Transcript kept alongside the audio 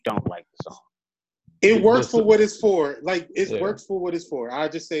It works for what it's for. Like it Yeah. works for what it's for. I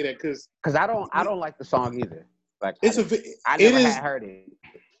just say that because I don't like the song either. Like it's I it never is had heard it.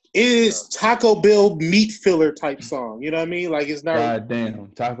 it So is Taco Bell meat filler type song. You know what I mean? Like it's not God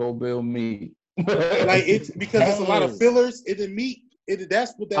damn, Taco Bell meat. like it's because it's a lot of hey, fillers in the meat.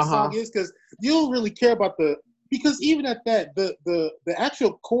 That's what that song uh-huh. is because you don't really care about the because even at that the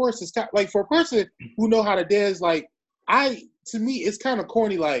actual chorus is kind like for a person who know how to dance like to me it's kind of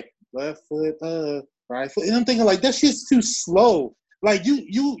corny like left foot right foot and I'm thinking like that shit's too slow like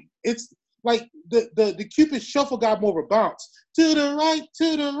you it's like the Cupid shuffle got more of a bounce to the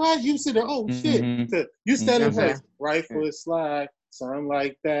right you sit there oh shit Mm-hmm. you You know stand what in I'm Mm-hmm. place saying? right Yeah. foot slide something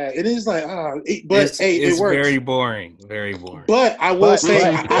like that it is like but It's hey it it's works very boring. Very boring. but I will But say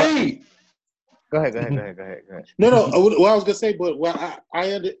Getting paid. go ahead. no. What I was gonna say, but what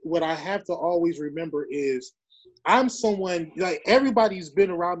what I have to always remember is I'm someone like everybody's been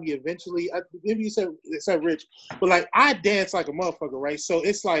around me eventually. Maybe you said Rich, but like I dance like a motherfucker, right? So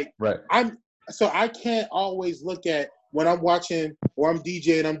it's like Right. I can't always look at when I'm watching or I'm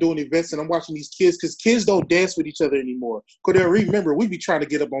DJing, I'm doing events and I'm watching these kids because kids don't dance with each other anymore. Because remember, we be trying to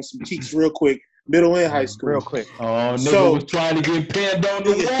get up on some cheeks real quick, middle and high school. Real quick. Oh, nigga was So, trying to get pinned on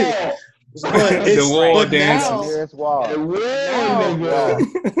the wall. The wall The now dances. nearest wall. It was, The now nearest wall.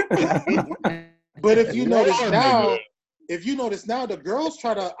 nigga. but It was, nigga. if you notice now, the girls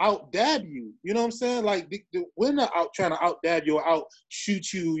try to out dab you. You know what I'm saying? Like the women are out trying to out dab you or out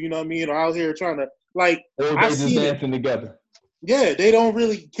shoot you. You know what I mean? Or out here trying to like Or I've they just seen it. dancing together. Yeah, they don't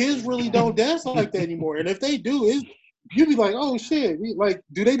really. Kids really don't dance like that anymore. And if they do, you be like, oh shit! Like,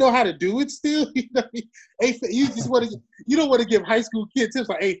 do they know how to do it still? You know what I mean? Hey, you just want to. You don't want to give high school kids tips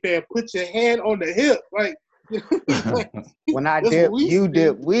like, hey, fam, put your hand on the hip, like. You know what I mean? Like When I that's what dip, we used you to do.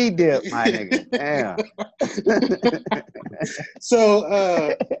 dip, we dip, my nigga. Damn.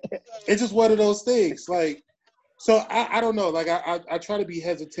 So it's just one of those things. Like, so I don't know. Like I try to be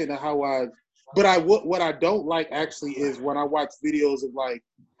hesitant of how but what I don't like actually is when I watch videos of like,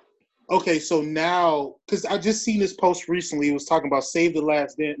 okay, so now because I just seen this post recently. It was talking about Save the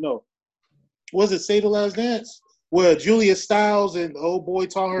Last Dance. No, was it Save the Last Dance? Where Julia Stiles and the old boy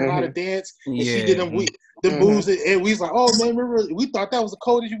taught her how to Mm-hmm. dance, and she did Yeah. the moves, and we was like, oh man, remember we thought that was the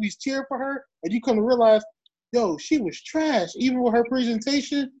coldest. We was cheering for her, and you come to realize, yo, she was trash, even with her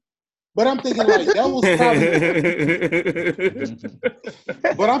presentation. But I'm thinking like that was probably,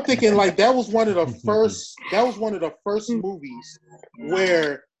 but I'm thinking like that was one of the first. That was one of the first movies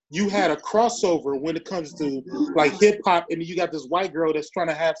where you had a crossover when it comes to like hip hop, and you got this white girl that's trying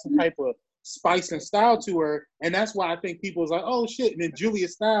to have some type of spice and style to her, and that's why I think people was like, oh shit. And then Julia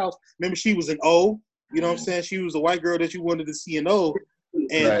Stiles, remember she was an O. You know what I'm saying? She was a white girl that you wanted to see an O,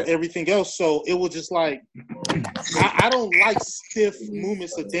 and Right. everything else. So it was just like I don't like stiff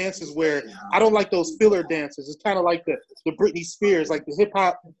movements of dances where I don't like those filler dances. It's kind of like the Britney Spears, like the hip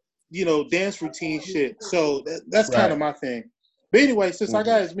hop, dance routine shit. So that's kind Right. of my thing. But anyway, since I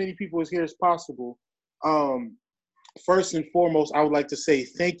got as many people as here as possible, first and foremost, I would like to say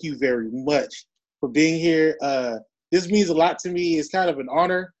thank you very much for being here. This means a lot to me. It's kind of an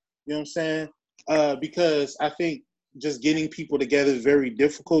honor, you know what I'm saying? Because I think just getting people together is very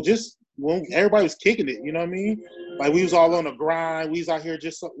difficult. Just when everybody was kicking it, you know what I mean? Like we was all on the grind. We was out here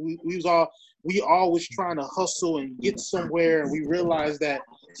we all was trying to hustle and get somewhere, and we realized that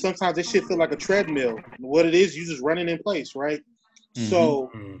sometimes this shit feel like a treadmill. What it is, you just running in place, right? Mm-hmm.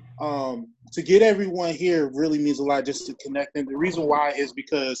 So to get everyone here really means a lot just to connect. And the reason why is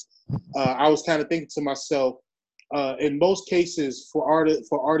because I was kind of thinking to myself, in most cases for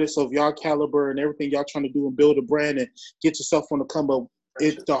artists of y'all caliber and everything y'all trying to do and build a brand and get yourself on the come up,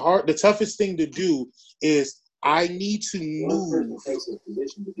 the toughest thing to do is I need to move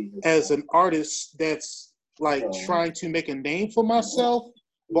as an artist that's like trying to make a name for myself.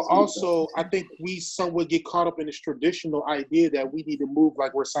 But also, I think we somewhat get caught up in this traditional idea that we need to move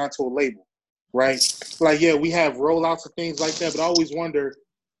like we're signed to a label, right? Like, yeah, we have rollouts and things like that, but I always wonder,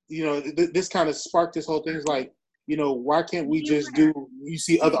 this kind of sparked this whole thing. It's like, why can't we just do? You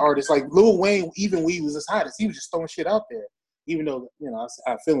see other artists like Lil Wayne, even when he was his hottest, he was just throwing shit out there, even though I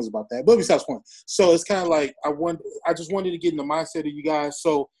have feelings about that. But besides point, so it's kind of like I just wanted to get in the mindset of you guys.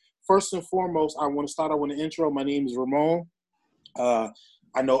 So first and foremost, I want to start out with an intro. My name is Ramon.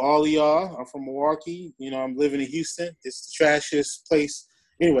 I know all of y'all. I'm from Milwaukee. I'm living in Houston. It's the trashiest place.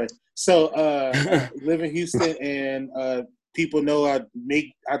 Anyway, so I live in Houston, and people know I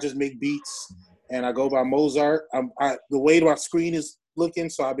just make beats, and I go by Mozart. The way my screen is looking,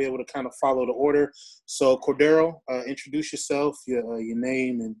 so I'll be able to kind of follow the order. So Cordero, introduce yourself, your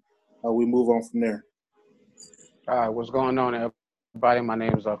name, and we move on from there. All right, what's going on, everybody. My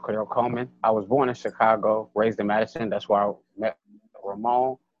name is Cordell Coleman. I was born in Chicago, raised in Madison. That's where I met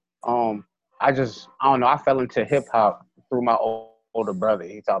Ramon. I don't know. I fell into hip hop through my older brother.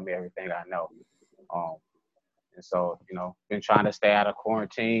 He taught me everything I know. Um, and so, been trying to stay out of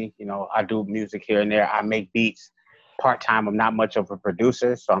quarantine. I do music here and there. I make beats part time. I'm not much of a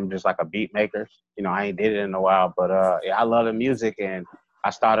producer, so I'm just like a beat maker. I ain't did it in a while, but yeah, I love the music, and I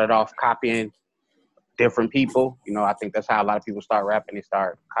started off copying different people. I think that's how a lot of people start rapping. They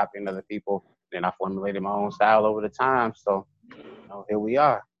start copying other people. And I formulated my own style over the time. So, here we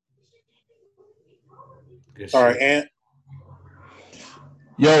are. Good All right, shit. Ant.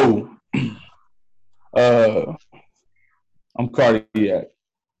 Yo, I'm Cardiac.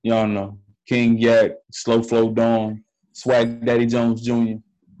 Y'all know. King Yak, Slow Flow Dawn, Swag Daddy Jones Jr.,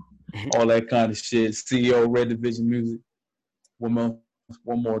 all that kind of shit. CEO Red Division Music. What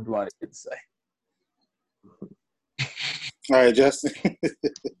more do I need to say? All right, Justin.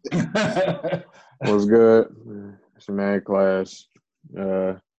 What's good? It's your man Class.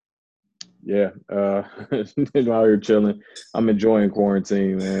 Yeah. I'm out here chilling. I'm enjoying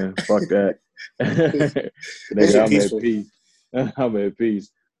quarantine, man. Fuck that. Nigga, I'm at peace. I'm at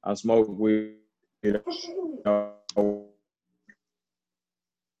peace. I smoke weed.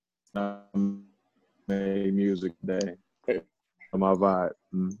 I made music today. My vibe.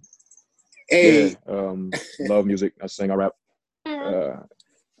 Hey. Yeah. Love music. I sing. I rap.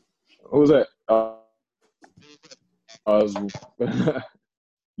 Who was that?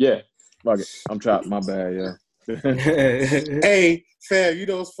 Yeah. Fuck it. I'm chopped. My bad. Yeah. Hey, fam,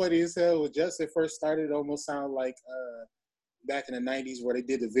 what's funny as hell? When Justin first started, it almost sounded like back in the 90s where they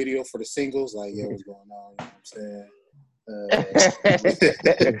did the video for the singles. Like, yo, what's going on? You know what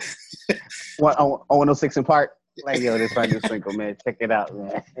I'm saying? 106 in Park. Like, yo, this my new single, man. Check it out,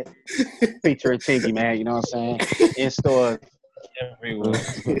 man. Featuring Tinky, man. You know what I'm saying? In stores everywhere.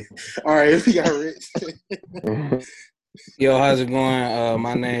 All right, we got Rich. Yo, how's it going?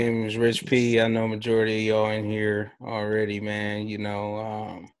 My name is Rich P. I know majority of y'all in here already, man.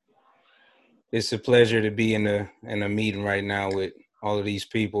 It's a pleasure to be in a meeting right now with all of these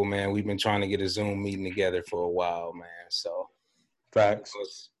people, man. We've been trying to get a Zoom meeting together for a while, man. So Facts.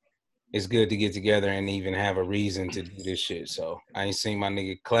 it's good to get together and even have a reason to do this shit. So I ain't seen my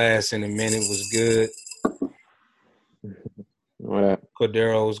nigga Class in a minute. Was good.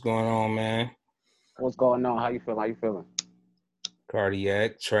 Cordero, what's going on, man? What's going on? How you feeling?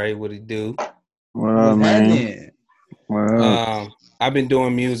 Cardiac, Trey, what he do? What up, man? I've been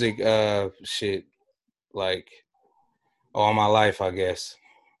doing music, like all my life, I guess.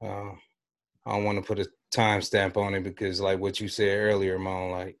 I don't want to put a timestamp on it because, like what you said earlier, Mon,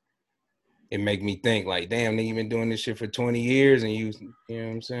 like it make me think, like, damn, nigga, you been doing this shit for 20 years, and you know what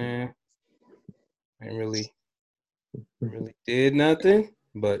I'm saying? Ain't really did nothing,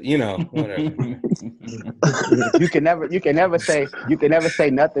 but whatever. You can never say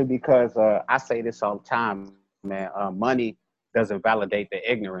nothing because I say this all the time, man. Money doesn't validate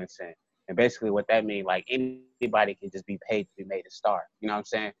the ignorance, and basically what that means, like anybody can just be paid to be made a star. You know what I'm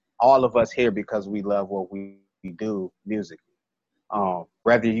saying? All of us here because we love what we do musically.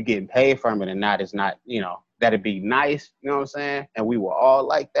 Whether you getting paid from it or not, it's not, that'd be nice. You know what I'm saying? And we were all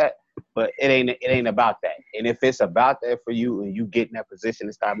like that. But it ain't about that. And if it's about that for you and you get in that position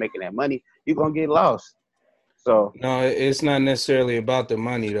and start making that money, you're going to get lost. So no, it's not necessarily about the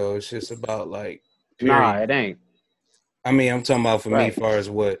money, though. It's just about, like, period. Nah, it ain't. I mean, I'm talking about for me, far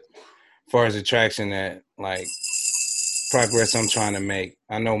as attraction that, like, progress I'm trying to make.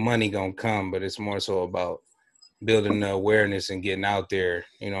 I know money going to come, but it's more so about building the awareness and getting out there,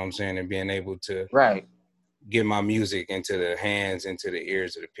 you know what I'm saying, and being able to get my music into the hands, into the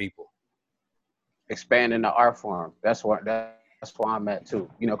ears of the people. Expanding the art form. That's where I'm at too.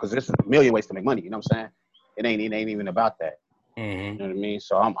 Because there's a million ways to make money. You know what I'm saying? It ain't even about that. Mm-hmm. You know what I mean?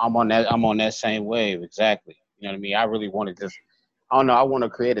 So I'm on that same wave exactly. You know what I mean? I really want to I want to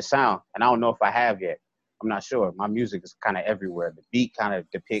create a sound, and I don't know if I have yet. I'm not sure. My music is kind of everywhere. The beat kind of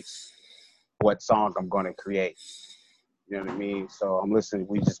depicts what song I'm going to create. You know what I mean? So I'm listening.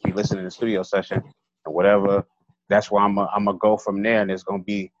 We just be listening to the studio session and whatever. That's where I'm gonna go from there, and it's gonna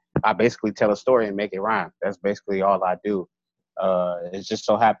be. I basically tell a story and make it rhyme. That's basically all I do. It's just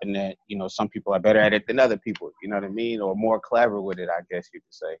so happened that some people are better at it than other people. You know what I mean, or more clever with it. I guess you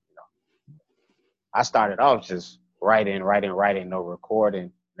could say. I started off just writing, no recording.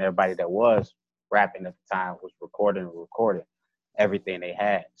 And everybody that was rapping at the time was recording everything they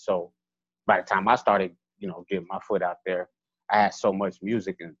had. So by the time I started, getting my foot out there, I had so much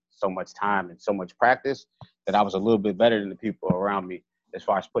music and so much time and so much practice that I was a little bit better than the people around me. as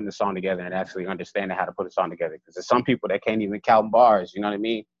far as putting a song together and actually understanding how to put a song together. Because there's some people that can't even count bars. You know what I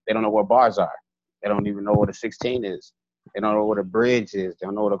mean? They don't know what bars are. They don't even know what a 16 is. They don't know what a bridge is. They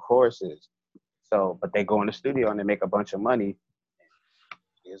don't know what a chorus is. So, but they go in the studio and they make a bunch of money.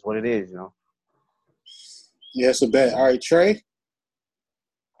 It's what it is, you know. Yeah, it's a bet. All right, Trey.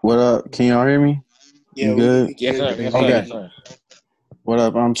 What up? Can y'all hear me? Yeah, You good? we Yes, sir. Yes, sir. Okay. Yes, sir. What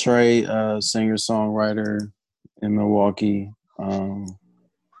up? I'm Trey, singer-songwriter in Milwaukee.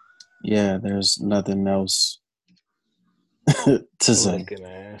 Yeah, there's nothing else to say. Looking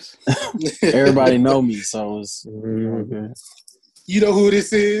ass. Everybody know me, so it's okay. You know who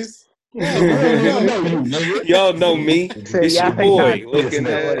this is? Y'all know you, nigga. Y'all know me. It's your boy. Looking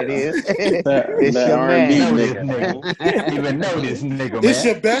know what it ass. is. That It's your R&B man. Know this nigga. nigga. Even know this nigga, It's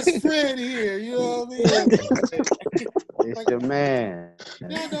man. your best friend here. You know what I mean? It's your man.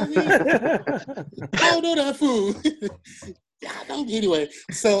 Y'all know me. I don't know that fool. Y'all know me anyway.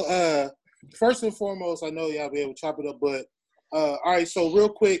 So, first and foremost, I know y'all be able to chop it up, but all right. So, real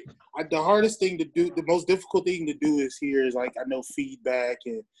quick, the hardest thing to do, the most difficult thing to do is here is like I know feedback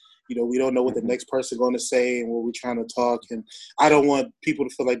and. You know, we don't know what the next person going to say and what we're trying to talk. And I don't want people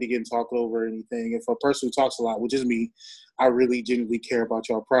to feel like they're getting talked over or anything. If a person who talks a lot, which is me, I really genuinely care about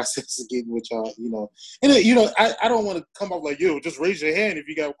y'all process of getting with y'all, you know. And, you know, I don't want to come off like, yo, just raise your hand if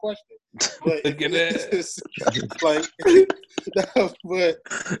you got a question. But Look at that. like, but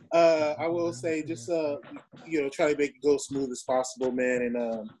I will say just, you know, try to make it go smooth as possible, man.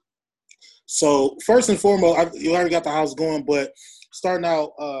 And so first and foremost, you already got the house going, but starting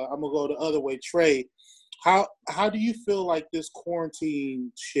out, I'm gonna go the other way. Trey, how do you feel like this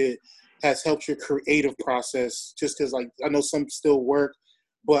quarantine shit has helped your creative process? Just because, like, I know some still work,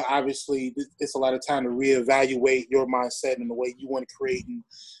 but obviously it's a lot of time to reevaluate your mindset and the way you want to create and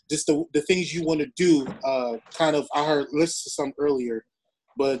just the things you want to do. Kind of, I heard listen to some earlier,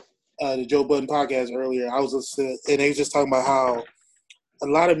 but the Joe Budden podcast earlier, I was listening, and they was just talking about how a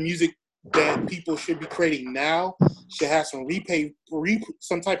lot of music that people should be creating now should have some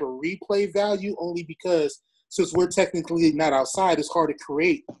some type of replay value, only because since we're technically not outside, it's hard to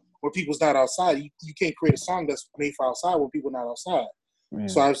create where people's not outside. You can't create a song that's made for outside when people are not outside. Yeah.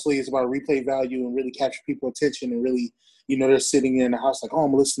 So obviously it's about replay value and really capture people's attention and really, you know, they're sitting in the house like, oh,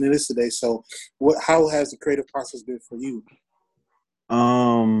 I'm listening to this today. So how has the creative process been for you?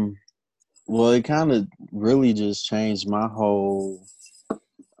 Well, it kind of really just changed my whole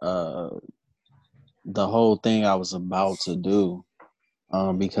the whole thing I was about to do,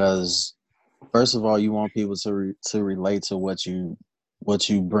 because first of all, you want people to relate to what you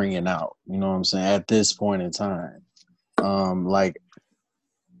bringing out. You know what I'm saying? At this point in time, like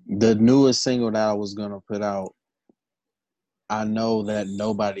the newest single that I was gonna put out, I know that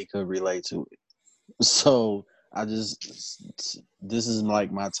nobody could relate to it, so this is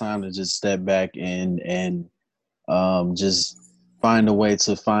like my time to just step back and just find a way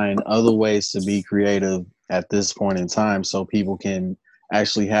to find other ways to be creative at this point in time so people can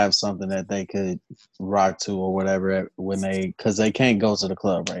actually have something that they could rock to or whatever because they can't go to the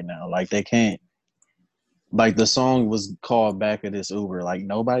club right now. Like they can't, like the song was called Back of This Uber. Like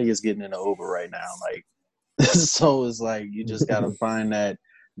nobody is getting in the Uber right now. Like, so it's like, you just got to find that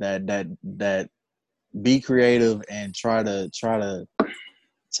be creative and try to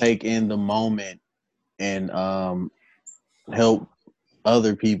take in the moment and help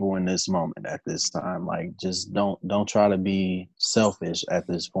other people in this moment at this time. Like just don't try to be selfish at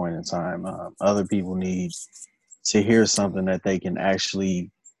this point in time. Other people need to hear something that they can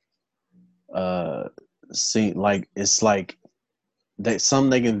actually see. Like it's like that something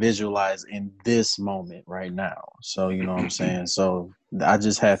they can visualize in this moment right now. So you know what I'm saying? So I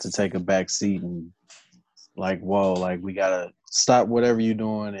just had to take a back seat and like, whoa, like we gotta stop whatever you're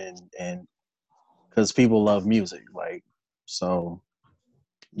doing and because people love music. Like, so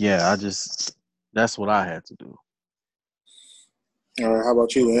yeah, that's what I had to do. All right, how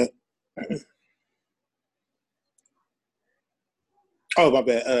about you, Ed? Oh, my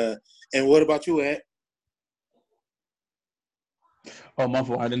bad. And what about you, Ed? Oh, my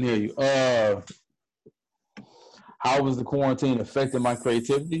fault. I didn't hear you. How was the quarantine affecting my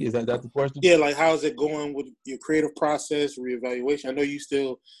creativity? Is that the question? Yeah, like how's it going with your creative process, reevaluation? I know you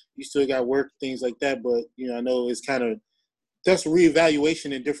still got work, things like that, but you know, I know it's kind of that's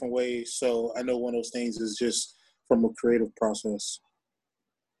reevaluation in different ways. So I know one of those things is just from a creative process.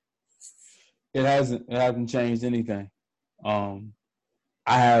 It hasn't changed anything. I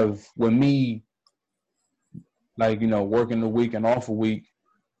have, with me, like, you know, working a week and off a week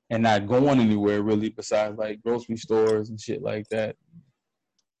and not going anywhere really besides like grocery stores and shit like that,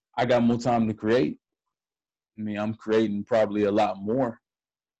 I got more time to create. I mean, I'm creating probably a lot more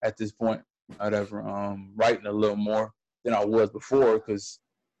at this point. Whatever, writing a little more than I was before because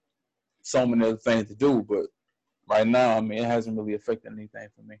so many other things to do. But right now, I mean, it hasn't really affected anything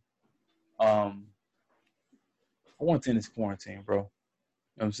for me. I want to end this quarantine, bro. You know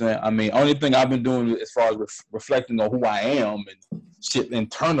what I'm saying? I mean, only thing I've been doing as far as reflecting on who I am and shit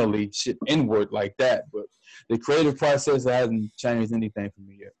internally, shit inward like that. But the creative process hasn't changed anything for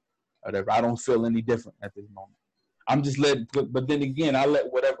me yet. Whatever. I don't feel any different at this moment. I'm just letting, but then again, I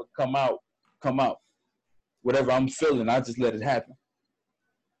let whatever come out. Whatever I'm feeling, I just let it happen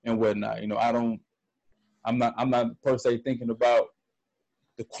and whatnot. You know, I'm not per se thinking about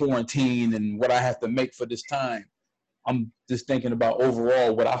the quarantine and what I have to make for this time. I'm just thinking about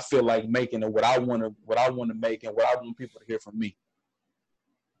overall what I feel like making and what I want to make and what I want people to hear from me.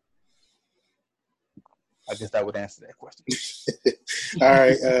 I guess that would answer that question. All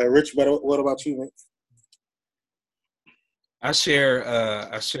right, Rich, what about you, man? I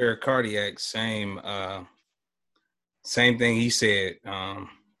share Cardiac same thing he said.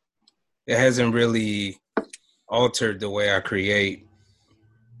 It hasn't really altered the way I create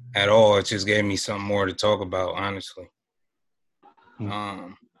at all. It just gave me something more to talk about, honestly.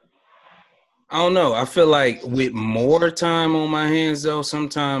 I don't know. I feel like with more time on my hands, though,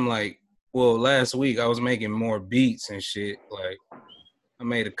 sometime last week I was making more beats and shit. Like, I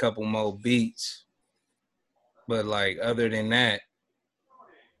made a couple more beats. But, like, other than that,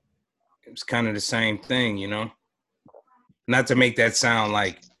 it was kind of the same thing, you know? Not to make that sound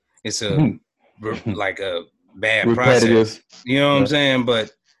like it's a bad process. You know what I'm saying?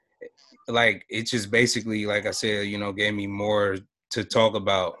 But, like, it just basically, like I said, you know, gave me more to talk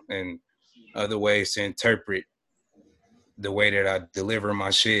about and other ways to interpret the way that I deliver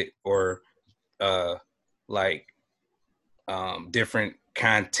my shit or different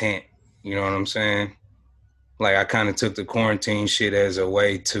content. You know what I'm saying? Like, I kind of took the quarantine shit as a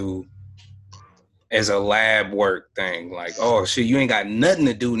way as a lab work thing. Like, oh shit, you ain't got nothing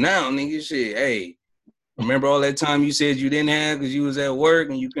to do now, nigga. Shit, hey, remember all that time you said you didn't have because you was at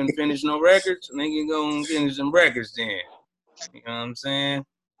work and you couldn't finish no records? Nigga, go and finish some records then. You know what I'm saying?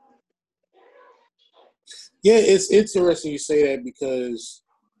 Yeah, it's interesting you say that because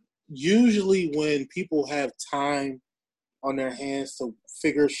usually when people have time on their hands to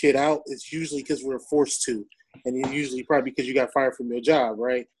figure shit out, it's usually because we're forced to. And it's usually probably because you got fired from your job,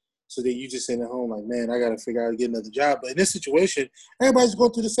 right? So then you just sitting at home like, man, I got to figure out how to get another job. But in this situation, everybody's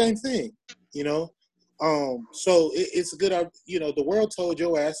going through the same thing, you know? So it's a good, the world told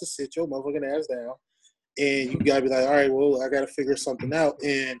your ass to sit your motherfucking ass down. And you got to be like, all right, well, I got to figure something out.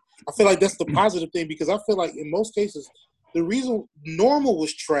 And I feel like that's the positive thing because I feel like in most cases, the reason normal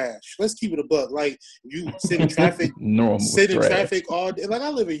was trash. Let's keep it a buck. Like, you sit in traffic, traffic all day. Like, I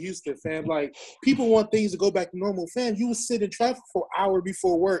live in Houston, fam. Like, people want things to go back to normal, fam. You would sit in traffic for an hour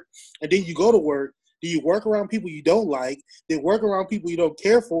before work, and then you go to work. Do you work around people you don't like? Then work around people you don't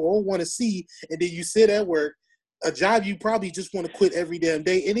care for or want to see, and then you sit at work, a job you probably just want to quit every damn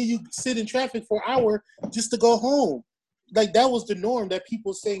day, and then you sit in traffic for an hour just to go home. Like, that was the norm that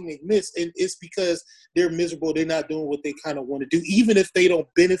people saying they miss, and it's because they're miserable. They're not doing what they kind of want to do, even if they don't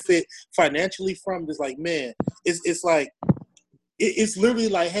benefit financially from it. It's like, man, it's like, it's literally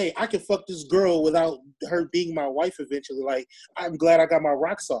like, hey, I can fuck this girl without her being my wife eventually. Like, I'm glad I got my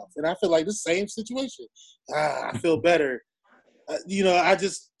rocks off. And I feel like the same situation. I feel better. I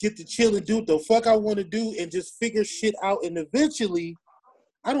just get to chill and do what the fuck I want to do and just figure shit out. And eventually,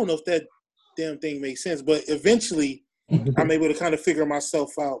 I don't know if that damn thing makes sense, but eventually I'm able to kind of figure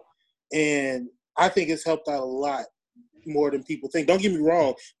myself out. And I think it's helped out a lot more than people think. Don't get me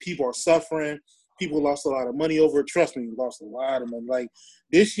wrong. People are suffering. People lost a lot of money over it. Trust me, lost a lot of money. Like,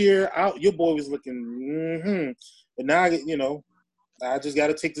 this year, your boy was looking, But now, I just got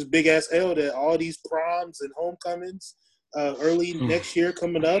to take this big-ass L that all these proms and homecomings early next year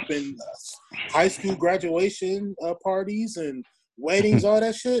coming up and high school graduation parties and weddings, all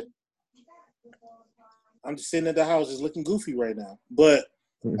that shit. I'm just sitting at the house just looking goofy right now. But,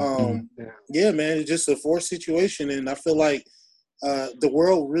 yeah, man, it's just a forced situation. And I feel like the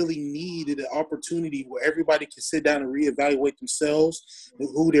world really needed an opportunity where everybody can sit down and reevaluate themselves,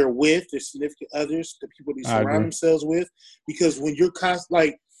 who they're with, their significant others, the people they surround themselves with. Because when you're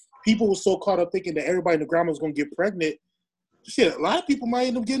people were so caught up thinking that everybody in the grandma was going to get pregnant. Shit, a lot of people might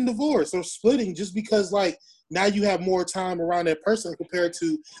end up getting divorced or splitting just because, like, now you have more time around that person compared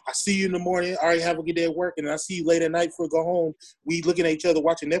to, I see you in the morning, all right, have a good day at work, and I see you late at night before we go home. We looking at each other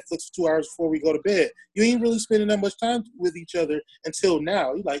watching Netflix for 2 hours before we go to bed. You ain't really spending that much time with each other until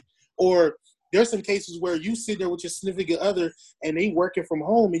now. Or there's some cases where you sit there with your significant other and they working from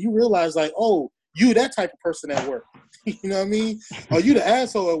home and you realize, like, oh, you that type of person at work. You know what I mean? Or you the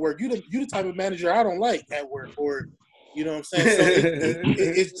asshole at work. You the type of manager I don't like at work. Or you know what I'm saying? So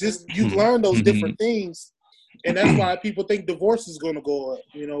it's just you learn those different things, and that's why people think divorce is going to go up.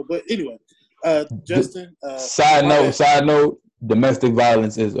 You know, but anyway, Justin. Side note, domestic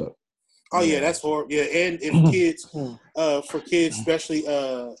violence is up. Oh yeah, that's horrible. Yeah, and if kids, for kids especially,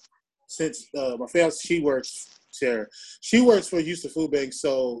 since my fiance she works for Houston Food Bank,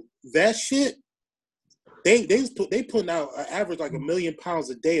 so that shit they putting out an average like 1 million pounds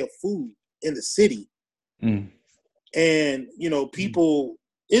a day of food in the city, and you know people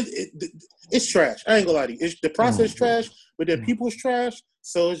it's trash. I ain't gonna lie to you, the process is trash, but the people's trash,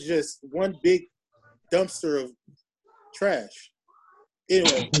 so it's just one big dumpster of trash.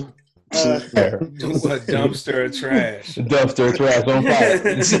 Anyway. A dumpster of trash. Dumpster of trash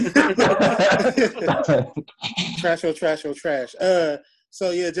on fire. Trash.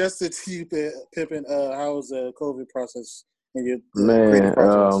 So yeah, just to you, Pippin, how was the COVID process in your creative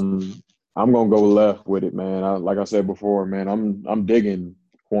process? I'm gonna go left with it, man. Like I said before, man, I'm digging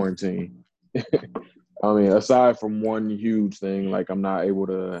quarantine. I mean, aside from one huge thing, like I'm not able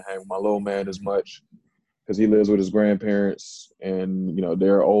to hang with my little man as much because he lives with his grandparents, and you know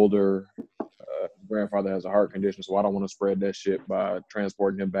they're older. Grandfather has a heart condition, so I don't want to spread that shit by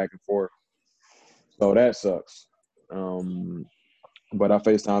transporting him back and forth. So that sucks. But I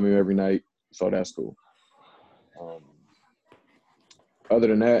FaceTime him every night, so that's cool. Other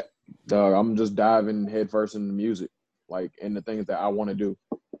than that, dog, I'm just diving headfirst into music, like in the things that I want to do.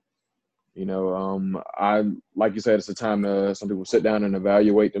 You know, I like you said, it's a time to some people sit down and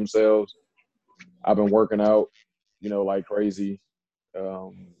evaluate themselves. I've been working out, you know, like crazy,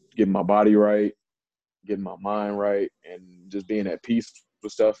 getting my body right, getting my mind right, and just being at peace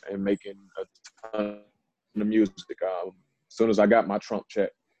with stuff and making a ton of music. As soon as I got my Trump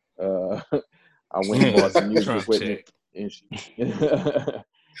check, I went and bought some music equipment and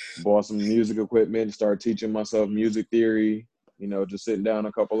bought some music equipment and started teaching myself music theory. You know, just sitting down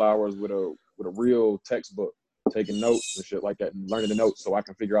a couple hours with a real textbook, taking notes and shit like that, and learning the notes so I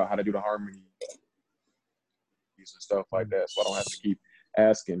can figure out how to do the harmony and stuff like that. So I don't have to keep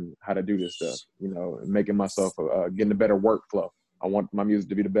asking how to do this stuff, you know, and making myself getting a better workflow. I want my music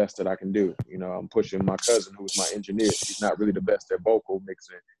to be the best that I can do. You know, I'm pushing my cousin, who's my engineer. He's not really the best at vocal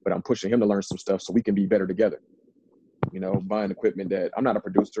mixing, but I'm pushing him to learn some stuff so we can be better together. You know, buying equipment that I'm not a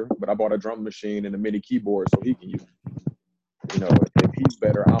producer, but I bought a drum machine and a MIDI keyboard so he can use it. You know, if he's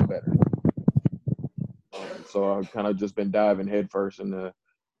better, I'm better. So I've kind of just been diving headfirst into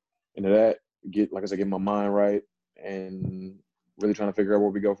that. Like I said, get my mind right and really trying to figure out where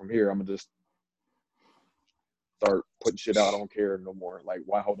we go from here. I'm gonna just start putting shit out. I don't care no more. Like,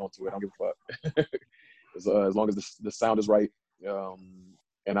 why hold on to it? I don't give a fuck. As long as the sound is right,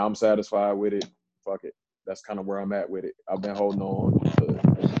 and I'm satisfied with it, fuck it. That's kind of where I'm at with it. I've been holding on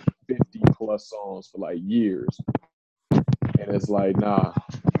to 50 plus songs for like years, and it's like, nah,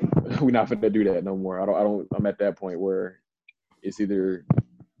 we're not finna do that no more. I'm at that point where it's either,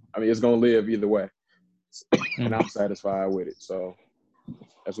 I mean, it's gonna live either way, and I'm satisfied with it. So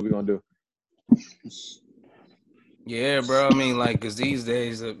that's what we're gonna do. Yeah, bro. I mean, like, cause these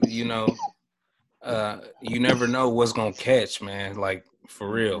days, you know, you never know what's gonna catch, man. Like, for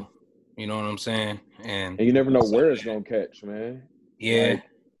real. You know what I'm saying? And you never know where it's gonna catch, man. Yeah. Like,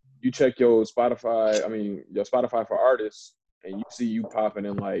 you check your Spotify for artists, and you see you popping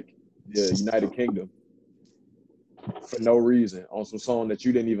in like the United Kingdom for no reason on some song that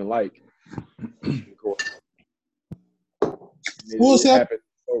you didn't even like. It happened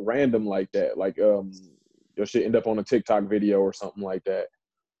so random like that. Like your shit end up on a TikTok video or something like that.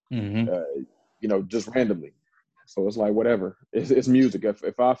 You know, just randomly. So it's like whatever. It's music.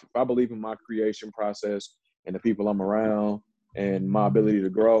 If I believe in my creation process and the people I'm around and my ability to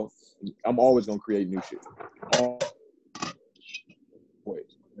grow, I'm always gonna create new shit. Always.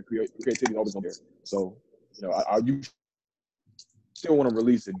 Creativity always gonna be there. So, you know, you still want to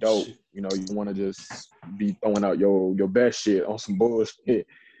release it dope. You know, you want to just be throwing out your best shit on some bullshit.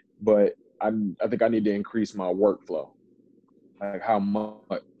 But I think I need to increase my workflow. Like how much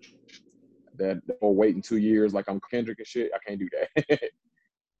that for waiting 2 years like I'm Kendrick and shit, I can't do that.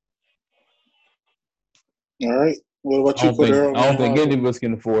 All right. What about you, Cordero? I don't think any of us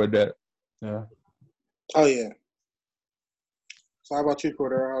can afford that. Yeah. Oh yeah. So how about you,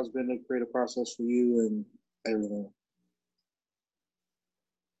 Cordero? How's been the creative process for you and everything?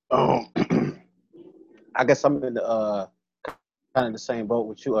 I guess I'm in the kind of the same boat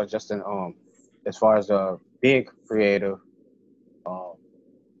with you, Justin. As far as being creative,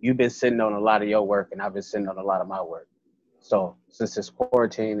 you've been sitting on a lot of your work, and I've been sitting on a lot of my work. So since this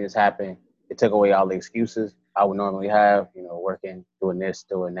quarantine is happening, It took away all the excuses I would normally have, working, doing this,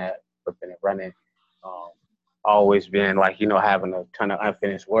 doing that, flipping and running. Um, always been like, having a ton of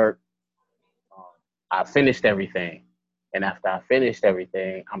unfinished work. Um, I finished everything. And after I finished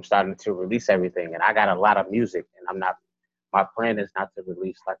everything, I'm starting to release everything. And I got a lot of music, and my plan is not to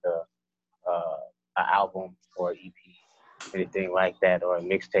release like a album or EP, anything like that, or a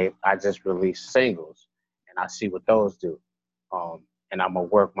mixtape. I just release singles, and I see what those do. And I'm gonna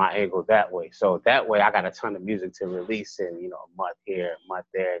work my angle that way. So that way, I got a ton of music to release in, a month here, a month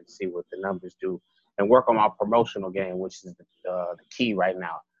there, and see what the numbers do, and work on my promotional game, which is the key right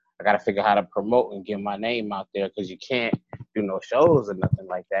now. I got to figure out how to promote and get my name out there, because you can't do no shows or nothing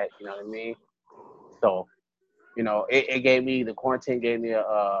like that. You know what I mean? So, the quarantine gave me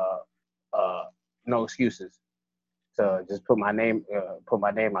no excuses to just put my name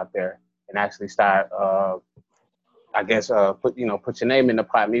out there and actually start. Put your name in the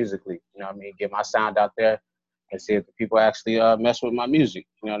pot musically. You know what I mean? Get my sound out there and see if the people actually mess with my music.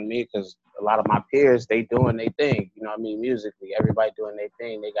 You know what I mean? Because a lot of my peers, they doing their thing. You know what I mean? Musically, everybody doing their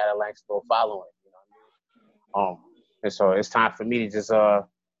thing. They got a nice little following. You know what I mean? And so it's time for me to just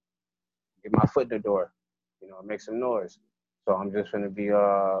get my foot in the door. Make some noise. So I'm just gonna be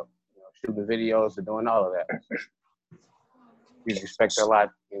shooting videos and doing all of that. You expect a lot.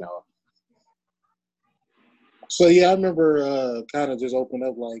 So yeah, I remember kind of just open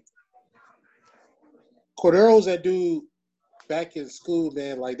up like Cordero's that dude back in school,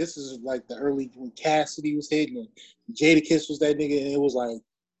 man. Like this is like the early when Cassidy was hitting and Jadakiss was that nigga, and it was like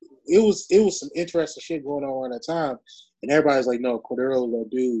it was some interesting shit going on around that time. And everybody's like, no, Cordero's that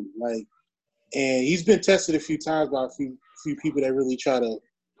dude. Like, and he's been tested a few times by a few people that really try to,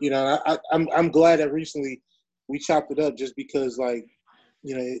 I'm glad that recently we chopped it up just because like,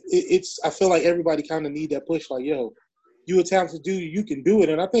 it's I feel like everybody kind of need that push. Like, yo, you a talented dude, you can do it.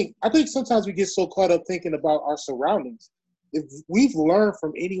 And I think sometimes we get so caught up thinking about our surroundings. If we've learned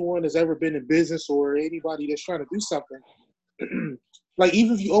from anyone that's ever been in business or anybody that's trying to do something, like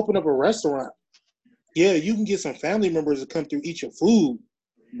even if you open up a restaurant, yeah, you can get some family members to come through eat your food,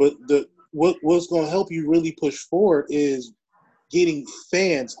 but what's going to help you really push forward is getting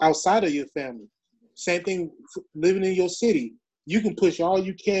fans outside of your family. Same thing living in your city. You can push all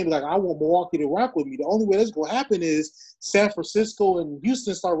you can. Like, I want Milwaukee to rock with me. The only way that's going to happen is San Francisco and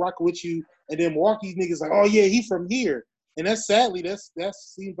Houston start rocking with you, and then Milwaukee's niggas like, oh, yeah, he from here. And that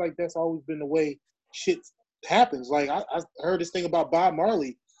seems like that's always been the way shit happens. Like, I heard this thing about Bob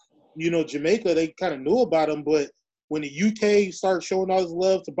Marley. Jamaica, they kind of knew about him, but when the UK started showing all this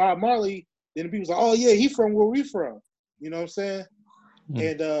love to Bob Marley, then the people's like, oh, yeah, he from where we from. You know what I'm saying?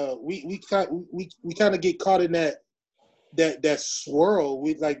 Mm. And we kind of get caught in that swirl.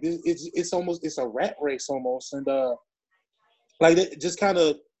 We like it's a rat race almost, and like it just kind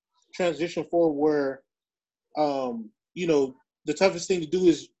of transition forward where the toughest thing to do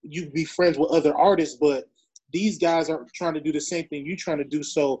is you be friends with other artists, but these guys are trying to do the same thing you're trying to do,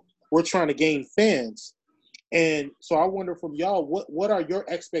 so we're trying to gain fans. And so I wonder from y'all, what are your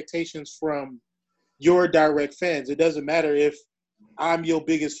expectations from your direct fans? It doesn't matter if I'm your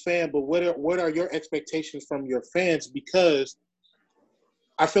biggest fan, but what are your expectations from your fans? Because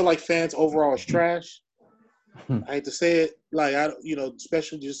I feel like fans overall is trash. I hate to say it, like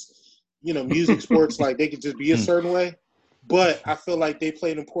especially just music, sports, like they could just be a certain way. But I feel like they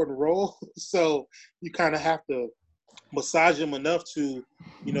play an important role, so you kind of have to massage them enough to,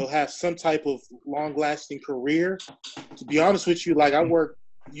 have some type of long-lasting career. To be honest with you, like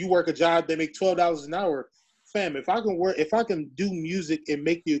you work a job, they make $12 an hour. Fam, if I can do music and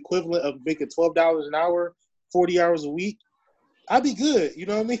make the equivalent of making $12 an hour, 40 hours a week, I'd be good. You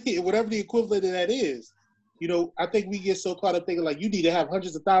know what I mean? Whatever the equivalent of that is. I think we get so caught up thinking like you need to have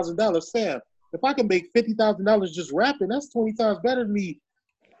hundreds of thousands of dollars. Fam, if I can make $50,000 just rapping, that's 20 times better than me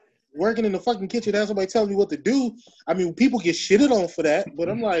working in the fucking kitchen, have somebody telling me what to do. I mean, people get shitted on for that, but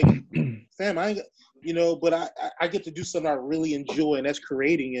I'm like, fam, I ain't, but I get to do something I really enjoy, and that's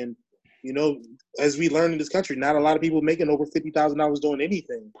creating. And, as we learn in this country, not a lot of people making over $50,000 doing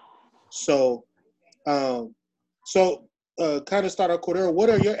anything. So, kind of start out, Cordero, what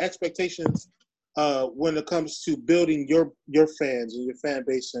are your expectations when it comes to building your fans and your fan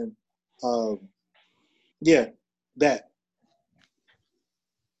base and, that?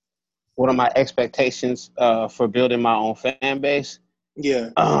 What are my expectations for building my own fan base? Yeah.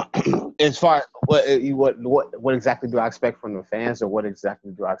 As far as what exactly do I expect from the fans, or what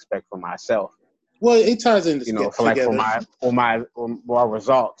exactly do I expect from myself? Well, it ties into for my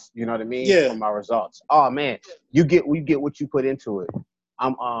results. You know what I mean? Yeah. For my results. Oh man, you get what you put into it.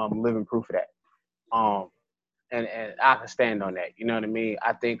 I'm living proof of that. and I can stand on that. You know what I mean?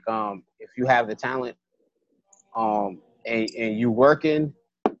 I think if you have the talent and you working,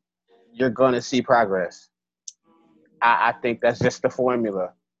 you're gonna see progress. I think that's just the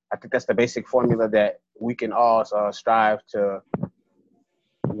formula. I think that's the basic formula that we can all strive to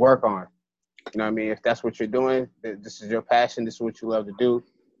work on. You know what I mean? If that's what you're doing, this is your passion, this is what you love to do,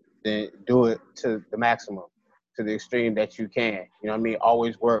 then do it to the maximum, to the extreme that you can. You know what I mean?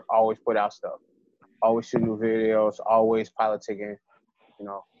 Always work, always put out stuff, always shoot new videos, always politicking, you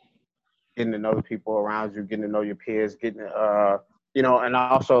know, getting to know the people around you, getting to know your peers, and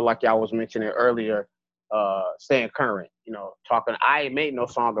also like y'all was mentioning earlier, staying current. You know, talking. I ain't made no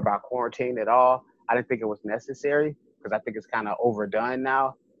song about quarantine at all. I didn't think it was necessary because I think it's kind of overdone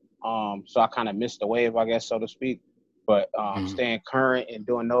now. So I kind of missed the wave, I guess, so to speak. But staying current and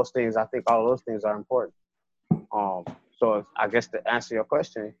doing those things, I think all those things are important. So I guess to answer your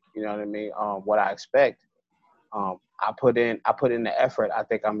question, you know what I mean. What I expect. I put in the effort. I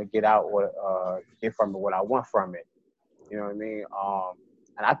think I'm gonna get from it what I want from it. You know what I mean?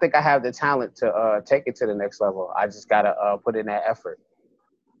 And I think I have the talent to take it to the next level. I just gotta put in that effort.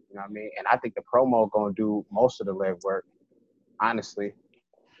 You know what I mean? And I think the promo gonna do most of the legwork, honestly.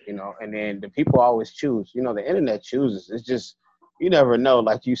 You know, and then the people always choose. You know, the internet chooses. It's just you never know.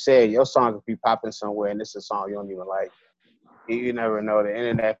 Like you said, your song could be popping somewhere, and it's a song you don't even like. You never know. The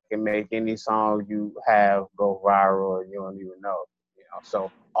internet can make any song you have go viral, and you don't even know. You know,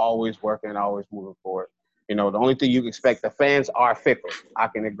 so always working, always moving forward. You know, the only thing you can expect, the fans are fickle. I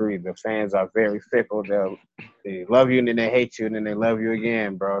can agree. The fans are very fickle. They love you and then they hate you and then they love you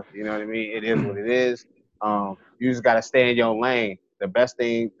again, bro. You know what I mean? It is what it is. You just gotta stay in your lane. The best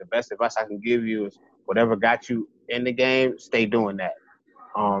advice I can give you is whatever got you in the game, stay doing that.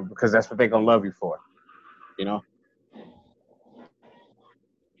 Because that's what they're gonna love you for. You know.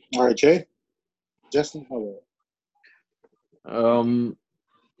 All right, Jay. Justin, hello.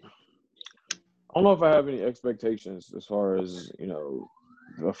 I don't know if I have any expectations as far as,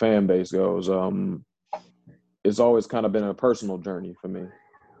 the fan base goes. It's always kind of been a personal journey for me.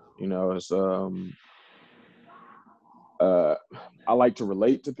 It's I like to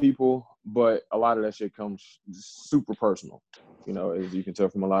relate to people, but a lot of that shit comes super personal. As you can tell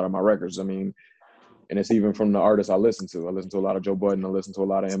from a lot of my records. I mean, and it's even from the artists I listen to. I listen to a lot of Joe Budden. I listen to a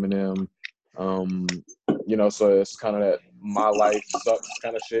lot of Eminem. So it's kind of that my life sucks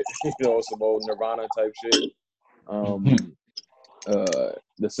kind of shit. Some old Nirvana type shit.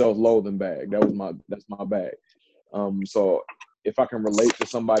 The self-loathing bag. That's my bag. So if I can relate to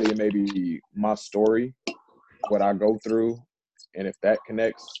somebody and maybe my story, what I go through, and if that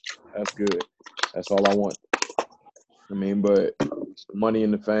connects, that's good. That's all I want. I mean, but money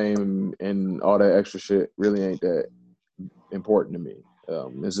and the fame and all that extra shit really ain't that important to me.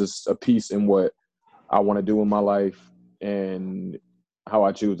 It's just a piece in what I want to do in my life and how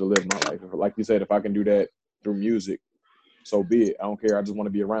I choose to live my life. Like you said, if I can do that through music, so be it. I don't care. I just want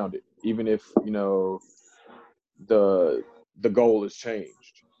to be around it. Even if, the goal has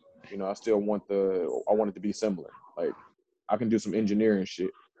changed. I still want it to be similar. Like I can do some engineering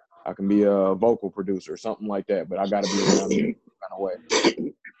shit. I can be a vocal producer, something like that, but I got to be around it kind of way.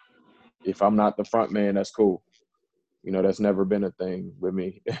 If I'm not the front man, that's cool. That's never been a thing with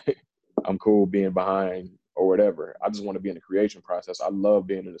me. I'm cool being behind or whatever. I just want to be in the creation process. I love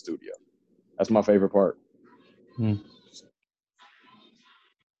being in the studio. That's my favorite part. All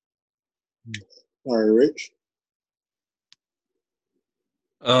right, Rich.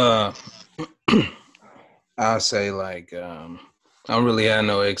 I'll say like I don't really have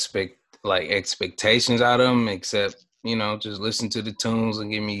no expectations out of them except just listen to the tunes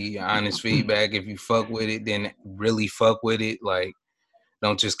and give me honest feedback. If you fuck with it, then really fuck with it. Like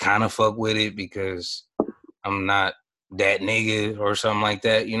don't just kind of fuck with it because I'm not that nigga or something like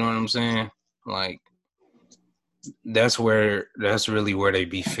that. You know what I'm saying? Like that's really where they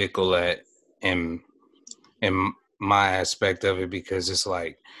be fickle at in my aspect of it, because it's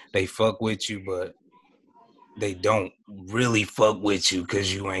like they fuck with you, but they don't really fuck with you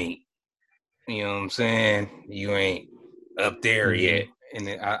because you ain't, you know what I'm saying? You ain't up there yet. And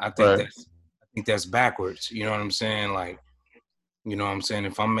I think that's backwards. You know what I'm saying? Like, you know what I'm saying?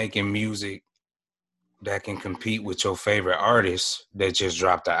 If I'm making music that can compete with your favorite artist that just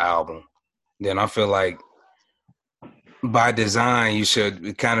dropped the album, then I feel like by design, you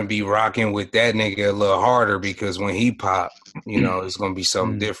should kind of be rocking with that nigga a little harder, because when he pop, it's going to be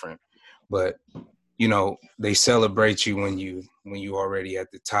something different. But, they celebrate you when you already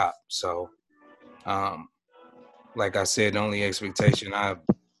at the top. So, like I said, the only expectation I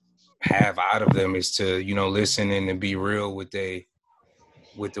have out of them is to, listen and be real with the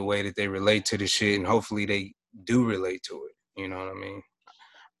way that they relate to the shit. And hopefully they do relate to it. You know what I mean?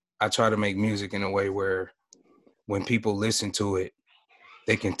 I try to make music in a way where when people listen to it,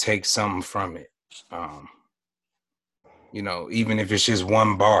 they can take something from it. You know, even if it's just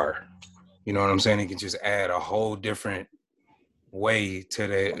one bar, you know what I'm saying? It can just add a whole different way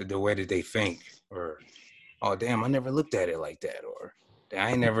to the way that they think. Or, oh, damn, I never looked at it like that. Or,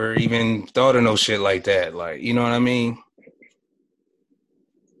 I ain't never even thought of no shit like that. Like, you know what I mean?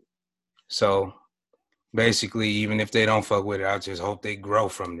 So basically, even if they don't fuck with it, I just hope they grow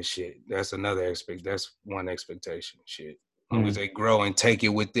from the shit. That's that's one expectation. Shit. As long as they grow and take it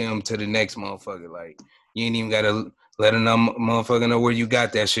with them to the next motherfucker. Like, you ain't even gotta let another motherfucker know where you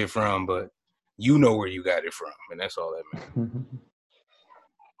got that shit from, but you know where you got it from, and that's all that matters.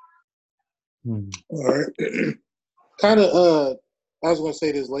 All right. Kind of, I was going to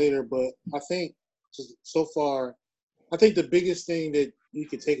say this later, but I think so far, I think the biggest thing that you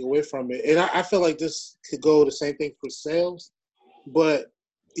could take away from it, and I feel like this could go the same thing for sales, but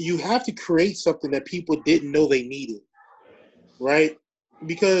you have to create something that people didn't know they needed, right?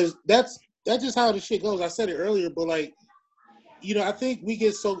 Because that's just how the shit goes. I said it earlier, but like, you know, I think we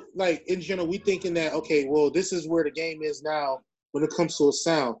get so, like, in general, we thinking that, okay, well, this is where the game is now when it comes to a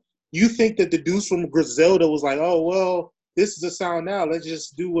sound. You think that the dudes from Griselda was like, oh, well, this is the sound now. Let's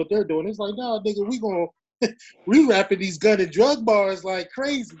just do what they're doing. It's like, no, nigga, we rapping these gun and drug bars like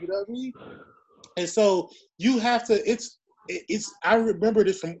crazy, you know what I mean? And so you have to, I remember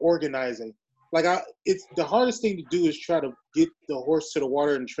this from organizing. Like, it's the hardest thing to do is try to get the horse to the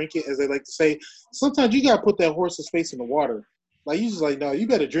water and drink it, as they like to say. Sometimes you got to put that horse's face in the water. Like, you just like, no, you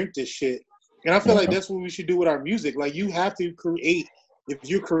better drink this shit. And I feel like that's what we should do with our music. Like, you have to create, if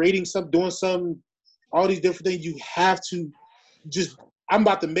you're creating something, doing something, all these different things, you have to just, I'm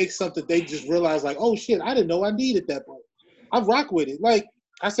about to make something they just realize, like, oh shit, I didn't know I needed that, but I rock with it. Like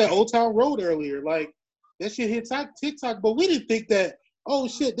I said, Old Town Road earlier, like, that shit hit TikTok, but we didn't think that, oh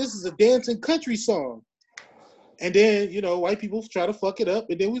shit, this is a dancing country song. And then, you know, white people try to fuck it up,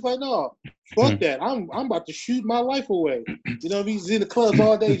 and then we like, no, fuck that. I'm about to shoot my life away. You know what I mean? He's in the clubs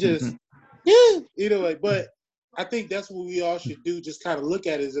all day, just you know. Like, but I think that's what we all should do. Just kind of look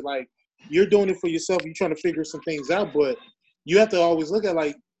at it as like, you're doing it for yourself. You're trying to figure some things out, but you have to always look at,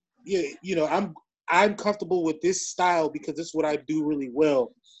 like, yeah, you know, I'm comfortable with this style because this is what I do really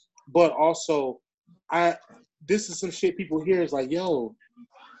well. But also, this is some shit people hear is like, yo,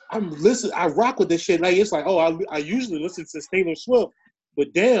 I rock with this shit. Like, it's like, oh, I usually listen to Taylor Swift,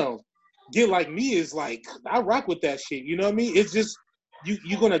 but damn, Get Like Me is like, I rock with that shit. You know what I mean? It's just,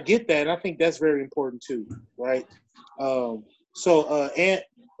 you're gonna get that, and I think that's very important too, right? So, Ant,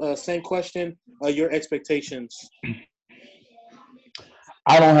 same question. Your expectations.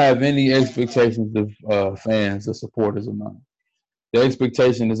 I don't have any expectations of fans or supporters of mine. The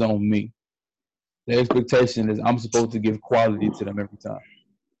expectation is on me. The expectation is I'm supposed to give quality to them every time.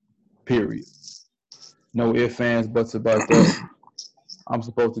 Period. No ifs, ands, buts about that. I'm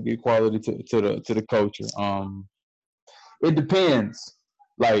supposed to give quality to the culture. It depends.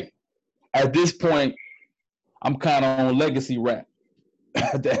 Like, at this point, I'm kind of on legacy rap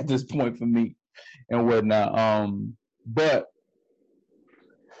at this point for me and whatnot. But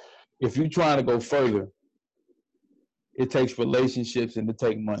if you're trying to go further, it takes relationships and it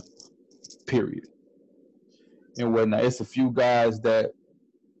takes money. Period. And whatnot. It's a few guys that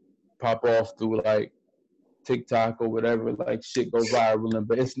pop off through like TikTok or whatever, like shit goes viral,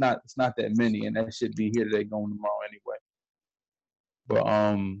 but it's not that many, and that shit be here today, going tomorrow anyway. But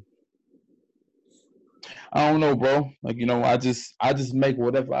I don't know, bro. Like, you know, I just make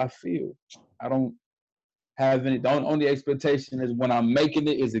whatever I feel. I don't have any. The only expectation is when I'm making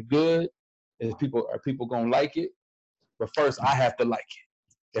it, is it good? Are people gonna like it? But first, I have to like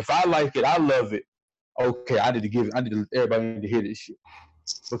it. If I like it, I love it. Okay, everybody need to hear this shit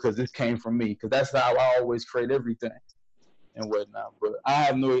because this came from me. Because that's how I always create everything and whatnot. But I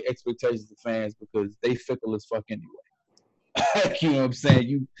have no expectations of fans because they fickle as fuck anyway. You know what I'm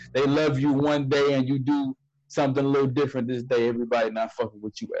saying? They love you one day and you do something a little different this day. Everybody not fucking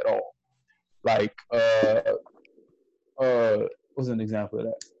with you at all. Like, what's an example of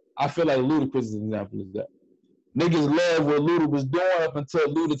that? I feel like Ludacris is an example of that. Niggas love what Luda was doing up until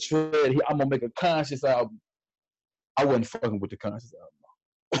Luda said, I'm gonna make a conscious album. I wasn't fucking with the conscious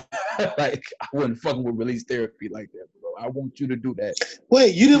album. Like, I wasn't fucking with Release Therapy like that, bro. I want you to do that.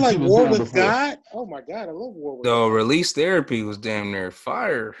 Wait, you didn't like War with God? Oh my God, I love War with God. Release Therapy was damn near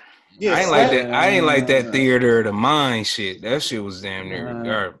fire. Yeah, I ain't like that theater of the mind shit. That shit was damn near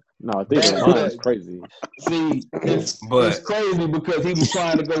garbage. No, Theater of the Mind is crazy. See, it's But crazy because he was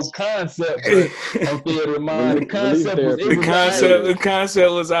trying to go concept, but on Theater of Mind, the Relief concept was Therapy. it the was concept, alright. the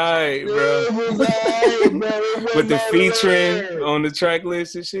concept was alright, bro. It was alright, bro. It But wasn't the all featuring that. on the track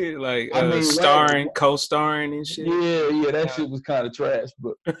list and shit, like I mean, starring, co-starring and shit. yeah, that shit was kind of trash,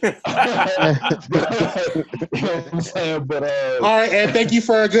 but you know what I'm saying. But All right, and thank you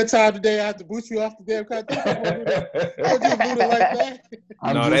for a good time today. I have to boot you off the damn car. I'll just boot it like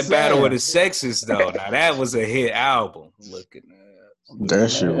that. No, that Battle of the Sexes though. Now that was a hit album. Look at that. That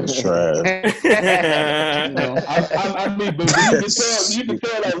shit was trash. you know, I mean, but you can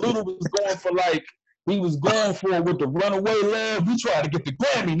tell that Luda was going for like he was going for it with the Runaway Love. We tried to get the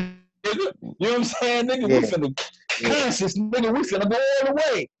Grammy, nigga. You know what I'm saying, nigga? We finna conscious, nigga. We finna go all the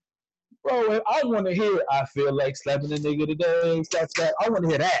way, bro. I want to hear. I feel like slapping a nigga today. Slap. I want to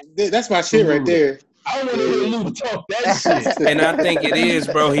hear that. That's my shit right there. I want to hear Luda talk that shit. And I think it is,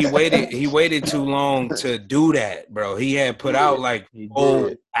 bro. He waited too long to do that, bro. He had put out like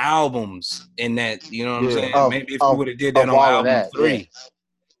old albums in that, you know what I'm saying? Maybe if he would have did that on album 3.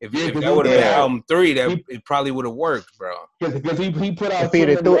 If that would have been album 3, that it probably would have worked, bro. Because he put out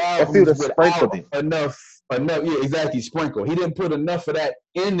If albums he'd have sprinkled without enough, yeah, exactly, sprinkle. He didn't put enough of that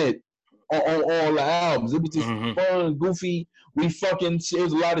in it on all the albums. It was just fun, goofy. We fucking, it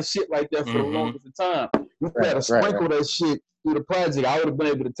was a lot of shit like that for the longest time. We had to sprinkle that shit through the project. I would have been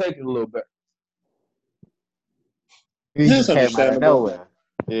able to take it a little bit. He just came out of nowhere.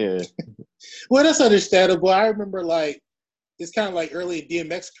 Yeah. Well, that's understandable. I remember like it's kind of like early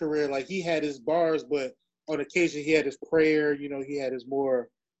DMX career. Like he had his bars, but on occasion he had his prayer. You know, he had his more,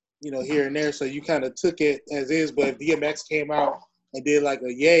 you know, here and there. So you kind of took it as is. But if DMX came out and did like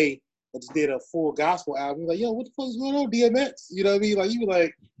a Yay, or just did a full gospel album, you're like, yo, what the fuck is going on, DMX? You know what I mean? Like you were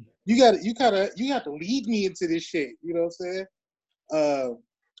like, you have to lead me into this shit. You know what I'm saying?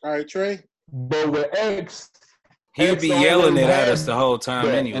 All right, Trey. But with X, He'd be yelling it at us the whole time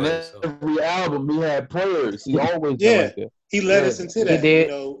anyway. And every album he had prayers. He always like that. He led us into that. He did.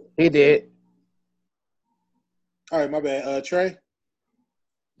 You know? He did. All right, my bad. Trey?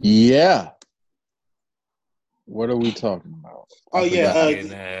 Yeah. What are we talking about? Oh yeah,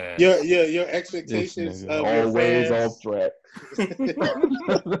 your expectations of your always fans. off track.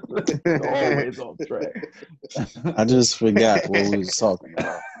 Always off track. I just forgot what we was talking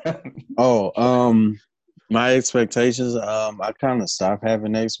about. My expectations. I kind of stopped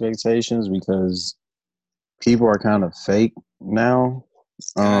having expectations because people are kind of fake now.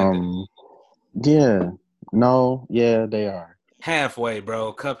 Yeah, no, yeah, they are. Halfway,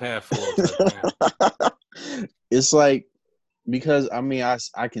 bro. Cup half full. It's like because I mean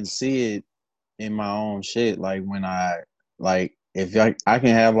I can see it in my own shit. Like when I like if I can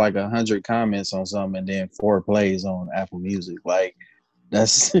have like 100 comments on something and then 4 plays on Apple Music, like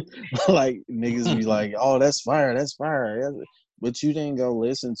that's like niggas be like, oh, that's fire, but you didn't go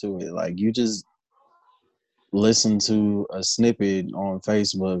listen to it. Like you just listen to a snippet on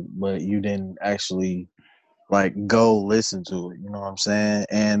Facebook, but you didn't actually like go listen to it. You know what I'm saying?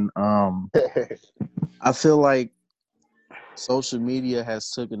 And I feel like social media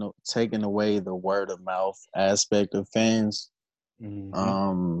has taken away the word of mouth aspect of fans.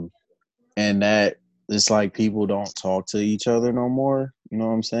 And that it's like people don't talk to each other no more. You know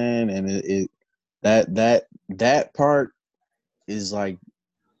what I'm saying? And that part is like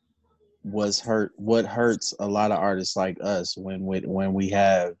what hurts a lot of artists like us when we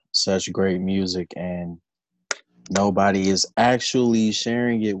have such great music and nobody is actually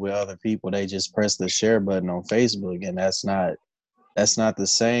sharing it with other people. They just press the share button on Facebook, and that's not the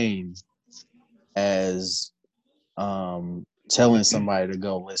same as telling somebody to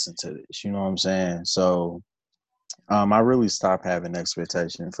go listen to this. You know what I'm saying? So I really stopped having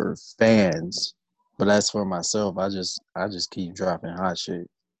expectation for fans, but as for myself, I just keep dropping hot shit.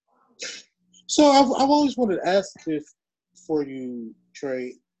 So I've always wanted to ask this for you,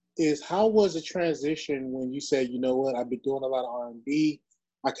 Trey, is how was the transition when you said, you know what, I've been doing a lot of R&B.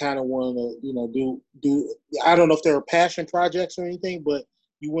 I kind of want to, you know, do. I don't know if there were passion projects or anything, but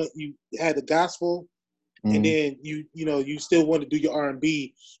you had the gospel, and then you still want to do your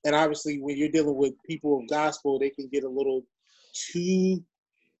R&B. And obviously, when you're dealing with people of gospel, they can get a little too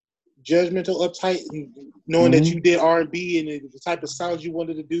judgmental, uptight, knowing that you did R&B and the type of sounds you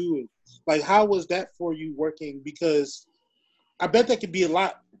wanted to do. And like, how was that for you working? Because I bet that could be a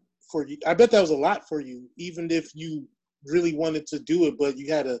lot for you. I bet that was a lot for you, even if you really wanted to do it, but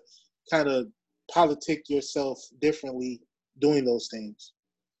you had to kind of politic yourself differently doing those things.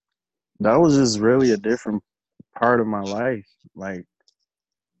 That was just really a different part of my life. Like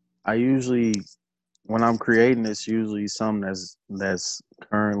I usually, when I'm creating, it's usually something that's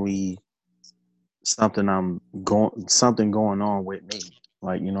currently something going on with me.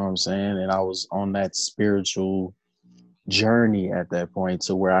 Like, you know what I'm saying? And I was on that spiritual journey at that point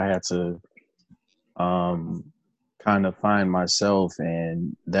to where I had to um kind of find myself,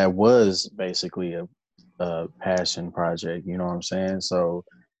 and that was basically a passion project, you know what I'm saying? So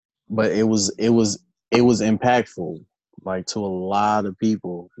but it was impactful, like, to a lot of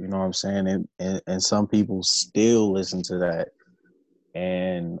people, you know what I'm saying? And some people still listen to that.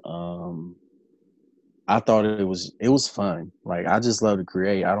 And I thought it was fun. Like, I just love to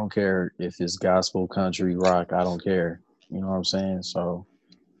create. I don't care if it's gospel, country, rock, I don't care. You know what I'm saying? So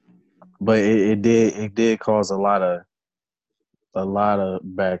but it did cause a lot of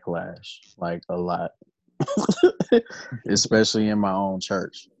backlash, like a lot. Especially in my own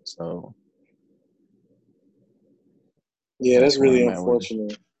church. So Yeah, that's that's where really I'm at with it.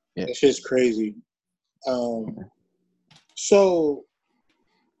 unfortunate. Yeah. That shit's crazy. So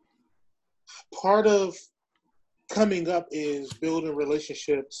part of coming up is building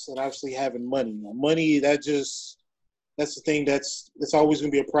relationships and obviously having money. Now, money, that's the thing it's always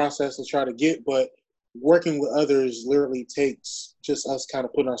going to be a process to try to get, but working with others literally takes just us kind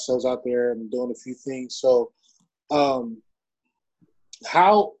of putting ourselves out there and doing a few things. So um,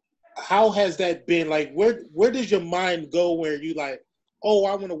 how has that been? Like, where does your mind go where you like, oh,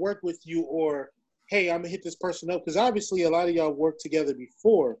 I want to work with you, or hey, I'm gonna hit this person up? Because obviously a lot of y'all worked together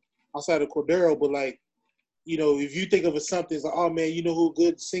before outside of Cordero, but like, if you think of something, it's like, oh man, who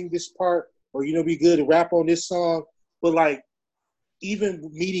good sing this part, or be good to rap on this song. But like, even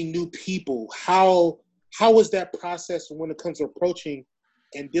meeting new people, how is that process when it comes to approaching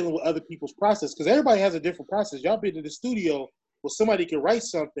and dealing with other people's process? Because everybody has a different process. Y'all been in the studio where somebody can write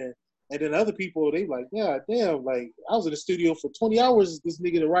something, and then other people, they like, yeah, damn, like I was in the studio for 20 hours, this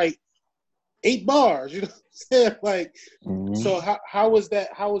nigga to write 8 bars. You know what I'm saying? Like, Mm-hmm. so how is that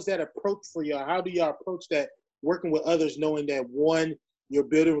approach for y'all? How do y'all approach that, working with others, knowing that one, you're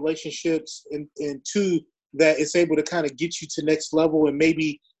building relationships, and two, that it's able to kind of get you to next level, and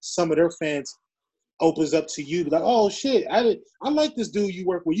maybe some of their fans opens up to you, like, oh shit, I like this dude you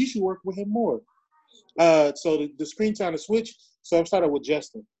work with. You should work with him more. So the screen time to switch. So I'm starting with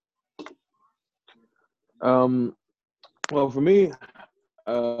Justin. Well, for me,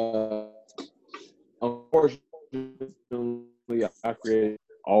 unfortunately, I create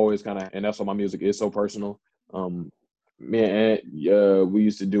always kind of, and that's why my music is so personal. Me and Aunt, we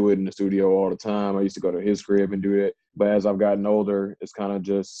used to do it in the studio all the time. I used to go to his crib and do it. But as I've gotten older, it's kind of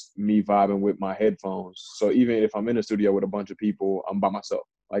just me vibing with my headphones. So even if I'm in the studio with a bunch of people, I'm by myself.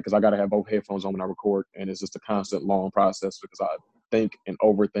 Like, because I got to have both headphones on when I record, and it's just a constant long process because I think and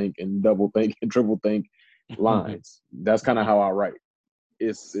overthink and double think and triple think lines. That's kind of how I write.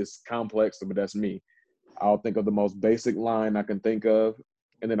 It's complex, but that's me. I'll think of the most basic line I can think of,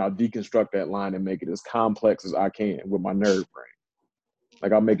 and then I'll deconstruct that line and make it as complex as I can with my nerd brain.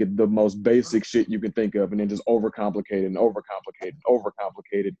 Like, I'll make it the most basic shit you can think of, and then just overcomplicate it and overcomplicate it and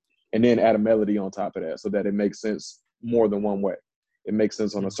overcomplicate it, and then add a melody on top of that so that it makes sense more than one way. It makes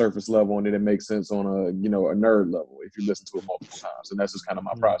sense on a surface level, and then it makes sense on a nerd level if you listen to it multiple times. And that's just kind of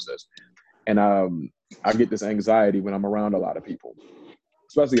my process. And I get this anxiety when I'm around a lot of people,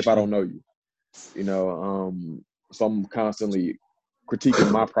 especially if I don't know you. So I'm constantly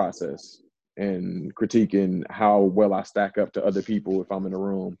critiquing my process and critiquing how well I stack up to other people if I'm in a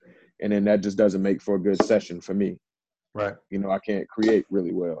room. And then that just doesn't make for a good session for me. Right. I can't create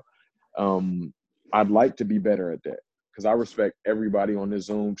really well. I'd like to be better at that because I respect everybody on this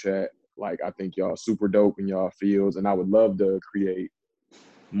Zoom chat. Like, I think y'all super dope in y'all fields, and I would love to create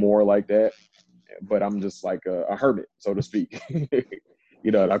more like that. But I'm just like a hermit, so to speak.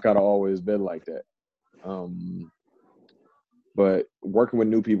 I've kind of always been like that. But working with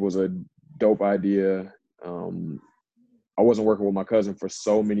new people is a dope idea. I wasn't working with my cousin for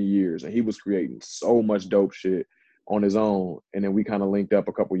so many years, and he was creating so much dope shit on his own. And then we kind of linked up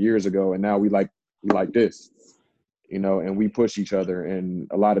a couple years ago, and now we like this, and we push each other, and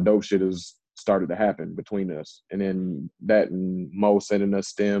a lot of dope shit has started to happen between us. And then that and Mo sending us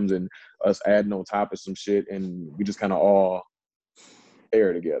stems and us adding on top of some shit, and we just kind of all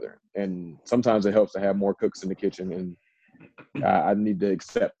air together. And sometimes it helps to have more cooks in the kitchen, and I need to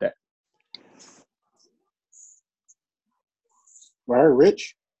accept that. All right,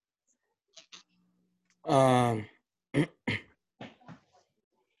 Rich.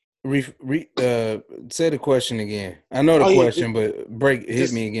 Say the question again. I know the question, but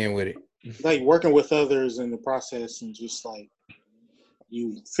hit me again with it. Like, working with others in the process, and just like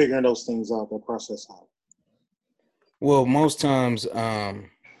you figuring those things out, that process out. Well, most times,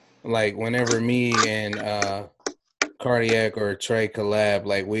 like whenever me and Cardiac or Trey collab,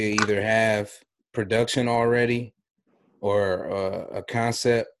 like we either have production already or a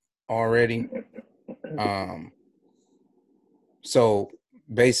concept already. So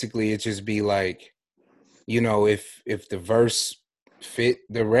basically, it just be like, you know, if the verse fit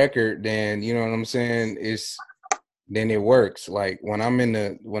the record, then you know what I'm saying. Then it works. Like when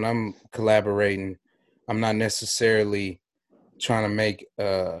I'm collaborating, I'm not necessarily trying to make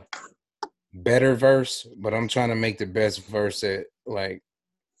a better verse, but I'm trying to make the best verse that like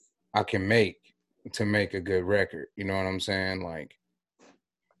I can make to make a good record. You know what I'm saying? Like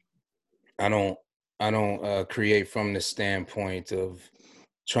I don't create from the standpoint of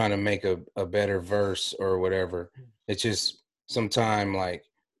trying to make a better verse or whatever. It's just sometimes like,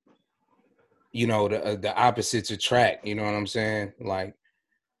 you know, the opposites attract. You know what I'm saying? Like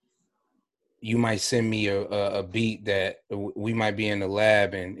you might send me a beat that we might be in the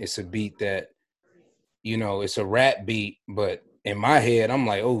lab and it's a beat that, you know, it's a rap beat, but in my head I'm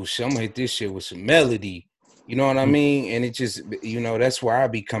like, oh shit, I'm gonna hit this shit with some melody. You know what I mean? And it just, you know, that's where I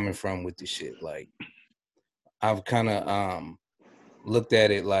be coming from with the shit. Like I've kind of looked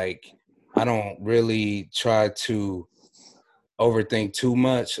at it like I don't really try to overthink too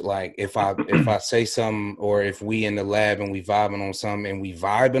much. Like if I say something or if we in the lab and we vibing on something and we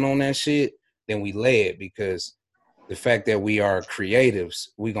vibing on that shit, then we lay it, because the fact that we are creatives,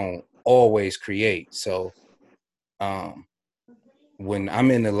 we gonna always create. So when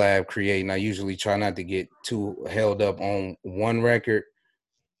I'm in the lab creating, I usually try not to get too held up on one record.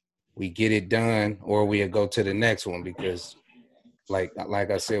 We get it done or we go to the next one, because like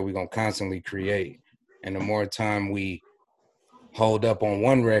I said, we're gonna constantly create. And the more time we hold up on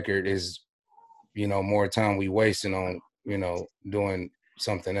one record is, you know, more time we wasting on, you know, doing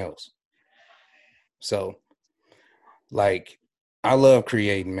something else. So like I love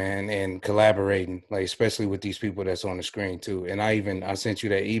creating, man, and collaborating, like especially with these people that's on the screen too. And I sent you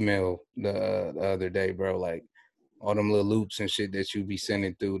that email the other day, bro. Like all them little loops and shit that you be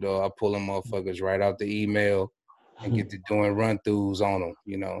sending through, though. I pull them motherfuckers right out the email and get to doing run throughs on them.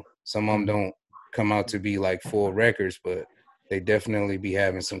 You know, some of them don't come out to be like full records, but they definitely be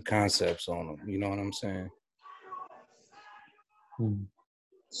having some concepts on them. You know what I'm saying?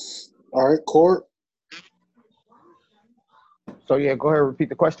 All right, Court. So yeah, go ahead and repeat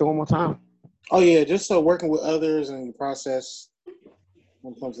the question one more time. Oh yeah, just working with others and the process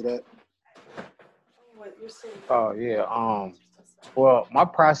when it comes to that. Oh yeah. Well, my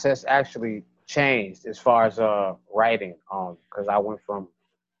process actually changed as far as writing. Because I went from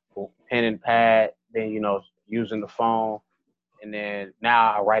pen and pad, then you know using the phone, and then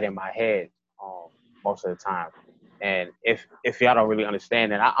now I write in my head most of the time. And if y'all don't really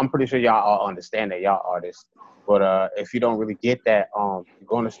understand that, I'm pretty sure y'all all understand that, y'all artists. But if you don't really get that, you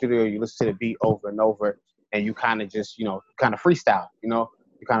go in the studio, you listen to the beat over and over, and you kind of just kind of freestyle. You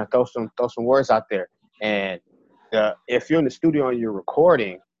kind of throw some words out there. And if you're in the studio and you're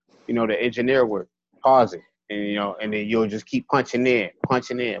recording, the engineer would pause it, and and then you'll just keep punching in,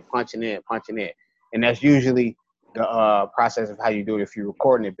 punching in, punching in, punching in, and that's usually the process of how you do it if you're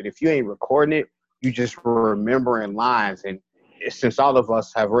recording it. But if you ain't recording it, you just remembering lines. And since all of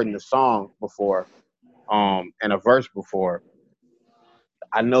us have written a song before, and a verse before,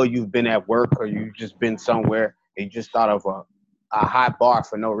 I know you've been at work or you've just been somewhere and you just thought of a high bar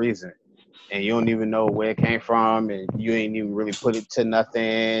for no reason, and you don't even know where it came from, and you ain't even really put it to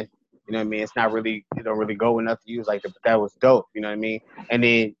nothing. You know what I mean? It's not really, it don't really go with nothing. You was like, but that was dope. You know what I mean? And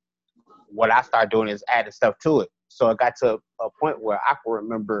then what I started doing is adding stuff to it. So it got to a point where I can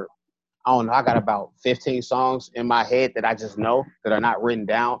remember, I don't know, I got about 15 songs in my head that I just know that are not written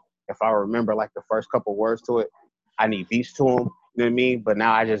down. If I remember like the first couple words to it, I need beats to them. You know what I mean? But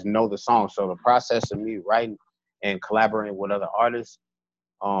now I just know the song. So the process of me writing and collaborating with other artists,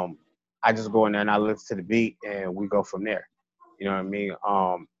 I just go in there and I listen to the beat and we go from there. You know what I mean?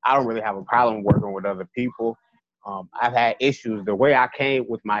 I don't really have a problem working with other people. I've had issues. The way I came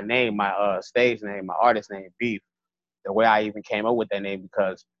with my name, my stage name, my artist name, Beef, the way I even came up with that name,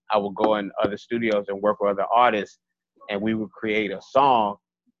 because I would go in other studios and work with other artists, and we would create a song.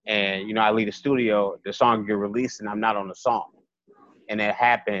 And I leave the studio, the song get released, and I'm not on the song. And it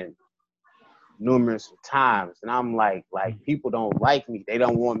happened numerous times, and I'm like people don't like me. They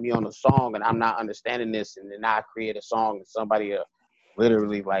don't want me on the song, and I'm not understanding this. And then I create a song, and somebody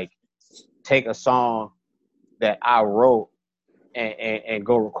literally like take a song that I wrote and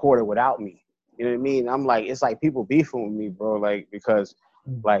go record it without me. You know what I mean? I'm like, it's like people beefing with me, bro. Like, because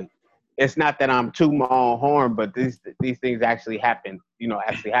like it's not that I'm tooting my own horn, but these things actually happen.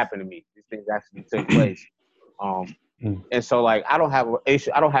 Actually happen to me. These things actually took place. And so like I don't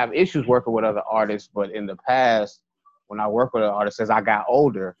have issues working with other artists, but in the past, when I worked with an artist, as I got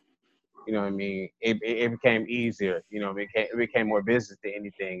older, you know what I mean, it became easier. You know, it became more business than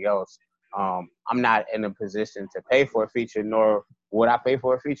anything else. I'm not in a position to pay for a feature, nor would I pay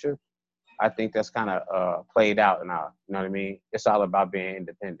for a feature. I think that's kind of played out now. You know what I mean? It's all about being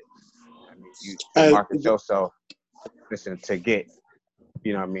independent. I mean, you market yourself, listen, to get,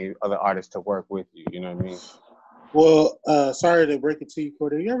 you know what I mean, other artists to work with you. You know what I mean? Well, sorry to break it to you,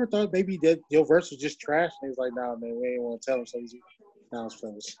 Corday. You ever thought maybe that your verse was just trash? And he's like, nah, man, we ain't want to tell him, so he's now it's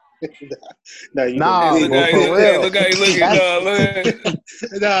finished. No, you Nah, don't. but for real. Look how he looking, dog. Look.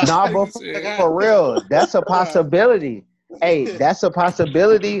 Nah, but for real, that's a possibility. Hey, that's a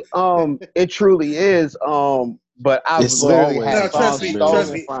possibility. It truly is. But I've It's literally always had No, a songs trust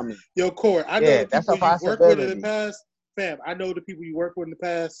stolen me. from me. Yo, Core, I know Yeah, the that's people a you've worked with in the possibility. past. Fam, I know the people you work with in the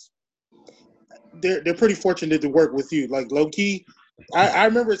past. They're pretty fortunate to work with you. Like low key, I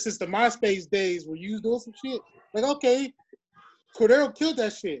remember since the MySpace days where you was doing some shit. Like, okay, Cordero killed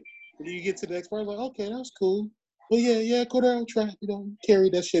that shit. And then you get to the next part, like, okay, that's cool. Well, yeah, Cordero tried, carry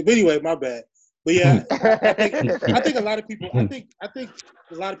that shit. But anyway, my bad. But yeah, I think a lot of people, I think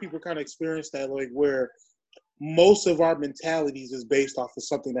a lot of people kind of experience that, like where most of our mentalities is based off of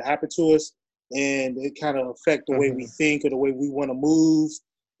something that happened to us, and it kind of affect the way we think or the way we want to move.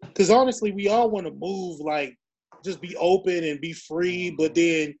 Because honestly, we all want to move, like just be open and be free, but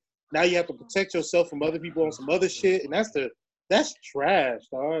then now you have to protect yourself from other people on some other shit, and that's trash,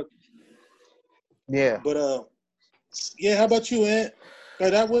 dog. Yeah. But yeah. How about you, Ant?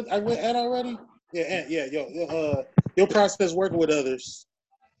 I went Ant already. Yeah, Ant. Yeah, your process working with others.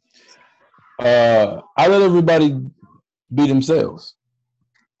 I let everybody be themselves.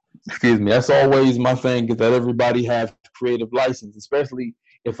 Excuse me. That's always my thing, is that everybody have creative license, especially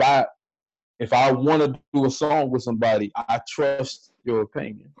if I want to do a song with somebody. I trust your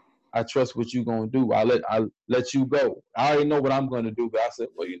opinion. I trust what you're gonna do. I let you go. I already know what I'm gonna do, but I said,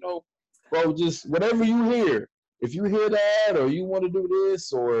 well, bro, just whatever you hear. If you hear that, or you want to do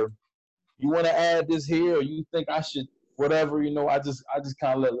this, or you want to add this here, or you think I should, whatever, I just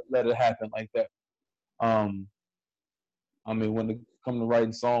kind of let it happen like that. Um, I mean, when it comes to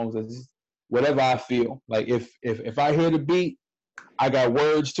writing songs, it's just whatever I feel. Like if I hear the beat, I got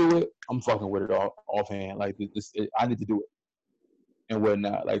words to it, I'm fucking with it offhand. Like I need to do it and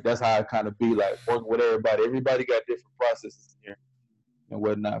whatnot. Like that's how I kind of be like working with everybody. Everybody got different processes here and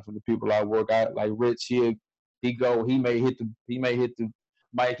whatnot. For the people I work out, like Rich, he may hit the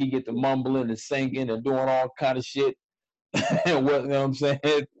mic, he get the mumbling and singing and doing all kind of shit and what, you know what I'm saying?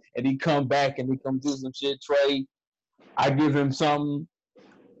 And he come back and he come do some shit. Trey, I give him something,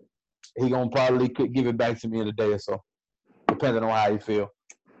 he gonna probably could give it back to me in a day or so, depending on how you feel.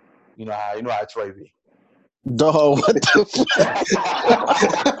 You know how Trey be. Dog, what the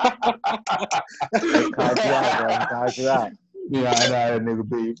Caught you out, bro. Caught you out. Yeah, I know how that nigga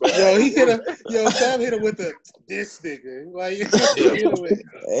be. But Sam hit him with this nigga. Like, hit him with.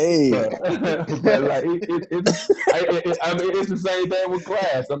 Hey, but like I mean, it's the same thing with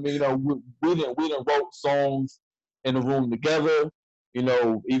Class. I mean, we didn't wrote songs in the room together.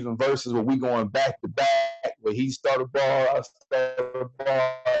 Even verses where we going back to back, where he started a bar, I started a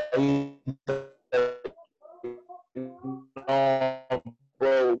bar.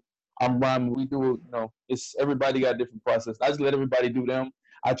 Bro, I'm rhyming. We do, it's everybody got a different process. I just let everybody do them.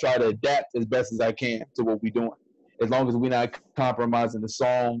 I try to adapt as best as I can to what we're doing, as long as we're not compromising the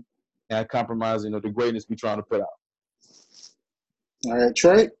song and compromising, the greatness we're trying to put out. All right,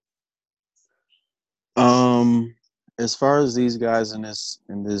 Trey. as far as these guys in this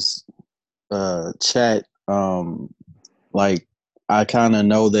chat, like I kind of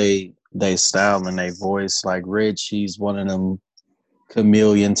know they style and they voice. Like Rich, he's one of them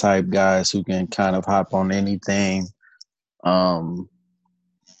chameleon type guys who can kind of hop on anything. Ant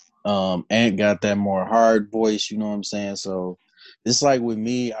got that more hard voice, you know what I'm saying? So it's like with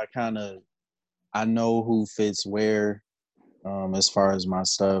me, I know who fits where, as far as my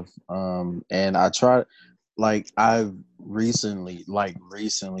stuff. And I try, like I've recently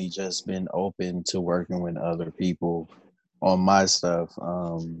just been open to working with other people on my stuff.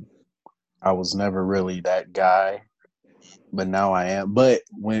 I was never really that guy, but now I am. But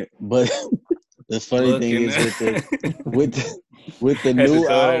the funny thing is with the new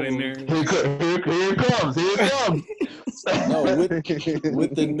album. Here it comes. No,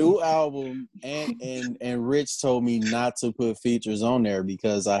 with the new album, and Rich told me not to put features on there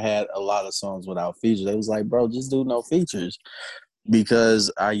because I had a lot of songs without features. They was like, bro, just do no features,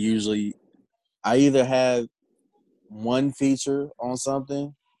 because I either have one feature on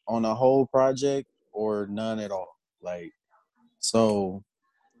something on a whole project or none at all. Like, so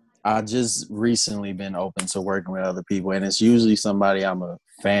I just recently been open to working with other people, and it's usually somebody I'm a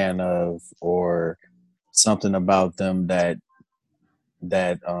fan of or something about them that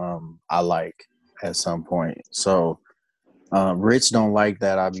I like at some point. So Rich don't like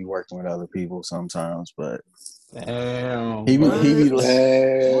that I be working with other people sometimes, but Damn. he be like,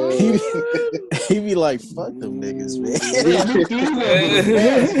 Hey. he be like, fuck them niggas, man. Yeah, me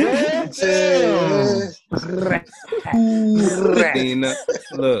too. Damn.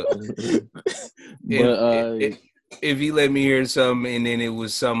 Look, But if he let me hear something and then it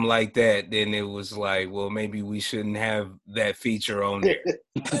was something like that, then it was like, well, maybe we shouldn't have that feature on there.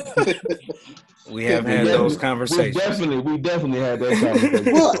 We have had those conversations. We definitely had that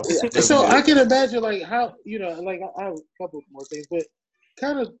conversation. Well, so I can imagine like how like I have a couple more things, but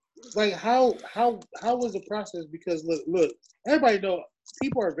kind of like how was the process? Because look, everybody know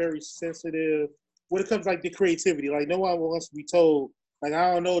people are very sensitive when it comes like to creativity. Like no one wants to be told like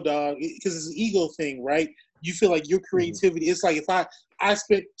I don't know, dog, because it's an ego thing, right? You feel like your creativity. It's like if I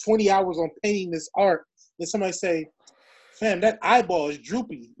spent 20 hours on painting this art, and somebody say, "Fam, that eyeball is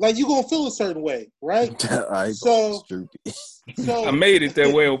droopy." Like you gonna feel a certain way, right? So I made it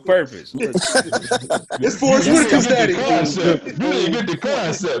that way on purpose. It's Forrest Whitaker's daddy. You didn't get the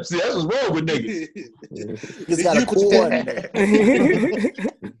concept. See, that's what's wrong with niggas. Just got a coordinate.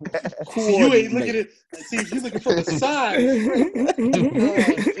 See, you ain't looking at. See, if you looking from the side.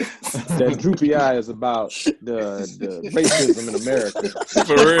 that droopy eye is about the racism in America.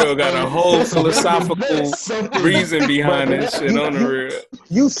 For real, got a whole philosophical reason behind that shit on the real.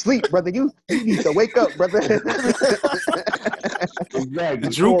 You sleep, brother. You need to wake up, brother. The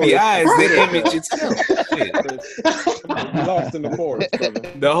droopy eye is the image itself. Shit. Lost in the forest, brother.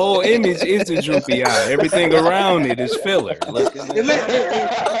 The whole image is the droopy eye. Everything around it is filler.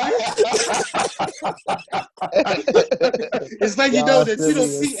 It's like you know that you don't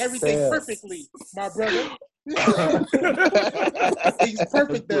see everything perfectly, my brother. It's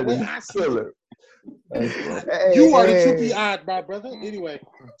perfect that way I see it. You are the droopy eyed, my brother. Anyway,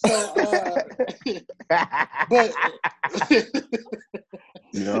 so but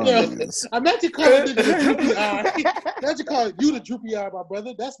imagine calling it the droopy eye. Imagine calling you the droopy eye, my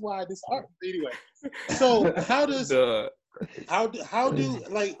brother. That's why this art. Anyway, so how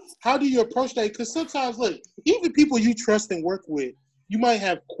do you approach that? Because sometimes, look, even people you trust and work with, you might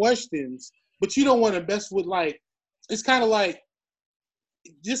have questions, but you don't want to mess with like. It's kind of like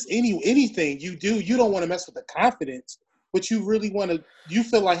just anything you do. You don't want to mess with the confidence, but you really want to. You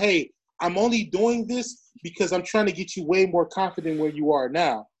feel like, hey, I'm only doing this because I'm trying to get you way more confident where you are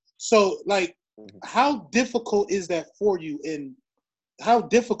now. So, like, how difficult is that for you? And how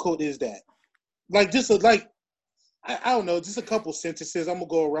difficult is that? Like, just I don't know, just a couple sentences. I'm gonna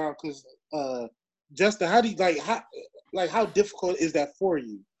go around because Justin, how do you how difficult is that for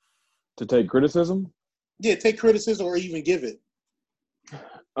you? To take criticism? Yeah, take criticism or even give it.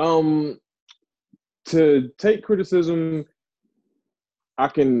 To take criticism, I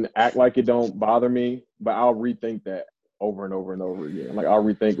can act like it don't bother me, but I'll rethink that over and over and over again. Like I'll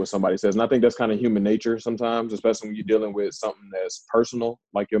rethink what somebody says. And I think that's kind of human nature sometimes, especially when you're dealing with something that's personal,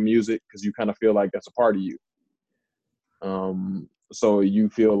 like your music, because you kind of feel like that's a part of you. So you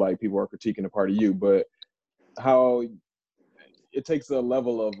feel like people are critiquing a part of you, but how it takes a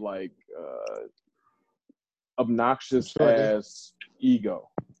level of like obnoxious ass ego,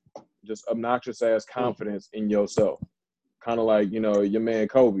 just obnoxious ass confidence in yourself. Kind of like, your man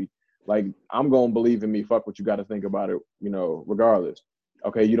Kobe. Like, I'm going to believe in me. Fuck what you got to think about it, regardless.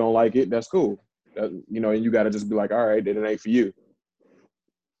 Okay, you don't like it, that's cool. And you got to just be like, all right, then it ain't for you.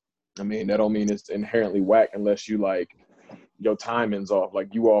 I mean, that don't mean it's inherently whack unless you like your timing's off,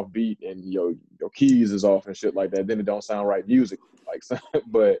 like you off beat and your keys is off and shit like that. Then it don't sound right music. Like,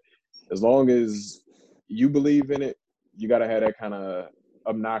 but as long as you believe in it, you got to have that kind of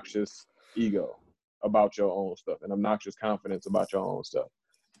obnoxious ego about your own stuff and obnoxious confidence about your own stuff.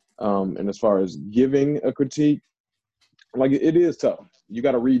 And as far as giving a critique, like it is tough. You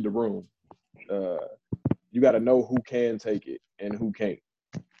got to read the room. You got to know who can take it and who can't.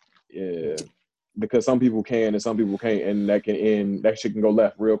 Yeah, because some people can and some people can't, and that shit can go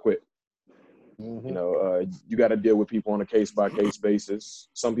left real quick. You got to deal with people on a case-by-case basis.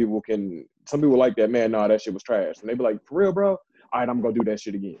 Some people like that, man, nah, that shit was trash. And they be like, for real, bro? All right, I'm going to do that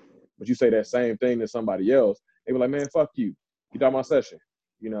shit again. But you say that same thing to somebody else, they be like, man, fuck you. You got my session.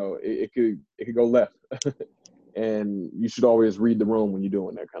 It could go left. And you should always read the room when you're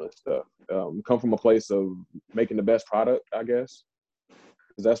doing that kind of stuff. Come from a place of making the best product, I guess.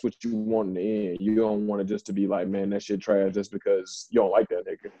 Because that's what you want in the end. You don't want it just to be like, man, that shit trash just because you don't like that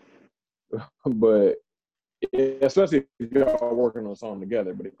nigga. But Yeah, especially if y'all working on a song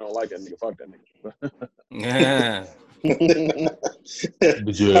together. But if you don't like that nigga, fuck that nigga. Yeah.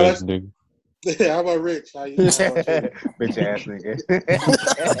 Bitch How ass about, nigga. how about Rich? How about you? Bitch ass nigga.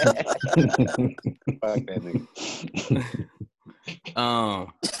 Fuck that nigga.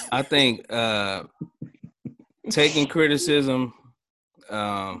 I think taking criticism,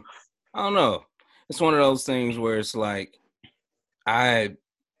 I don't know. It's one of those things where it's like I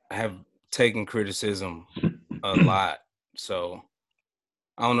have taken criticism a lot. So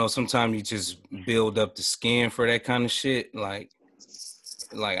I don't know, sometimes you just build up the skin for that kind of shit. Like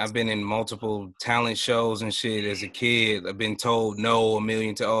I've been in multiple talent shows and shit as a kid. I've been told no a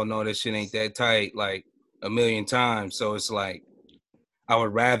million times. Oh no, that shit ain't that tight, like a million times. So it's like I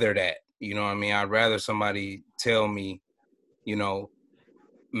would rather that. You know what I mean? I'd rather somebody tell me, you know,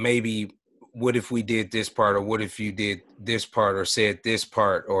 maybe what if we did this part, or what if you did this part, or said this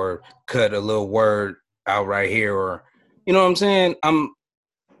part, or cut a little word out right here, or you know what I'm saying?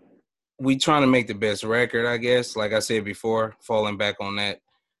 We trying to make the best record, I guess. Like I said before, falling back on that.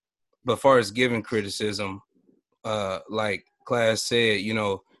 But as far as giving criticism, like Class said, you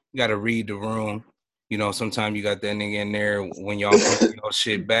know, you got to read the room. You know, sometimes you got that nigga in there when y'all put your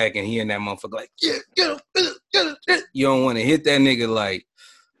shit back, and he and that motherfucker like, yeah, get him. You don't want to hit that nigga like,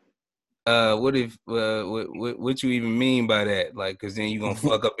 what if, what you even mean by that? Like, cause then you gonna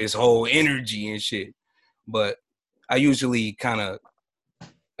fuck up his whole energy and shit. But I usually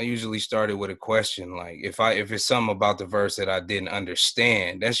started with a question. Like if it's something about the verse that I didn't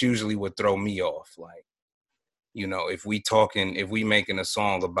understand, that's usually what throw me off. Like, you know, if we making a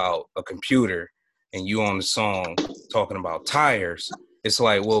song about a computer and you on the song talking about tires, it's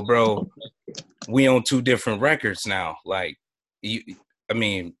like, well, bro, we on two different records now. Like, I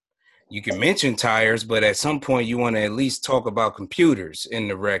mean, you can mention tires, but at some point you want to at least talk about computers in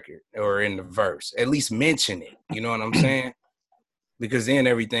the record or in the verse. At least mention it. You know what I'm saying? Because then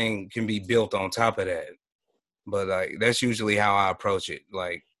everything can be built on top of that. But like that's usually how I approach it.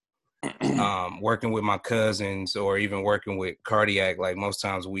 Like working with my cousins or even working with Cardiac, like most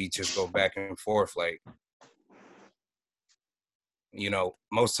times we just go back and forth. Like, you know,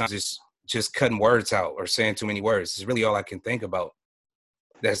 most times it's just cutting words out or saying too many words. It's really all I can think about.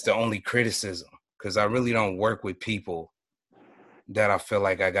 That's the only criticism, because I really don't work with people that I feel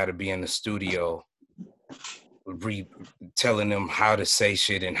like I got to be in the studio telling them how to say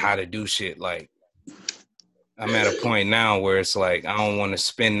shit and how to do shit. Like, I'm at a point now where it's like I don't want to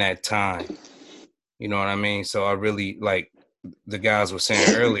spend that time. You know what I mean? So I really, like the guys were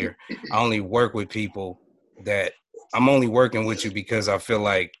saying earlier, I only work with people that I'm only working with you because I feel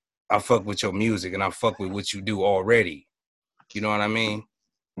like I fuck with your music and I fuck with what you do already. You know what I mean?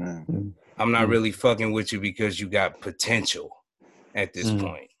 I'm not really fucking with you because you got potential at this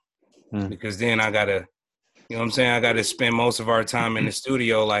point. Because then I gotta, you know what I'm saying? I gotta spend most of our time in the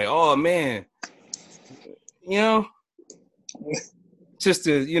studio like, oh man, you know, just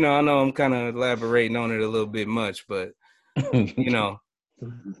to, you know, I know I'm kind of elaborating on it a little bit much, but you know,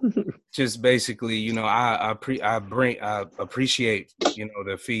 just basically, you know, I appreciate, you know,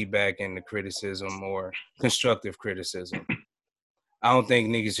 the feedback and the criticism or constructive criticism. I don't think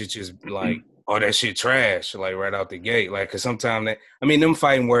niggas should just like, oh, that shit trash, like right out the gate. Like, cause sometimes them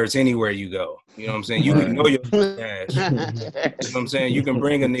fighting words anywhere you go. You know what I'm saying? You can know your trash. You know what I'm saying? You can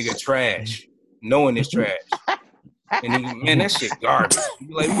bring a nigga trash, knowing it's trash. And he, man, that shit garbage. You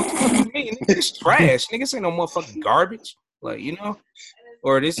be like, what the fuck you mean? Nigga, it's trash. Niggas ain't no motherfucking garbage. Like, you know?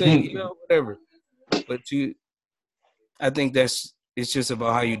 Or this ain't, you know, whatever. But I think it's just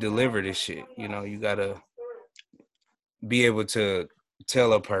about how you deliver this shit. You know, you gotta be able to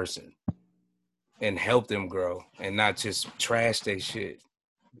tell a person and help them grow and not just trash their shit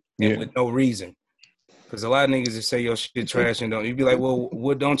and with no reason. Because a lot of niggas that say your shit trash and don't, you be like, well,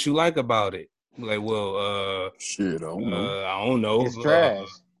 what don't you like about it? Like, well, shit, I don't know. I don't know. It's trash.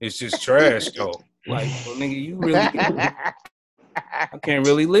 It's just trash though. Like, well, nigga, you really I can't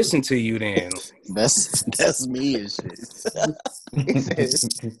really listen to you then. That's me and shit. He says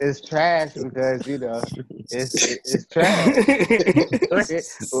it's trash because, you know, it's trash.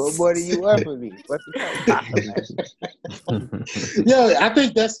 What more do you want from me? What the fuck? Yeah, I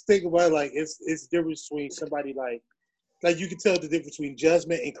think that's the thing about like it's the difference between somebody like you can tell the difference between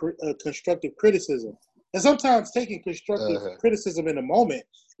judgment and constructive criticism. And sometimes taking constructive criticism in a moment,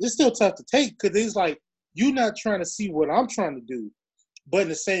 it's still tough to take because it's like you're not trying to see what I'm trying to do, but in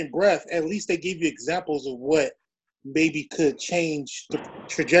the same breath, at least they give you examples of what maybe could change the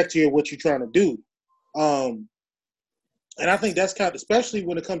trajectory of what you're trying to do. And I think that's kind of, especially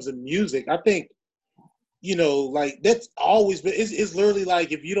when it comes to music, I think, you know, like that's always been, it's literally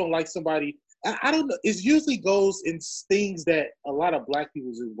like if you don't like somebody I don't know. It usually goes in things that a lot of black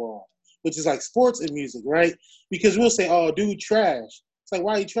people is involved, which is like sports and music, right? Because we'll say, "Oh, dude, trash." It's like,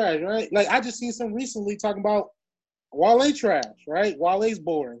 why he trash, right? Like I just seen some recently talking about Wale trash, right? Wale's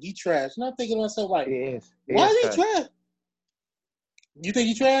boring. He trash. And I'm thinking to myself, like, why is he trash? You think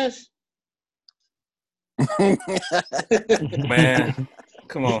he trash? Man,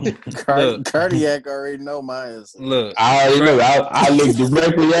 come on. Look, Cardiac already know my answer. look. I already know. I look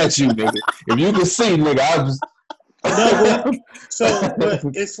directly at you, nigga. If you can see, nigga, I was. No, but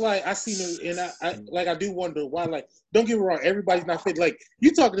it's like I see him, and I do wonder why. Like, don't get me wrong, everybody's not fit. Like,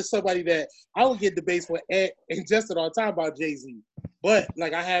 you talking to somebody that I would get debates with Ed and Justin all the time about Jay-Z, but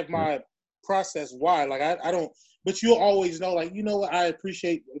like I have my process why. Like I don't, but you'll always know. Like, you know what, I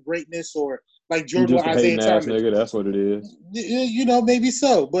appreciate greatness, or like You Jordan just a with Isaiah hating ass Thomas. nigga. That's what it is. You know, maybe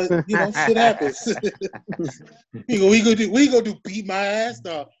so, but you know, shit happens. we gonna do beat my ass,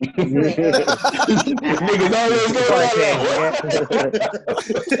 dog. Niggas always go like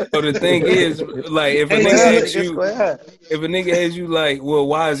that. So the thing is, like, if a nigga asks you, like, well,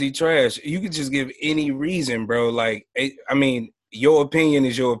 why is he trash? You could just give any reason, bro. Like, I mean, your opinion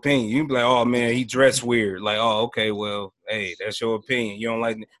is your opinion. You can be like, oh man, he dressed weird. Like, oh, okay, well, hey, that's your opinion. You don't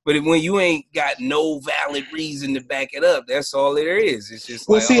like it. But when you ain't got no valid reason to back it up, that's all there is. It's just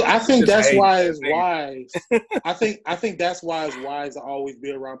well, like, see, oh, I think that's why it's nigga. wise. I think that's why it's wise to always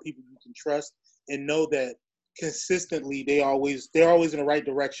be around people you can trust and know that consistently they're always in the right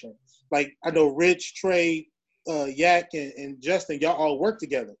direction. Like I know Rich, Trey, Yak, and Justin, y'all all work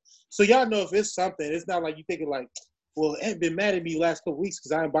together, so y'all know if it's something. It's not like you thinking like, well, Ed been mad at me last couple weeks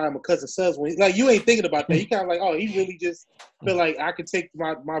because I ain't buying my cousin subs. When like you ain't thinking about that. You kind of like, oh, he really just feel like I could take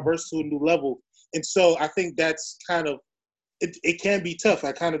my verse to a new level. And so I think that's kind of it can be tough.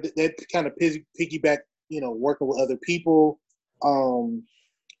 I kind of piggyback, working with other people.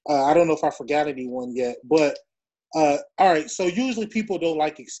 I don't know if I forgot anyone yet, but all right. So usually people don't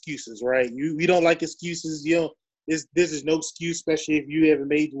like excuses, right? We don't like excuses. This is no excuse, especially if you haven't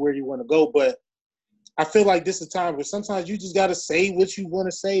made where you want to go. But I feel like this is a time where sometimes you just got to say what you want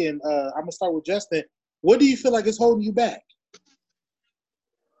to say. And I'm going to start with Justin. What do you feel like is holding you back?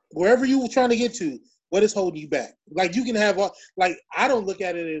 Wherever you were trying to get to, what is holding you back? Like you can have, I don't look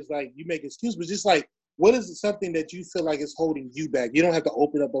at it as like you make excuses, but just like, what is something that you feel like is holding you back? You don't have to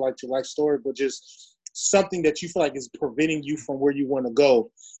open up like your life story, but just something that you feel like is preventing you from where you want to go,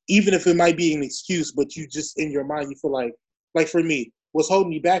 even if it might be an excuse, but you just in your mind, you feel like for me, what's holding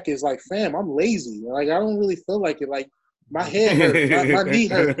me back is like, fam, I'm lazy. Like, I don't really feel like it. Like, my head hurt, my knee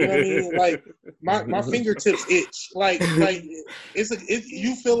hurt. You know what I mean? Like, my fingertips itch. Like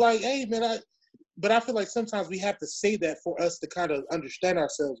you feel like, hey, man, but I feel like sometimes we have to say that for us to kind of understand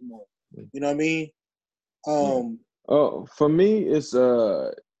ourselves more. You know what I mean? For me, it's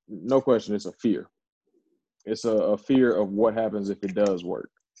no question. It's a fear. It's a fear of what happens if it does work.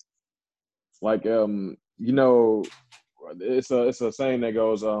 Like, it's a saying that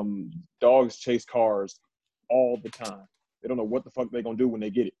goes, dogs chase cars all the time. They don't know what the fuck they're gonna do when they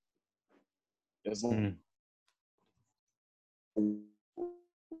get it. It's like,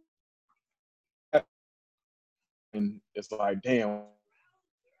 and it's like, damn,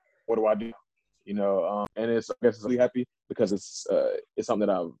 what do I do? And I guess it's really happy because it's something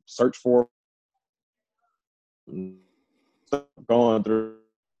that I've searched for, going through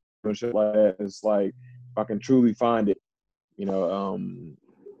and shit like that. It's like if I can truly find it,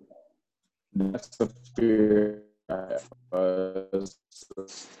 that's the fear I have.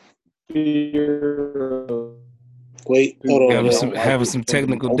 Fear of Wait, hold on. Having some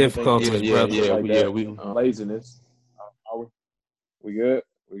technical difficulties, brother. Yeah. Laziness. We good?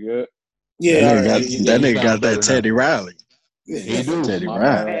 Yeah, that nigga got that Teddy Riley. He do. Teddy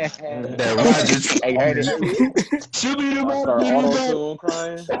Riley. That Rogers. I start auto-tune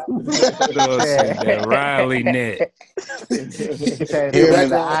crying. That Riley net.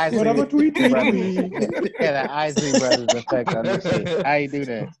 The Isley Brothers effect on this shit. How you do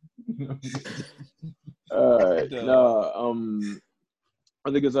that?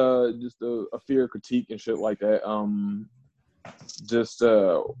 I think it's just a fear of critique and shit like that. Just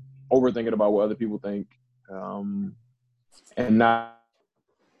overthinking about what other people think, and not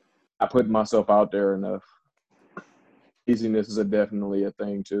putting myself out there enough. Easiness is definitely a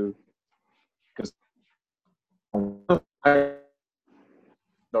thing too, because I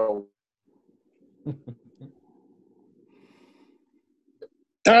don't.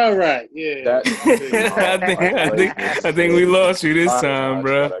 All right, yeah. I think we lost you this time,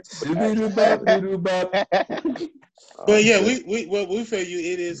 bro. But yeah, we feel you.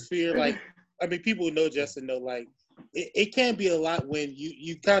 It is fear. Like, I mean, people who know Justin know, like, it can be a lot when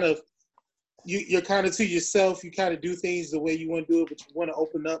you kind of, you're kind of to yourself. You kind of do things the way you want to do it, but you want to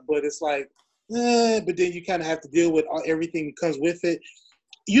open up. But it's like, but then you kind of have to deal with everything that comes with it.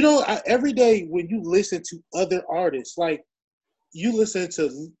 You know, every day when you listen to other artists, like you listen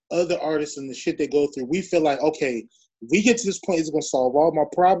to other artists and the shit they go through, we feel like, okay, we get to this point, it's going to solve all my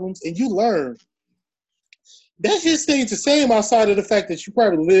problems. And you learn that shit stays the same outside of the fact that you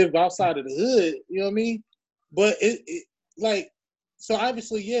probably live outside of the hood. You know what I mean? But it like, so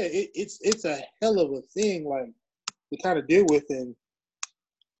obviously, yeah, it's a hell of a thing, like, to kind of deal with. And,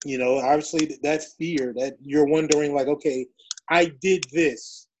 you know, obviously that fear that you're wondering, like, okay, I did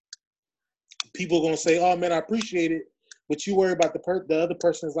this. People are going to say, oh, man, I appreciate it. But you worry about the other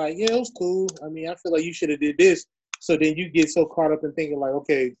person's like, yeah, it was cool. I mean, I feel like you should have did this. So then you get so caught up in thinking, like,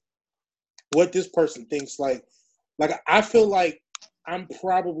 okay, what this person thinks. Like I feel like I'm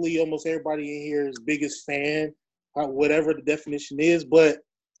probably almost everybody in here's biggest fan, whatever the definition is. But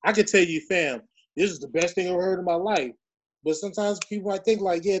I can tell you, fam, this is the best thing I've ever heard in my life. But sometimes people might think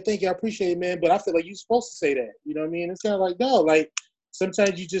like, yeah, thank you, I appreciate it, man. But I feel like you're supposed to say that. You know what I mean? It's kind of like, no, like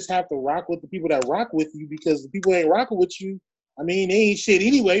sometimes you just have to rock with the people that rock with you, because the people that ain't rocking with you, I mean, they ain't shit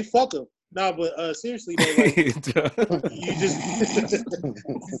anyway. Fuck them. No, but seriously though, like, you just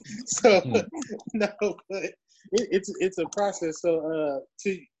so no, but it's a process. So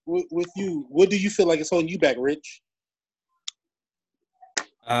with you, what do you feel like is holding you back, Rich?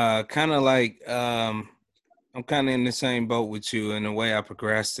 Kind of like I'm kind of in the same boat with you in the way I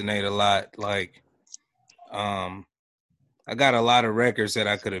procrastinate a lot. Like, I got a lot of records that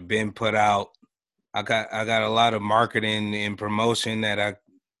I could have been put out. I got a lot of marketing and promotion that I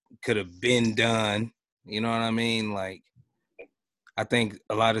could have been done. You know what I mean? Like, I think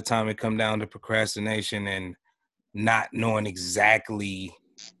a lot of time it come down to procrastination and not knowing exactly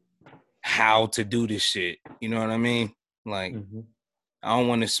how to do this shit. You know what I mean? Like, I don't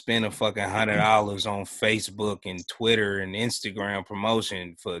want to spend a fucking $100 on Facebook and Twitter and Instagram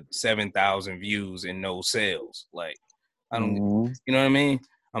promotion for 7,000 views and no sales. Like, I don't, you know what I mean?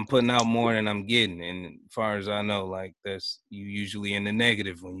 I'm putting out more than I'm getting. And as far as I know, like, that's you usually in the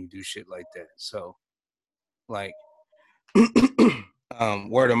negative when you do shit like that. So, like,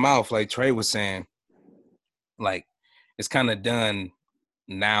 word of mouth, like Trey was saying, like, it's kind of done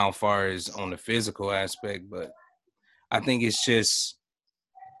now as far as on the physical aspect, but I think it's just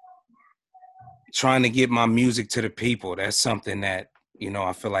trying to get my music to the people. That's something that, you know,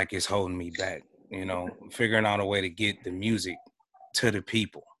 I feel like is holding me back, you know, figuring out a way to get the music to the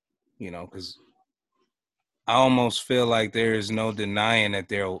people, you know, because I almost feel like there is no denying that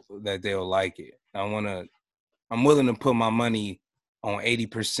they'll like it. I'm willing to put my money on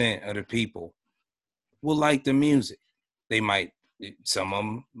 80% of the people will like the music. Some of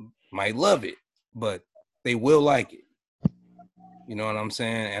them might love it, but they will like it. You know what I'm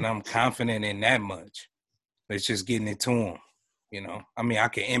saying? And I'm confident in that much. It's just getting it to them, you know? I mean, I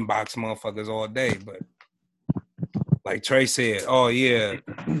can inbox motherfuckers all day, but like Trey said, oh, yeah,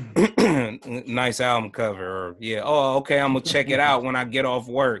 nice album cover. Or, yeah, oh, okay, I'm going to check it out when I get off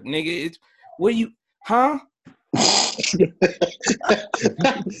work. Nigga, what you, huh?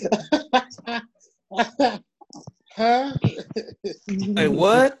 Huh? Hey,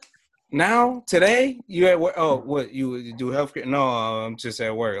 what? Now? Today? You at work? Oh, what? You do healthcare? No, I'm just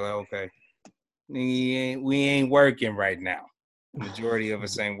at work. Like, okay. We ain't working right now. Majority of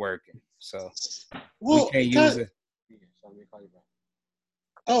us ain't working. So we can't use it.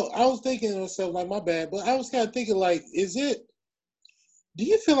 Oh, I was thinking to myself, like, my bad, but I was kind of thinking, like, do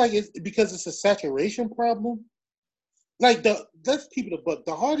you feel like it's because it's a saturation problem? Like, let's keep it a buck.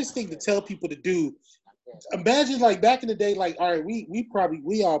 The hardest thing to tell people to do, imagine, like, back in the day, like, all right,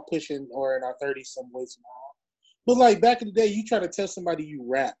 we all pushing or in our 30s some way somehow. But, like, back in the day, you try to tell somebody you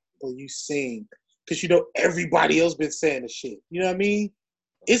rap or you sing because, you know, everybody else been saying the shit. You know what I mean?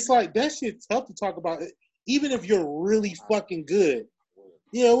 It's like, that shit's tough to talk about, even if you're really fucking good.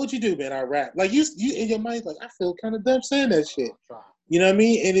 Yeah, what you do, man? I rap. Like, you in your mind, like, I feel kind of dumb saying that shit. You know what I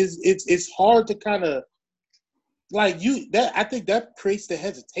mean? And it's hard to kind of, like, I think that creates the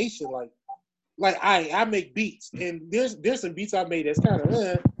hesitation. Like I make beats, and there's some beats I made that's kind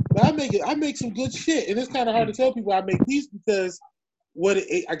of, but I make some good shit, and it's kind of hard to tell people I make beats because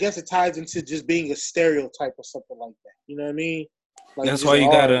I guess it ties into just being a stereotype or something like that. You know what I mean? Like, that's why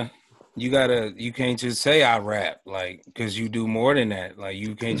you can't just say I rap, like, because you do more than that. Like,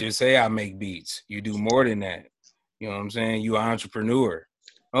 you can't just say I make beats. You do more than that. You know what I'm saying? You an entrepreneur.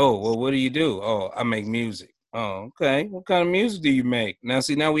 Oh, well, what do you do? Oh, I make music. Oh, okay. What kind of music do you make? Now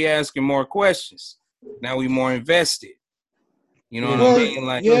we asking more questions. Now we more invested. You know what Well, I mean?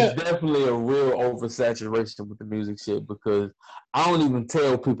 Like, yeah. There's definitely a real oversaturation with the music shit because I don't even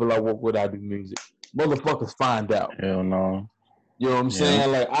tell people I work with I do music. Motherfuckers find out. Hell no. You know what I'm Yeah.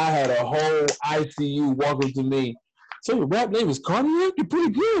 saying? Like I had a whole ICU walk up to me. So your rap name is Cardiac? You're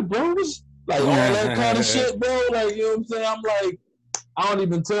pretty good, bro. Like all that kind of shit, bro. Like, you know what I'm saying? I'm like, I don't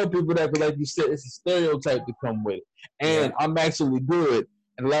even tell people that because like you said, it's a stereotype to come with it. And I'm actually good,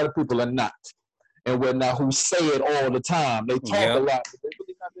 and a lot of people are not. And whatnot, who say it all the time. They talk a lot, but they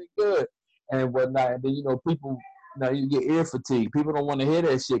really not that good and whatnot. And then, you know, people, you get ear fatigue. People don't want to hear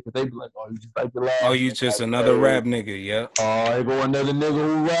that shit because they be like, oh, you just like the last. Oh, you just like, another rap nigga, yeah. Oh, here go another nigga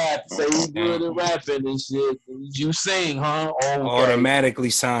who rap, say he good at rapping and shit. You sing, huh? Oh, okay.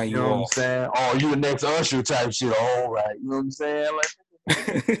 Automatically sign you know what I'm off. saying? Oh, you the next Usher type shit. All right. You know what I'm saying? Like,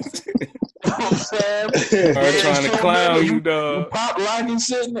 you know what I'm saying? Are trying to clown you, dog. You pop locking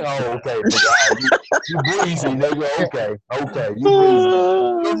shit? Oh, okay, nigga. You breezy, nigga. Okay. You breezy. You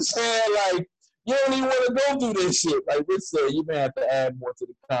know what I'm saying? Like, you don't even want to go through this shit. Like Rich said, you may have to add more to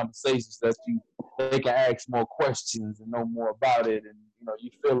the conversations that they can ask more questions and know more about it, and you know, you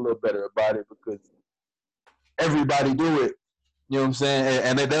feel a little better about it because everybody do it. You know what I'm saying?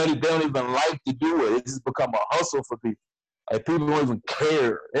 And they don't even like to do it. It's just become a hustle for people. Like people don't even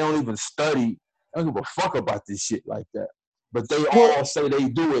care. They don't even study. They don't give a fuck about this shit like that. But they all say they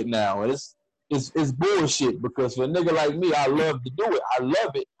do it now. And it's bullshit because for a nigga like me, I love to do it. I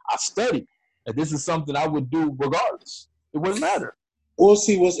love it. I study. And this is something I would do regardless. It wouldn't matter. Well,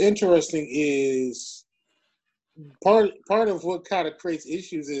 see, what's interesting is part of what kind of creates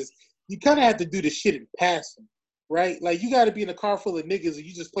issues is you kind of have to do the shit in passing, right? Like you got to be in a car full of niggas and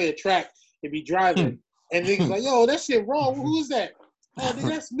you just play a track and be driving, and niggas like, yo, that shit wrong. Who is that? Oh,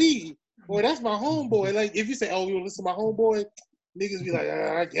 that's me. Or that's my homeboy. Like if you say, oh, you want to listen to my homeboy, niggas be like,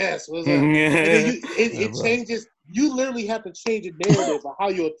 I guess. What's up? And then it changes. You literally have to change the narrative of how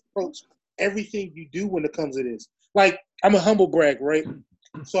you approach everything you do when it comes to this. Like I'm a humble brag, right?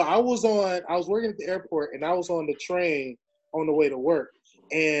 So I was working at the airport and I was on the train on the way to work,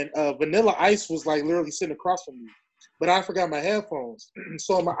 and Vanilla Ice was like literally sitting across from me, but I forgot my headphones,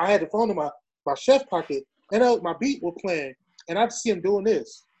 so I had the phone in my chef pocket, and my beat was playing, and I see him doing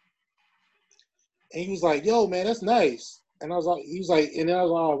this, and he was like, "Yo, man, that's nice," and I was like, and then I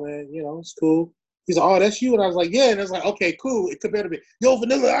was like, "Oh man, you know, it's cool." He's like, "Oh, that's you," and I was like, "Yeah," and I was like, "Okay, cool." It compared to me, "Yo,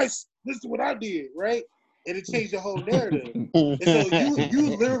 Vanilla Ice, listen to what I did," right? And it changed the whole narrative. And so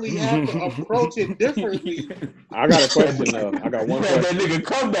you literally have to approach it differently. I got a question though. I got one question. That nigga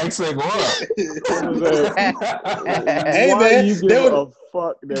comeback single, huh? Hey, why man, you give a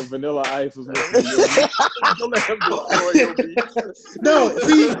fuck that Vanilla Ice was listening to you? Don't let him destroy your beat. No,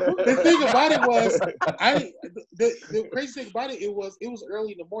 see, the thing about it was, the crazy thing about it was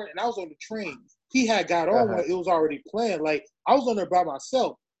early in the morning, and I was on the train. He had got on when it was already planned. Like I was on there by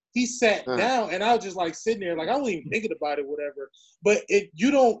myself. He sat down, and I was just like sitting there, like I wasn't even thinking about it, whatever. But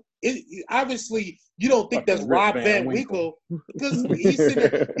obviously you don't think that's Rob Van Winkle because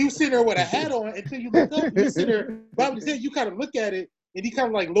he was sitting there with a hat on until you look up. He's sitting there, but then you kind of look at it, and he kind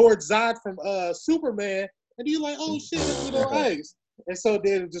of like Lord Zod from Superman, and you're like, oh shit, that's Vanilla Ice. And so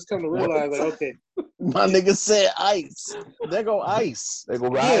then just come to realize, like, okay, my nigga said ice. There go ice. There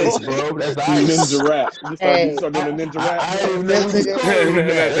go ice, bro. That's ice. Ninja rap. You start doing the ninja rap. I didn't know what you called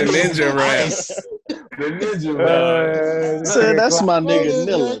that. The ninja rap. The ninja rap. Said that's my nigga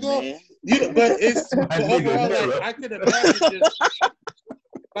Nilla, man. But it's overall, like, I could imagine just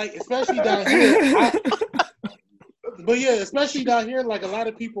like, especially down here. But yeah, especially down here, like a lot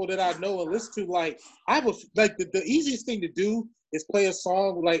of people that I know and listen to, like I have the easiest thing to do is play a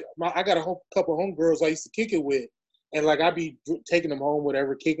song. Like I got a couple homegirls I used to kick it with, and like I'd be taking them home,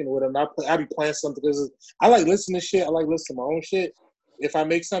 whatever, kicking it with them. I'd be playing something because I like listening to shit. I like listening to my own shit. If I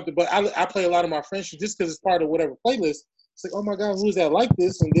make something, but I play a lot of my friends just because it's part of whatever playlist. It's like, oh my God, who's that like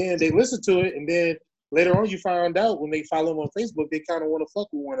this? And then they listen to it, and then later on you find out when they follow them on Facebook, they kind of want to fuck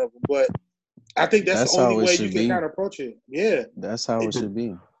with one of them, but. I think that's the only way you can kind of approach it. Yeah. That's how it should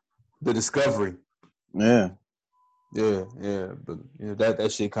be. The discovery. Yeah. Yeah. But you know,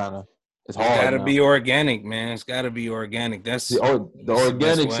 that shit kind of it's hard. It's gotta be organic, man. It's gotta be organic. That's the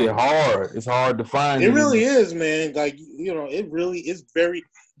organic shit hard. It's hard to find. It really is, man. Like, you know, it really is very.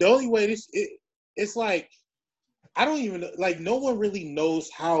 The only way it's like I don't even like. No one really knows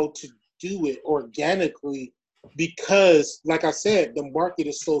how to do it organically because, like I said, the market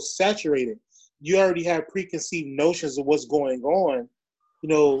is so saturated. You already have preconceived notions of what's going on, you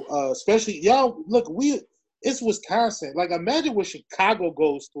know, especially y'all look, it's Wisconsin. Like imagine what Chicago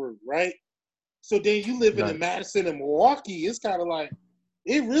goes through, right? So then you live in Madison and Milwaukee, it's kind of like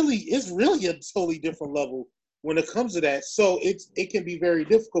it's really a totally different level. when it comes to that. So it can be very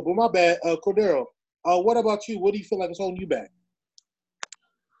difficult. But my bad, Cordero. What about you? What do you feel like is holding you back?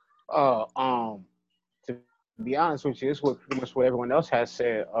 Uh, um, to be honest with you, it's what pretty much what everyone else has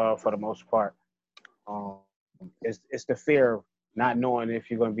said. For the most part, um, it's the fear of not knowing if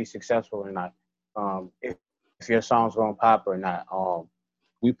you're going to be successful or not. If your song's going to pop or not.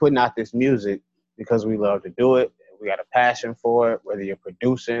 We putting out this music because we love to do it. We got a passion for it. Whether you're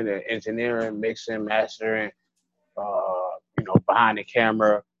producing, or engineering, mixing, mastering, behind the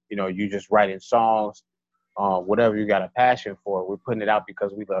camera, you just writing songs, whatever you got a passion for. We're putting it out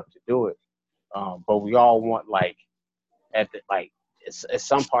because we love to do it. But we all want it's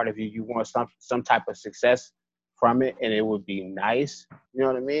some part of you want some type of success from it, and it would be nice. You know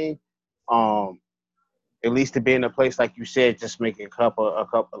what I mean? Um, at least to be in a place like you said, just making a couple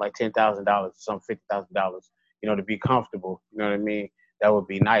like $10,000, some $50,000. To be comfortable. You know what I mean? That would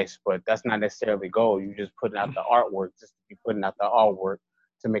be nice, but that's not necessarily the goal. You just putting out the artwork just to be putting out the artwork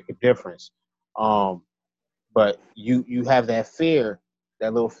to make a difference. But you have that fear,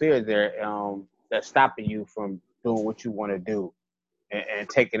 that little fear there, that's stopping you from doing what you want to do and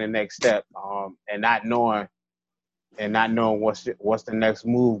taking the next step, and not knowing what's the next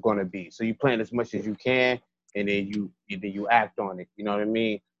move going to be. So you plan as much as you can, and then you act on it. You know what I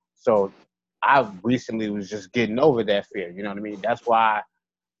mean? So I recently was just getting over that fear. You know what I mean? That's why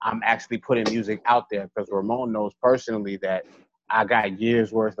I'm actually putting music out there, because Ramon knows personally that I got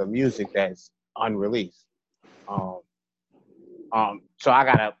years worth of music that's unreleased. Um, so I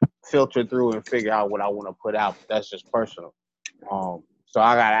gotta filter through and figure out what I want to put out. That's just personal. So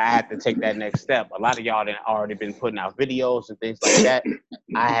I had to take that next step. A lot of y'all done already been putting out videos and things like that.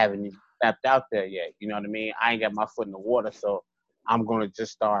 I haven't even stepped out there yet. You know what I mean? I ain't got my foot in the water, so I'm gonna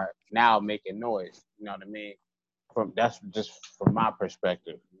just start now making noise. You know what I mean? That's just from my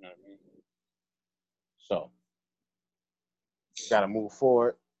perspective. You know what I mean? So you gotta move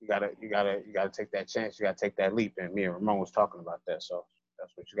forward. You gotta take that chance. You gotta take that leap. And me and Ramon was talking about that. So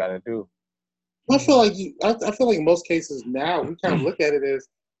that's what you gotta do. I feel like I feel like in most cases now we kind of look at it as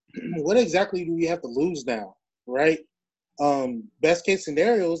what exactly do we have to lose now, right? Best case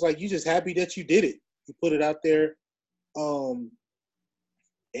scenario is like you just happy that you did it. You put it out there, and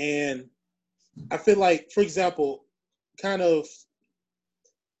I feel like, for example, kind of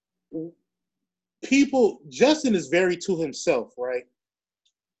Justin is very to himself, right?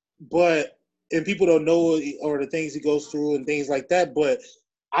 And people don't know or the things he goes through and things like that. But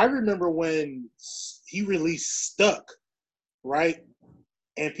I remember when he released Stuck, right?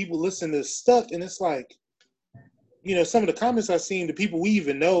 And people listen to Stuck, and it's like, some of the comments I've seen, the people we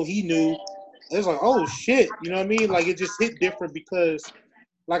even know, he knew, it's like, oh shit, you know what I mean? Like it just hit different because,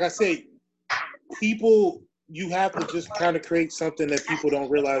 like I said, you have to just kind of create something that people don't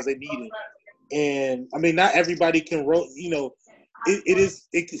realize they need it. And I mean, not everybody can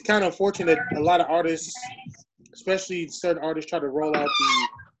it's kind of unfortunate that a lot of artists, especially certain artists, try to roll out the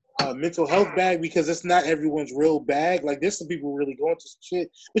mental health bag because it's not everyone's real bag. Like there's some people really going through some shit,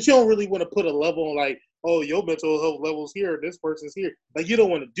 but you don't really want to put a level on like, oh, your mental health level's here, this person's here. Like you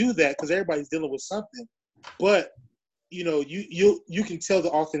don't want to do that because everybody's dealing with something. But you can tell the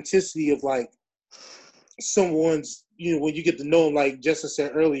authenticity of like someone's, when you get to know them, like Justin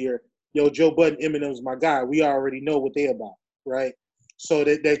said earlier, yo, Joe Budden, Eminem's my guy. We already know what they about, right? So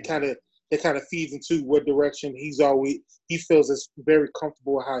that kind of feeds into what direction he feels is very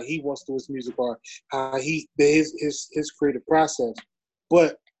comfortable how he wants to do his music or how his creative process.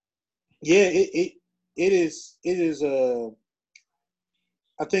 But yeah, it is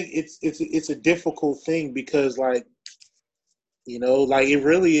I think it's a difficult thing because like it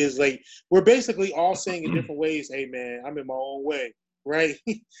really is like we're basically all saying in different ways, hey man, I'm in my own way, right?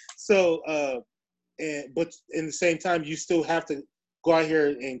 So but in the same time you still have to go out here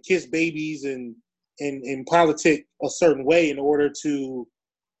and kiss babies and politic a certain way in order to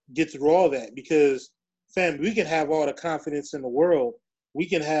get through all that. Because fam, we can have all the confidence in the world, we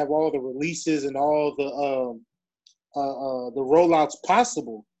can have all the releases and all the rollouts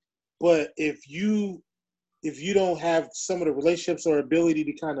possible, but if you don't have some of the relationships or ability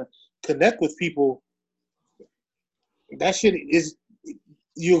to kind of connect with people, that shit is,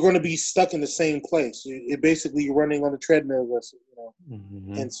 you're going to be stuck in the same place. It basically you're running on a treadmill,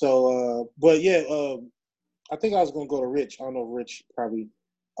 Mm-hmm. And so, but yeah, I think I was going to go to Rich. I don't know if Rich probably,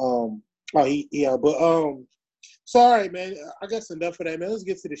 so all right, man, I guess enough of that, man. Let's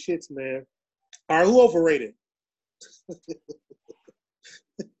get to the shits, man. All right, who overrated?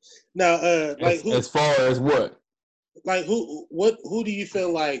 Now, like who? As far as what? Like who do you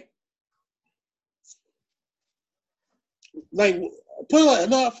feel like put it like,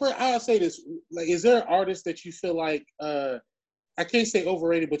 no, I'll say this. like, is there an artist that you feel like I can't say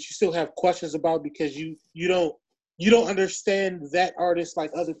overrated, but you still have questions about because you don't understand that artist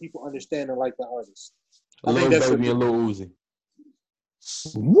like other people understand and like the artist? A little baby, a little Uzi.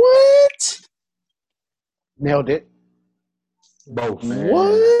 What? Nailed it. Both. Man.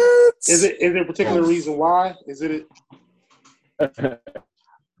 What? Is there a particular reason why? Is it?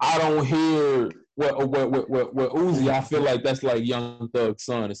 I don't hear what Uzi. I feel like that's like Young Thug's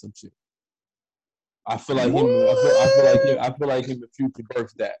son or some shit. I feel like him. I feel like him and Future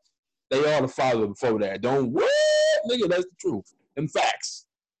birthed that. They are the father before that. Don't what, nigga? That's the truth. Them facts.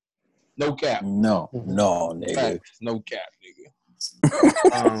 No cap. No, nigga. Facts. No cap, nigga.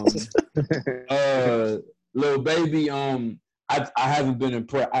 Lil Baby. I haven't been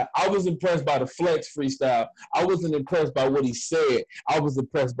impressed. I was impressed by the flex freestyle. I wasn't impressed by what he said. I was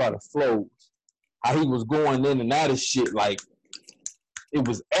impressed by the flows. How he was going in and out of shit like it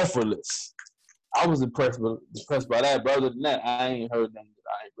was effortless. I was impressed by that, but other than that, I ain't heard nothing.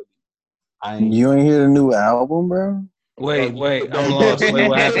 You ain't hear the new album, bro? Wait, I'm lost. Wait,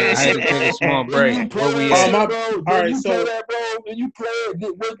 what happened? I had to take a small break. Where we at? All right, so that, bro. When you play it,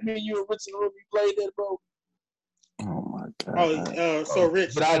 get with me. You and Rich in the room. You played that, bro. Oh my god. So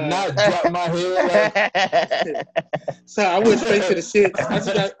Rich, but I not drop my head. So I went straight to the shits.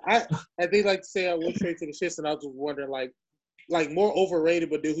 I think like to say I went straight to the shits, and I was just wondering like more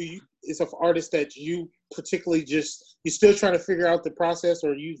overrated, but is an artist that you particularly you're still trying to figure out the process,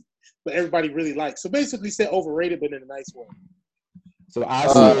 but everybody really likes. So basically, said overrated, but in a nice way. So I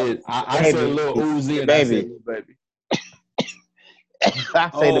said I said Lil Uzi and Baby. I said Lil Baby. I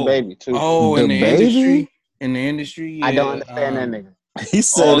say the baby too. Oh, The in the Baby? industry. In the industry, yeah. I don't understand that nigga. He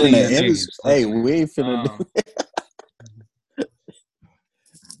said all in the these industry. niggas, Hey, listen. we ain't finna do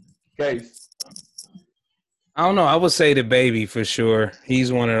Case. I don't know. I would say the baby for sure.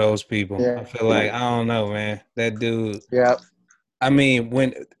 He's one of those people. Yeah. I feel like I don't know, man. That dude. Yeah. I mean,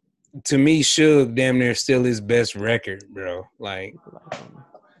 to me, Suge damn near still his best record, bro. Like,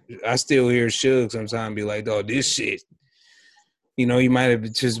 I still hear Suge sometimes be like, "Oh, this shit." You know, he might have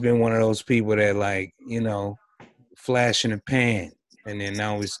just been one of those people that, like, you know, flash in the pan, and then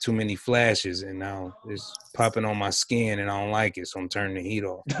now it's too many flashes, and now it's popping on my skin, and I don't like it, so I'm turning the heat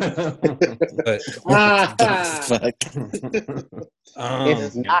off. But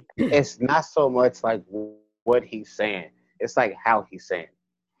It's not so much like what he's saying. It's like how he's saying.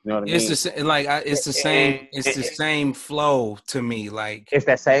 You know what I mean? It's the same flow to me. Like it's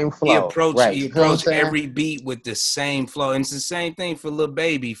that same flow. He approached every beat with the same flow, and it's the same thing for Lil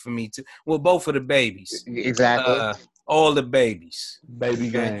Baby for me too. Well, both of the babies, exactly. All the babies,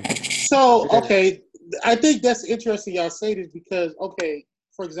 baby gang. So okay, I think that's interesting. Y'all say this because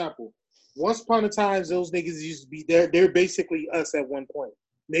for example, once upon a time, those niggas used to be there. They're basically us at one point,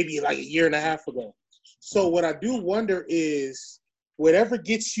 maybe like a year and a half ago. So what I do wonder is, whatever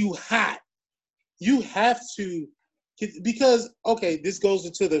gets you hot, you have to, because this goes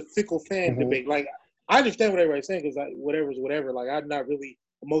into the fickle fan debate. Like, I understand what everybody's saying because whatever's whatever. Like, I'm not really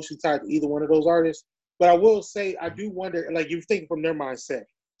emotionally tied to either one of those artists, but I will say I do wonder. Like, you're thinking from their mindset.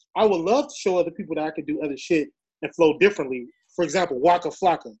 I would love to show other people that I can do other shit and flow differently. For example, Waka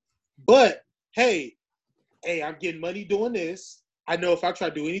Flocka. But hey, I'm getting money doing this. I know if I try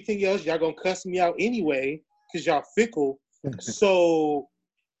to do anything else, y'all gonna cuss me out anyway because y'all fickle. So,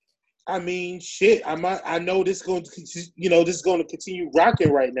 I mean, shit. I know this is going to continue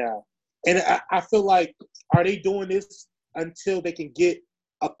rocking right now, and I feel like, are they doing this until they can get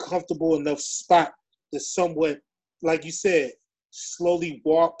a comfortable enough spot to somewhat, like you said, slowly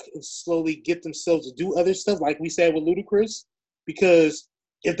walk and slowly get themselves to do other stuff, like we said with Ludacris? Because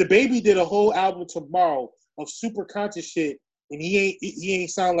if the baby did a whole album tomorrow of super conscious shit, and he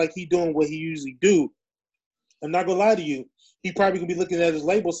ain't sound like he doing what he usually do, I'm not gonna lie to you, he probably gonna be looking at his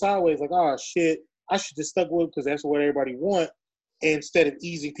label sideways, like, oh shit, I should just stuck with it because that's what everybody want, instead of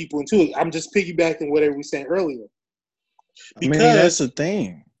easing people into it. I'm just piggybacking whatever we said earlier. Because that's the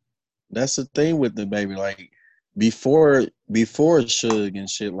thing. That's the thing with the baby. Like before Suge and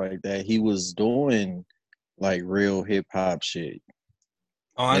shit like that, he was doing like real hip hop shit.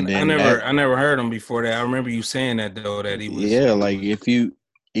 Oh, I never heard him before that. I remember you saying that though, that he was. Yeah, like if you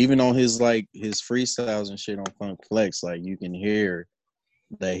even on his freestyles and shit on Funk Flex, like you can hear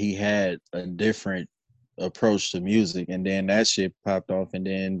that he had a different approach to music, and then that shit popped off, and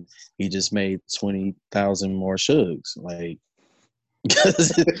then he just made 20,000 more Sugs, like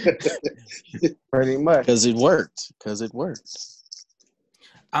pretty much because it worked.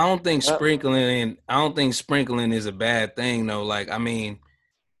 I don't think sprinkling is a bad thing though. Like, I mean,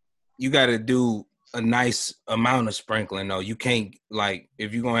 you got to do a nice amount of sprinkling though. You can't, like,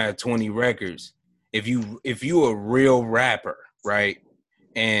 if you're gonna have 20 records, if you a real rapper, right,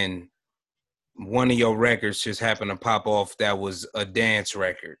 and one of your records just happened to pop off that was a dance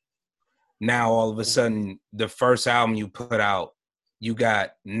record. Now all of a sudden, the first album you put out, you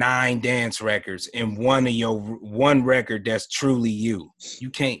got 9 dance records and one record that's truly you. You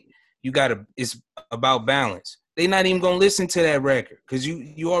can't. You gotta. It's about balance. They not even gonna listen to that record because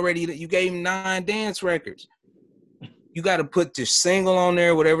you gave them 9 dance records. You got to put the single on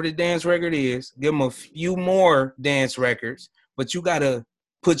there, whatever the dance record is. Give them a few more dance records, but you got to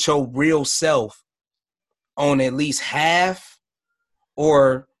put your real self on at least half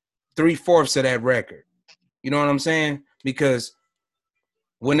or 3/4 of that record. You know what I'm saying? Because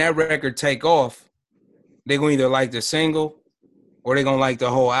when that record take off, they're going to either like the single or they're going to like the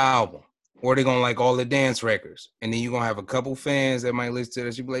whole album or they're going to like all the dance records. And then you're going to have a couple fans that might listen to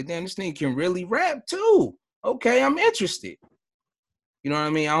this. You'll be like, damn, this nigga can really rap too. Okay, I'm interested. You know what I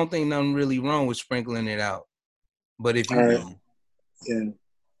mean? I don't think nothing really wrong with sprinkling it out. But if you do, yeah,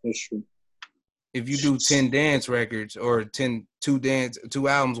 that's true. If you do 10 dance records or two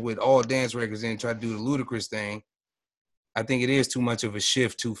albums with all dance records and try to do the Ludacris thing, I think it is too much of a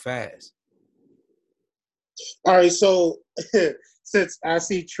shift too fast. All right, so since I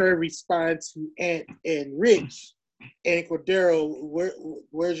see Trey respond to Ant and Rich and Cordero,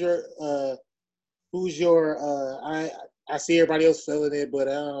 where's your who's your I see everybody else feeling it, but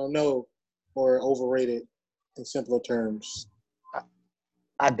I don't know, or overrated in simpler terms.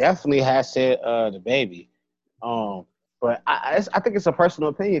 I definitely have said the baby, but I think it's a personal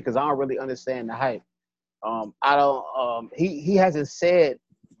opinion because I don't really understand the hype. I don't. He hasn't said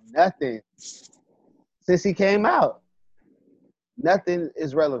nothing since he came out. Nothing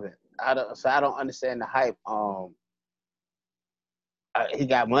is relevant. I don't understand the hype. He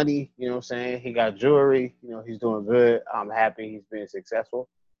got money, you know what I'm saying? He got jewelry, you know, he's doing good. I'm happy he's being successful.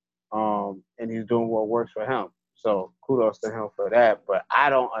 And he's doing what works for him. So kudos to him for that. But I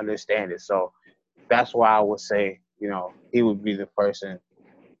don't understand it. So that's why I would say, you know, he would be the person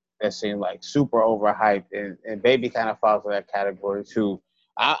that seemed like super overhyped. And Baby kind of falls in that category too.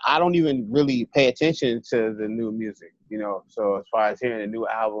 I don't even really pay attention to the new music, you know. So as far as hearing the new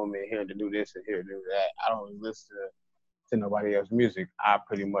album and hearing the new this and hearing the new that, I don't really listen to nobody else's music. I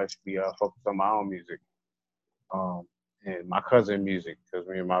pretty much be focused on my own music, and my cousin music, because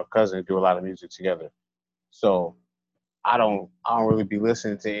me and my cousin do a lot of music together. So I don't really be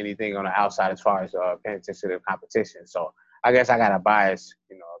listening to anything on the outside as far as paying attention to the competition. So I guess I got a biased,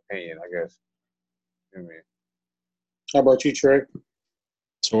 you know, opinion. I guess. You know what I mean? How about you, Trey?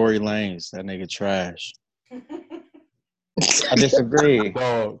 Tory Lanez, that nigga trash. I disagree.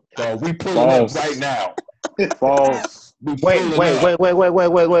 Dog, we pulling up right now. False. Wait. Let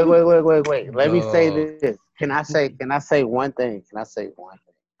me say this. Can I say one thing?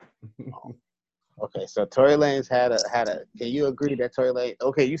 Okay, so Tory Lanez had a. Can you agree that Tory Lanez?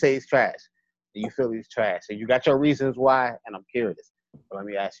 Okay, you say he's trash. Do you feel he's trash? And you got your reasons why, and I'm curious. But let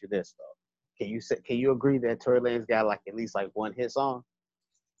me ask you this though: Can you agree that Tory Lanez got like at least like one hit song?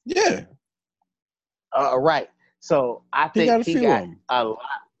 Yeah. Right. So I think he got a lot.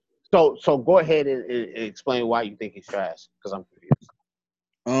 So go ahead and explain why you think he's trash, because I'm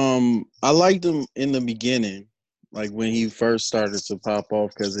curious. I liked him in the beginning, like when he first started to pop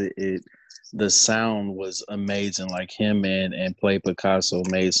off, because the sound was amazing. Like him and Play Picasso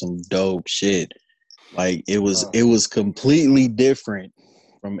made some dope shit. Like it was completely different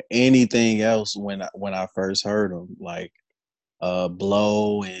from anything else when I first heard him. Like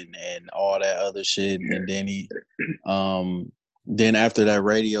Blow and all that other shit, and then then after that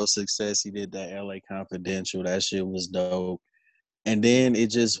radio success, he did that LA Confidential. That shit was dope. And then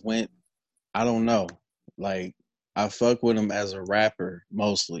it just went, I don't know. Like, I fuck with him as a rapper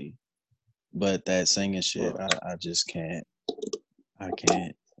mostly. But that singing shit, I just can't. I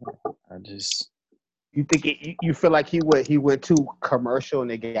can't. I just. You think you feel like he went too commercial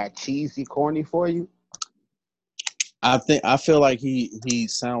and it got cheesy, corny for you? I feel like he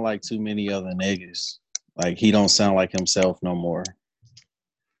sound like too many other niggas. Like he don't sound like himself no more.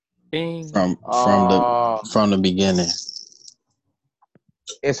 From the beginning.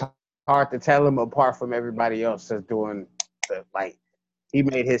 It's hard to tell him apart from everybody else that's doing like he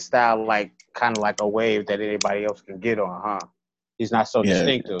made his style like kind of like a wave that anybody else can get on, huh? He's not so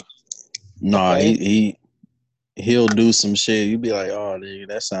distinctive. No, okay. He'll do some shit. You'd be like, oh, nigga,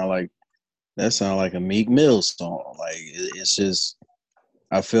 that sound like a Meek Mill song. Like it's just,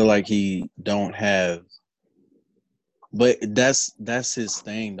 I feel like he don't have. But that's his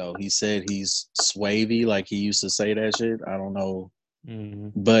thing though. He said he's swavy, like he used to say that shit. I don't know,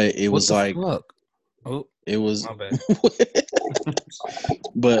 but it was like, fuck? Oh, It was, my bad.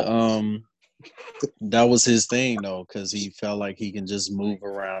 but that was his thing though, because he felt like he can just move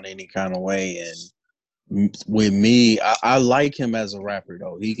around any kind of way. And with me, I like him as a rapper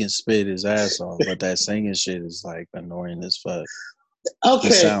though. He can spit his ass off, but that singing shit is like annoying as fuck. He Okay.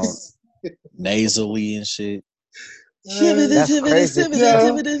 sound nasally and shit. That's crazy.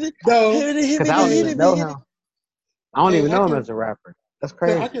 No, no. Because I don't even know him. I don't Hey, even I know him can- as a rapper. That's So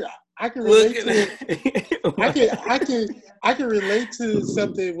crazy. I can Look relate at to it. I can relate to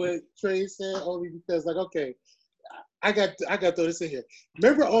something what Trey said only because like okay, I got to throw this in here.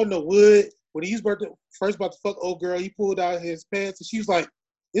 Remember on the wood when he was first about to fuck old girl, he pulled out his pants and she was like,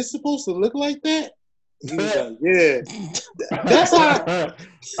 "It's supposed to look like that." He was like, "Yeah." That's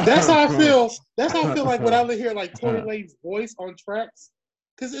how I feel. That's how I feel like when I hear like Tory Lane's voice on tracks.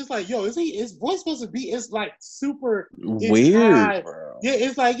 Cause it's like, yo, his voice supposed to be? It's like super Weird, high. bro. Yeah,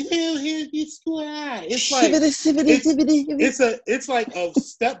 it's like it's too high. It's like it's like a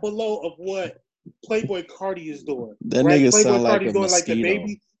step below of what Playboy Cardi is doing. That right? nigga Playboy sound like Cardi's a doing like the mosquito.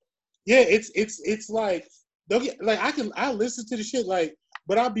 baby. Yeah, it's like don't get like I listen to the shit like,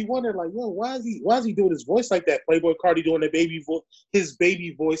 but I'll be wondering like, yo, why is he doing his voice like that? Playboy Cardi doing his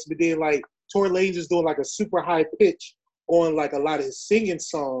baby voice, but then like Tory Lanez is doing like a super high pitch on like a lot of his singing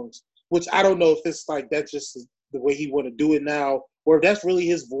songs, which I don't know if it's like that's just the way he want to do it now, or if that's really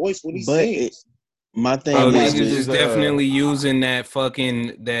his voice when he But sings. my thing Bro, is, niggas is with, definitely using that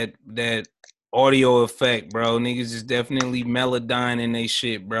fucking that audio effect, bro. Niggas is definitely melodyning they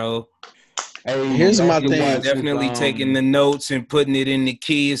shit, bro. Hey, Here's y'all my should thing. watch Definitely this, taking the notes and putting it in the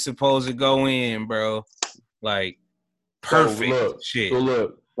key it's supposed to go in, bro. Like perfect shit. So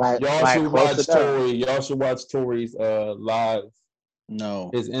look, y'all Like should close watch it up. Tory. Y'all should watch Tory's live no,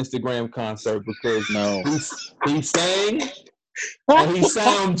 his Instagram concert because no. he sang and he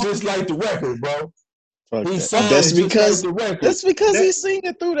sounds just like the record, bro. Fuck He that. sounds That's just because like the record. that's because That- he's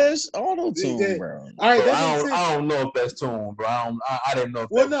singing through that auto Yeah. tune, bro. All right, Bro, that makes sense. I don't know if that's tune, bro. I didn't know if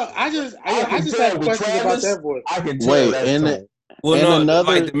Well, that no, was I tune. just I can have tell with questions about Travis. that voice. I can tell Wait, that's and tune. Well, and no,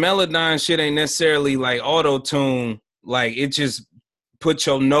 another like the Melodyne shit ain't necessarily like auto tune. Like it just put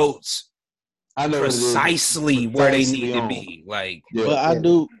your notes I know precisely where they need to be. Like, Yeah. But I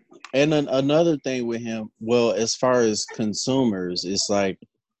do, and another thing with him, well, as far as consumers, it's like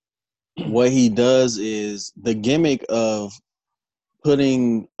what he does is the gimmick of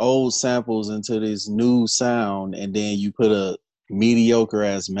putting old samples into this new sound, and then you put a mediocre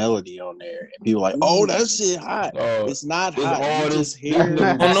ass melody on there, and people like, oh, that shit hot. It's not This hot. You artist, just this hear.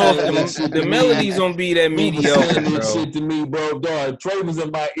 nigga I don't know saying that if shit the to me. melodies don't be that He was mediocre, saying this bro. shit to me, bro. Dog, Trey was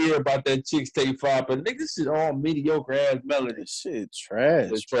in my ear about that Chicks Tape 5, but nigga, this shit all mediocre ass melody. This shit trash.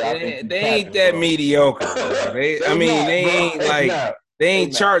 Trey, I think They you ain't capping, that bro. mediocre, bro. They They not, ain't bro. They like not. they ain't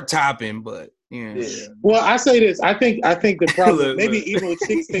They not. chart topping, but yeah. Yeah. Well, I say this. I think the problem, Look, maybe look. even with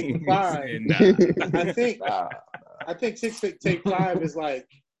Chicks Take 5, Nah. I think Chicks Take 5 is like,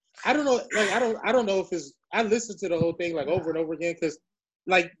 I don't know, like I don't know if it's. I listen to the whole thing like over and over again because,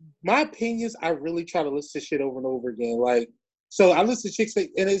 like, my opinions, I really try to listen to shit over and over again. Like, so I listen to Chicks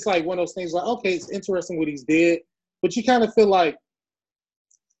Take, and it's like one of those things like, okay, it's interesting what he's did, but you kind of feel like,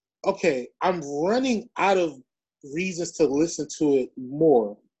 okay, I'm running out of reasons to listen to it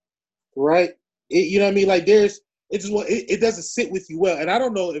more, right? You know what I mean? Like it doesn't sit with you well, and I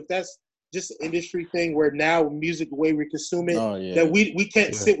don't know if that's just an industry thing where now music, the way we consume it, Oh yeah. that we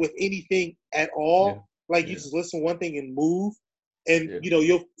can't sit with anything at all. Yeah. Like you just listen to one thing and move, and you know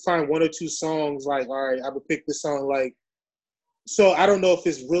you'll find one or two songs like, all right, I would pick this song like. So I don't know if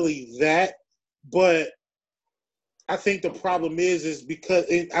it's really that, but I think the problem is because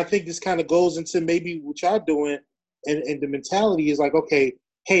I think this kind of goes into maybe what y'all doing, and the mentality is like, okay,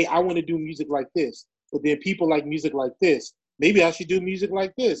 hey, I want to do music like this, but then people like music like this. Maybe I should do music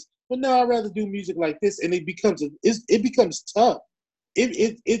like this, but no, I'd rather do music like this, and it becomes tough.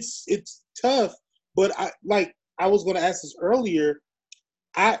 It's tough, but I was going to ask this earlier.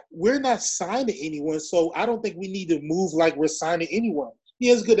 We're not signed to anyone, so I don't think we need to move like we're signed to anyone.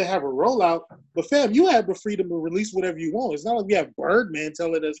 Yeah, it's good to have a rollout, but fam, you have the freedom to release whatever you want. It's not like we have Birdman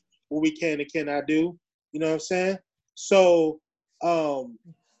telling us what we can and cannot do. You know what I'm saying? So,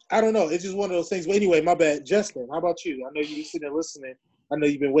 I don't know. It's just one of those things. But anyway, my bad. Justin, how about you? I know you've been sitting there listening. I know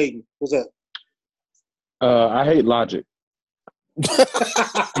you've been waiting. What's up? I hate Logic.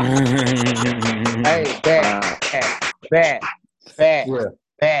 Hey,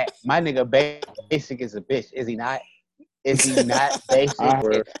 bad. My nigga Basic is a bitch. Is he not? Is he not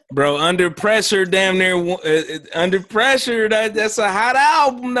Basic? Bro, Under Pressure, damn near Under Pressure. That's a hot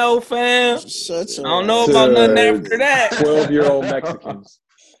album, though, fam. Shut I your don't know ass about up. nothing after that. 12-year-old Mexicans.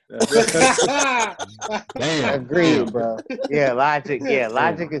 Damn. Agreed, bro. Yeah, Logic. Yeah,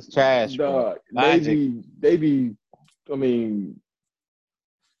 Logic is trash, bro. Dog, Logic. they be. I mean,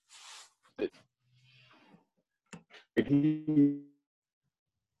 he,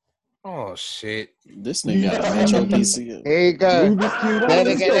 Oh shit. This nigga got a Metro PCS. Here you go. Rubik's Cube. That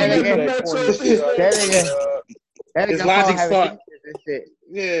Let's nigga, go that get nigga, that corny shit out that here, nigga. dog. That It's nigga Logic's having fault. features and shit.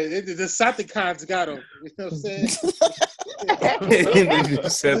 Yeah, the Decepticons got him. You know what I'm saying? The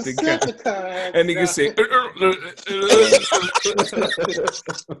Decepticon. Decepticons And nigga got said,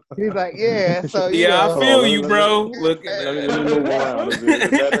 He's like, yeah, so you yeah, I know. feel you, bro. Look, Let me move around. Is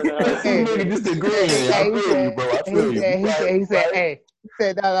it better now? Hey, Nigga disagreeing. I feel you, bro. I feel you. he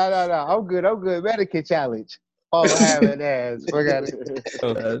said, no, I'm good, Medicare challenge. Oh, having ass. Forgot it.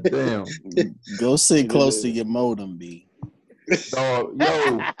 God damn. Go sit close to your modem, B. Dog,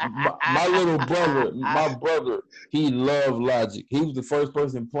 yo, my little brother, my brother, he loved Logic. He was the first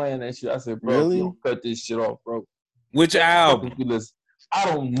person playing that shit. I said, bro, Really? you don't cut this shit off, bro. which album? I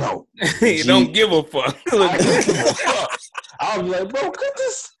don't know. You don't give a fuck. Look, I don't give a fuck. I was like, bro, cut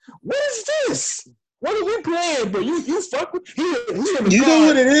this. What is this? What are we playing, bro? You fuck with he in the You car. know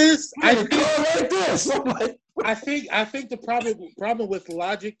what it is? He in the car like this. I'm like, I think the problem with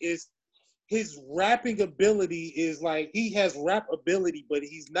Logic is his rapping ability is like he has rap ability, but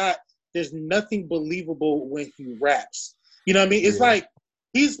he's not. There's nothing believable when he raps. You know what I mean? It's like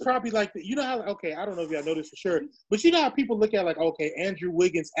he's probably like you know how okay, I don't know if y'all know this for sure, but you know how people look at like okay, Andrew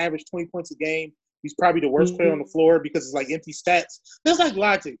Wiggins averaged 20 points a game. He's probably the worst player on the floor because it's like empty stats. That's like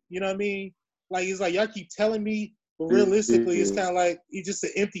Logic. You know what I mean? Like it's like y'all keep telling me, but realistically, it's kind of like he's just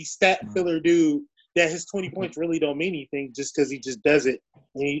an empty stat filler dude. That his 20 points really don't mean anything just because he just does it.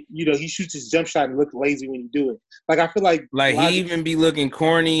 And he shoots his jump shot and look lazy when you do it. Like I feel like Logic, he even be looking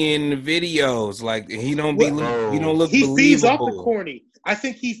corny in the videos. Like he don't be he don't look he believable. feeds off the corny. I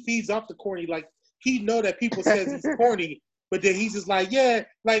think he feeds off the corny. Like he know that people says he's corny, but then he's just like, yeah.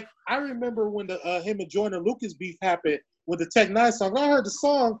 Like I remember when the him and Joyner Lucas beef happened with the Tech Nine song. I heard the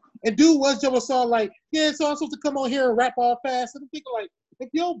song and dude was just a song like, yeah, so I'm supposed to come on here and rap all fast. And I'm thinking like, if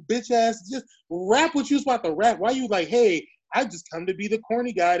your bitch ass just rap what you was about to rap, why you like, hey, I just come to be the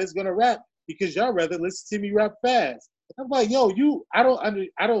corny guy that's gonna rap because y'all rather listen to me rap fast. I'm like, yo, I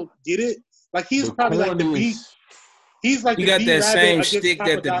don't get it. Like he's probably like the beat. He's like he the got that same shtick shtick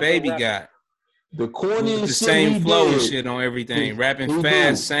that the baby got. The corniest The shit same he flow and did. shit on everything. Rapping He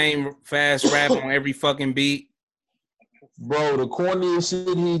fast, do. same fast rap on every fucking beat. Bro, the corniest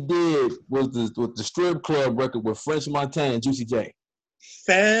shit he did was the strip club record with French Montana and Juicy J.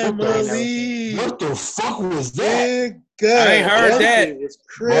 Family. What the fuck was that? Good. I ain't heard that. Shit was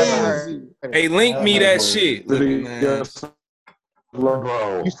crazy. Hey, link me that shit. Look, man.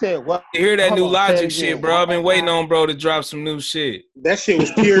 Bro. You said what? You hear that Hold new on, say it Logic shit, again. bro? I've been waiting on bro to drop some new shit. That shit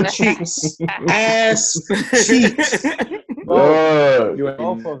was pure cheeks. Ass cheeks. You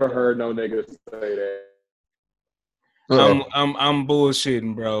ain't never heard no nigga say that. I'm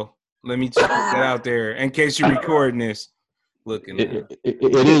bullshitting, bro. Let me check that out there in case you're recording this. Looking, it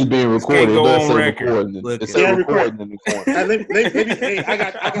is being recorded. go It does on say record. recording. Look It at say it. recording in the corner. Hey,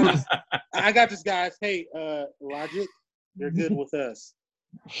 I got this, guys. Hey, Logic, you're good with us.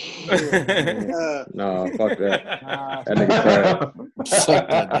 No, fuck that. That nigga trash. Fuck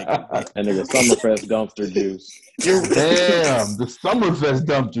that nigga. That nigga Summerfest dumpster juice. Damn, the Summerfest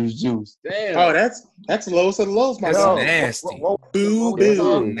dumpsters juice. Damn. Oh, that's lowest of the lows, my That's son. nasty. Boo, That's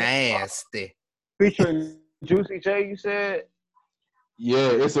boo. Nasty. Featuring Juicy J, you said? Yeah,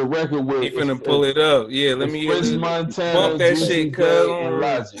 it's a record with. You finna pull it up. Yeah, let me French Montana, bump that Juicy shit, J, cuz. and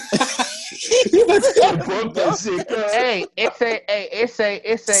Logic. Bump that shit, cuz. Hey, it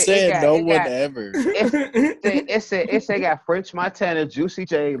Said no one ever. It say got French Montana, Juicy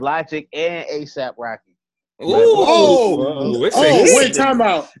J, Logic, and ASAP Rocky. Ooh, it's a hit. Wait, time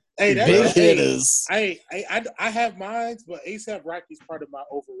out. Hey, that Big hey, hitters. I have mine, but ASAP Rocky's part of my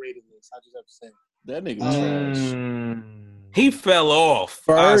overrated list. I just have to say. That nigga trash. He fell off.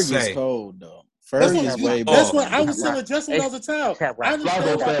 I Ferg is say. cold though. That's Ferg is way That's better. what I was telling Justin when I was in town. I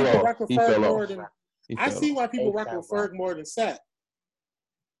understand why people rock with Ferg more than. I see why people rock with Ferg more than Sap.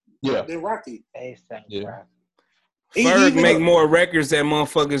 Yeah. Than Rocky. ASAP Yeah. Rocky. Ferg make more records that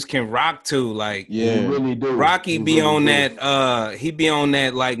motherfuckers can rock to. Like Yeah, he really do. Rocky He be really on do. that he be on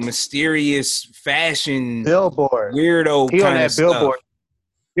that like mysterious fashion Billboard. weirdo He on kind of that stuff. Billboard.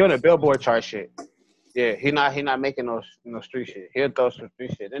 He on the Billboard chart shit. Yeah, he not making no street shit. He'll throw some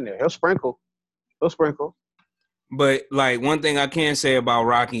street shit in there. He'll sprinkle. But like one thing I can say about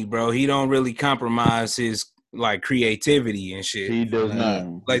Rocky, bro, he don't really compromise his like creativity and shit. He does not.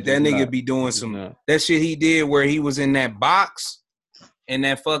 Like that nigga be doing some that shit he did where he was in that box in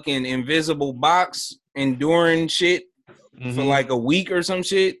that fucking invisible box enduring shit for like a week or some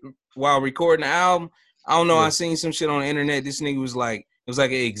shit while recording the album. I don't know. I seen some shit on the internet. This nigga was like, it was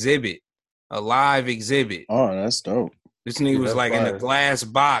like an exhibit, a live exhibit. Oh, that's dope. This nigga was like in a glass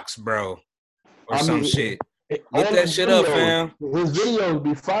box, bro, or some shit. Look that shit up, fam. His videos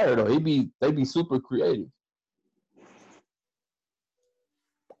be fire though. They be super creative.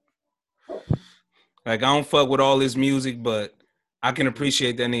 Like, I don't fuck with all his music, but I can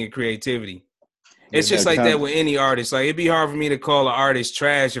appreciate that nigga creativity. It's just like that with any artist. Like, it'd be hard for me to call an artist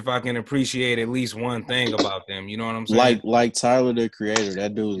trash if I can appreciate at least one thing about them. You know what I'm saying? Like Tyler, the Creator.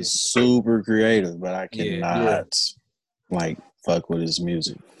 That dude is super creative, but I cannot like fuck with his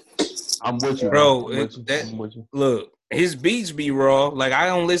music. I'm with you, bro. Look, his beats be raw. Like, I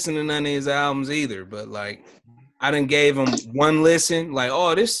don't listen to none of his albums either, but like, I done gave him one listen. Like,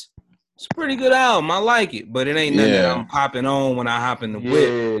 oh, it's a pretty good album. I like it, but it ain't nothing that I'm popping on when I hop in the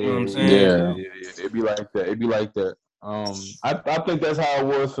whip. You know what I'm saying? Yeah. It'd be like that. I think that's how it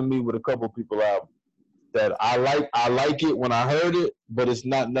was for me with a couple people out that I like it when I heard it, but it's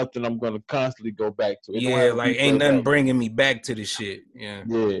not nothing I'm gonna constantly go back to. Yeah, like ain't nothing bringing me back to the shit. Yeah.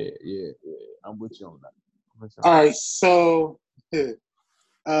 I'm with you on that. All right, so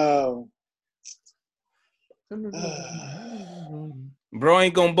bro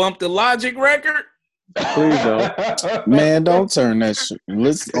ain't gonna bump the Logic record. Please don't. Man, don't turn that shit.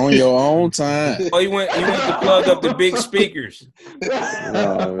 Listen on your own time. Oh, you went to plug up the big speakers.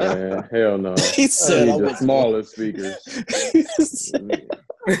 No, man. Hell no. He said I need the smallest speakers.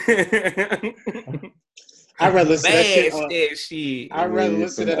 I'd rather listen to that shit. I'd rather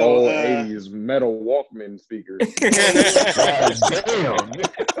listen to that old 80s metal Walkman speakers.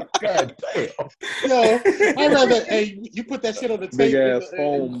 God damn. Yo, I'd rather you put that shit on the tape. Big ass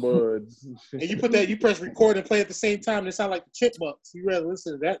foam buds. And you press record and play at the same time and it sound like the Chipmunks. You rather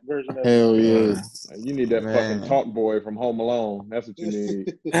listen to that version of Hell it. yeah. You need that fucking Talk Boy from Home Alone. That's what you need.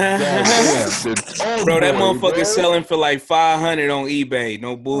 Bro, that motherfucker's selling for like $500 on eBay.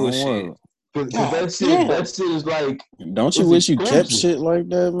 No bullshit. That shit is like. Don't you wish you kept shit like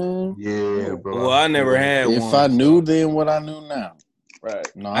that, man? Yeah, bro. Well, I never had one. If I knew then what I knew now. Right.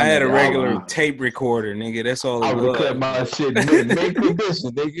 No, I had a regular tape recorder, nigga. That's all it was. I would cut my shit make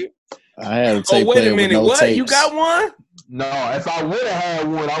condition, nigga. I had a tape wait a minute. with no what? tapes. You got one? No, if I would have had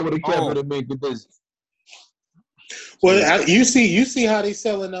one, I would have kept it in make condition. Well, you see how they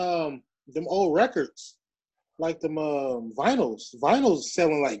selling them old records. Like them vinyls. Vinyls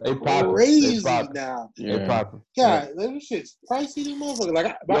selling like crazy now. Yeah. They popping. God, that shit's pricey, them motherfuckers. Like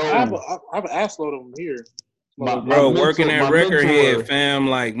I have an ass load of them here. Bro, working at record head, fam,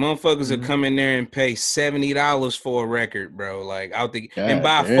 like motherfuckers will come in there and pay $70 for a record, bro. Like out the and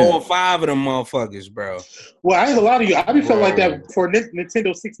buy 4 or 5 of them motherfuckers, bro. Well, I ain't a lot of you. I be feeling like that for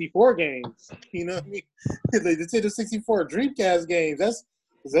Nintendo 64 games. You know what I mean? The Nintendo 64 Dreamcast games. Those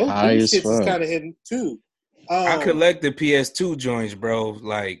shits is kind of hidden too. I collect the PS2 joints, bro.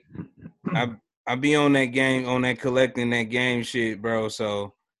 Like I be on that game, on that collecting that game shit, bro.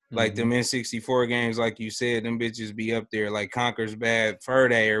 So like them N64 games, like you said, them bitches be up there, like Conker's Bad Fur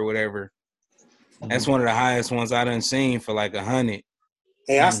Day or whatever. That's one of the highest ones I done seen for like 100.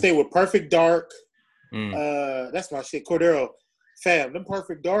 Hey, I stay with Perfect Dark. That's my shit. Cordero, fam, them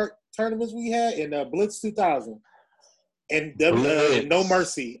Perfect Dark tournaments we had in Blitz 2000. And No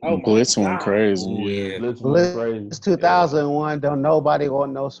Mercy. Oh, Blitz went crazy. Oh, yeah. Blitz 2001. Don't nobody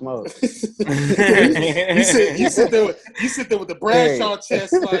want no smoke. you sit there with the Bradshaw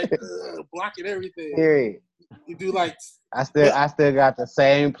chest, like blocking everything. Period. You do like. I still got the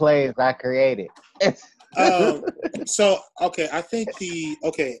same plays I created. So okay, I think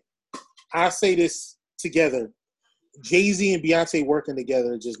I'll say this together. Jay-Z and Beyonce working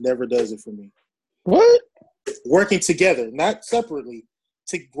together just never does it for me. What? Working together, not separately.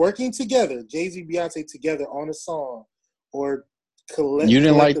 Working together, Jay-Z, Beyonce together on a song, or You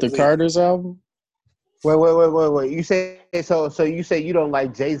didn't like the Carter's album? Wait. You say so? You say you don't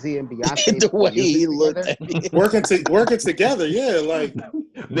like Jay-Z and Beyonce? The way he looked at me. Working together, yeah. Like,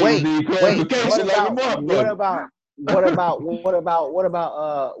 wait. What about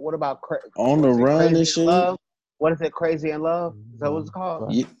On the Run and shit? Love? What is it? Crazy in Love? Is that what it's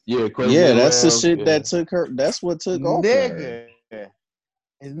called? Yeah, Crazy yeah. That's Love, the shit that took her. That's what took off. Nigga.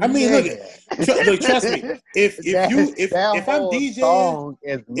 I mean, look, trust me. If I'm DJing,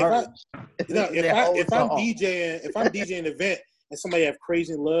 if I'm DJing an event and somebody have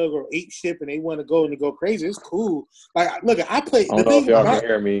Crazy in Love or Ape Ship and they want to go crazy, it's cool. Like, look, I play. I don't know if y'all can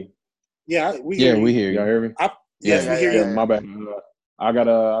hear me. Yeah, we hear you. Y'all hear me? Yes, we hear you. My bad. I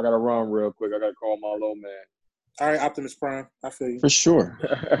gotta run real quick. I gotta call my little man. All right, Optimus Prime. I feel you. For sure.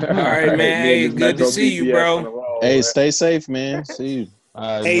 All right, man. Me and Hey, this good to Metro see you, PCS bro. on the roll, Hey, man. stay safe, man. See you.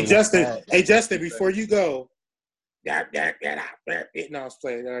 All right, Hey, man. Justin. Right. Hey, Justin. Before you go. No, I was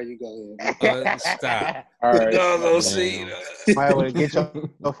playing. All right, you go ahead. Stop. All right. No, see. Might want to get your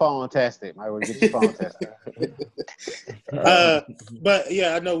phone tested. Might want to get your phone tested. But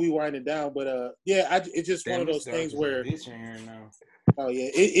yeah, I know we winding down, but yeah, it's just one of those things where, oh yeah,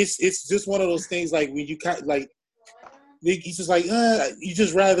 it's just one of those things like when you like, he's just like, you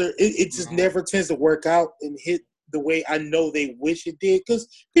just rather it just never tends to work out and hit the way I know they wish it did, because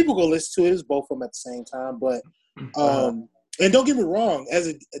people go listen to it. It's both of them at the same time, but and don't get me wrong,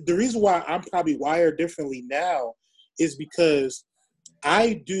 the reason why I'm probably wired differently now is because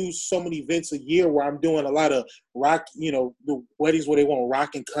I do so many events a year where I'm doing a lot of rock, the weddings where they want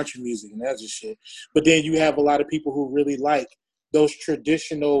rock and country music and that's just shit. But then you have a lot of people who really like those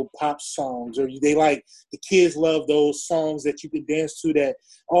traditional pop songs, or they like, the kids love those songs that you can dance to that,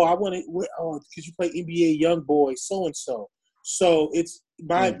 because you play NBA Youngboy, so-and-so. So it's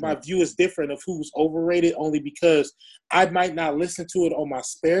my view is different of who's overrated, only because I might not listen to it on my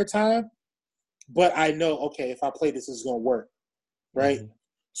spare time, but I know, okay, if I play this, it's going to work. Right,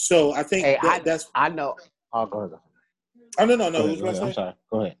 so I think that's. I know. Oh, go ahead. Oh no! Go ahead, What was I I'm sorry.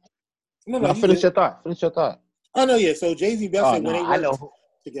 Go ahead. No, finish your thought. Finish your thought. Oh no, yeah. So Jay-Z and Beyonce, when they I worked know.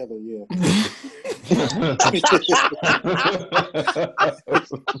 together, yeah.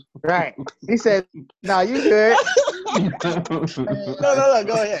 Right. He said, "No, you good." No.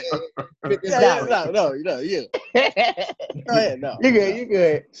 Go ahead. No. You. Go ahead. No. You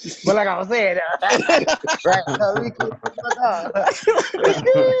good. But like I was saying, right?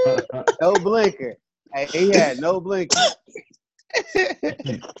 No blinker. Hey, he had no blinker.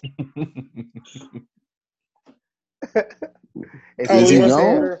 Is he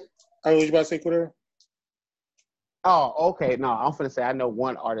gone? Oh, was you about to say Twitter? Oh, okay. No, I'm finna say I know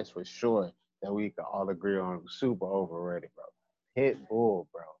one artist for sure that we can all agree on super overrated, bro. Pitbull,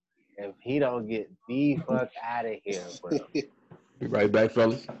 bro. If he don't get the fuck out of here, bro. Be right back,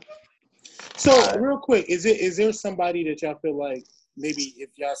 fellas. So real quick, is there somebody that y'all feel like maybe if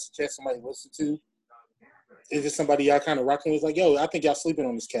y'all suggest somebody to listen to, is it somebody y'all kind of rocking with? Like, yo, I think y'all sleeping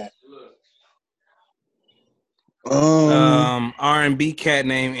on this cat. R&B cat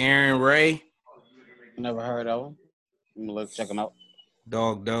named Aaron Ray. Never heard of him. I'm gonna check him out.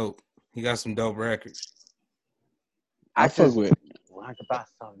 Dog dope. He got some dope records. I fuck with. I could buy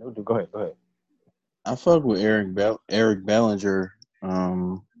something. Go ahead. I fuck with Eric Bellinger.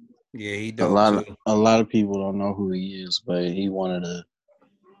 Yeah, he dope too. A lot of people don't know who he is, but he one of the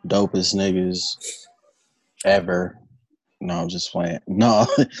dopest niggas ever. No, I'm just playing. No,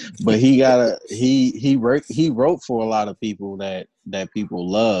 but he wrote for a lot of people that people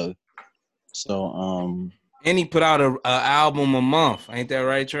love. So and he put out a album a month. Ain't that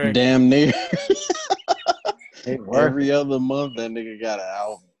right, Trey? Damn near. Every other month that nigga got an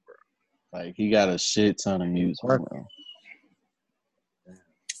album, bro. Like he got a shit ton of music, bro.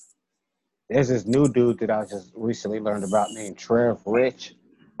 There's this new dude that I just recently learned about named Trev Rich.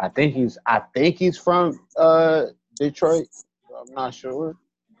 I think he's from Detroit. I'm not sure.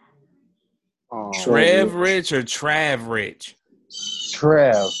 Trev Rich or Trav Rich?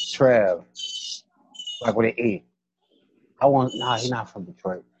 Trev. Like with an E. He's not from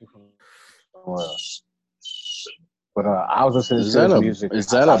Detroit. He's from somewhere else. But I was listening to his music. Is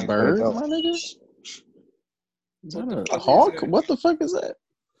that a bird, my nigga? Is that a hawk? What the fuck is that?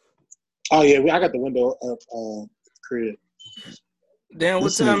 Oh yeah, I got the window up, crib. Damn,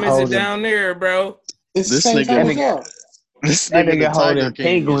 what time is it down there, bro? It's the same time as well. That nigga holding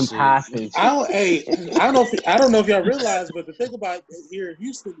penguins hostage. I don't know if y'all realize, but the thing about here in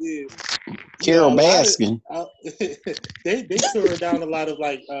Houston is Carol Baskin. They tore down a lot of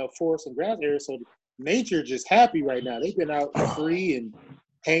like forest and grass areas, so nature just happy right now. They've been out free and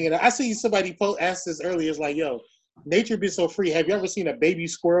hanging out. I see somebody asked this earlier. It's like, yo, nature been so free. Have you ever seen a baby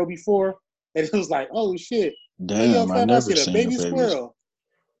squirrel before? And it was like, oh shit. Damn, I never seen a baby squirrel.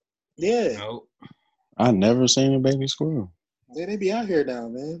 Yeah. Nope. I never seen a baby squirrel. Yeah, they be out here now,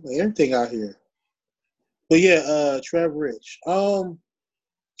 man. Like, everything out here. But yeah, Trev Rich. I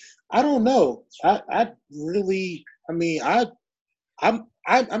don't know. I'm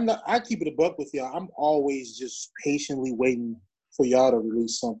not. I keep it a buck with y'all. I'm always just patiently waiting for y'all to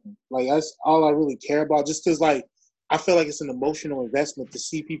release something. Like that's all I really care about. Just because, like, I feel like it's an emotional investment to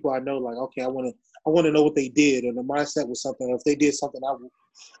see people I know. Like, okay, I want to know what they did, and the mindset was something. Or if they did something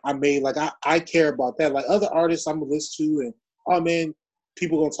I made, like I care about that. Like other artists, I'm gonna listen to, and oh man,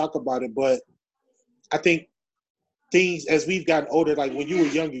 people gonna talk about it. But I think things as we've gotten older, like when you were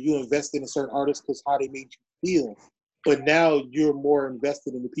younger, you invested in certain artists because how they made you field. But now you're more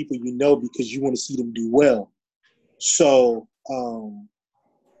invested in the people you know because you want to see them do well. So,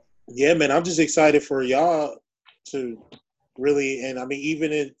 yeah, man, I'm just excited for y'all to really, and I mean,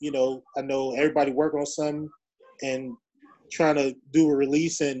 even in, I know everybody working on something and trying to do a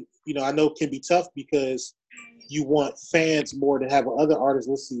release, and, I know it can be tough because you want fans more than having other artists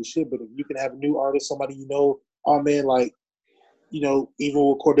listen to your shit, but if you can have a new artist, somebody oh man, like, even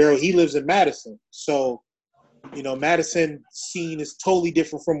with Cordero, he lives in Madison. So, Madison scene is totally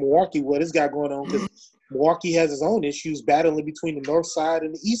different from Milwaukee, what it's got going on, because Milwaukee has its own issues battling between the north side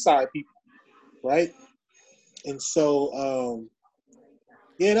and the east side people, right? And so,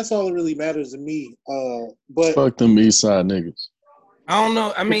 yeah, that's all that really matters to me. But Fuck them East Side niggas. I don't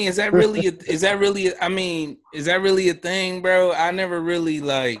know. I mean, is that really a thing, bro? I never really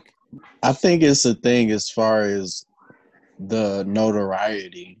like. I think it's a thing as far as the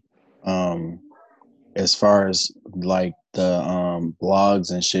notoriety. As far as like the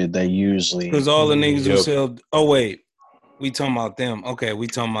blogs and shit, they usually Because all the niggas who sell. Oh wait, we talking about them? Okay, we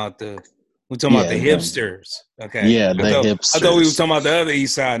talking about the hipsters. Okay, yeah, the hipsters. I thought we were talking about the other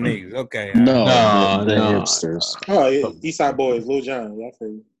East Side niggas. Okay, no, the hipsters. Oh, yeah, East Side Boys, Lil Jon. Yeah, I feel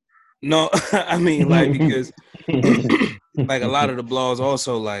you. No, I mean like because like a lot of the blogs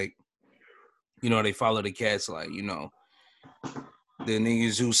also like, they follow the cats like the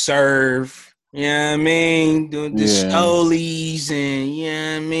niggas who serve. You know what I mean? Doing the stolies and you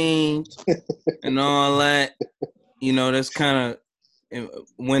know what I mean? And all that. That's kind of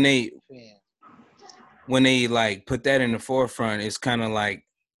when they like put that in the forefront, it's kind of like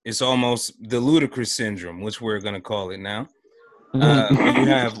it's almost the ludicrous syndrome, which we're gonna call it now. When you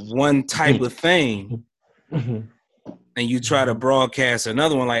have one type of thing and you try to broadcast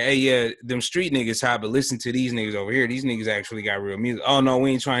another one, like, hey, yeah, them street niggas hot, but listen to these niggas over here. These niggas actually got real music. Oh, no,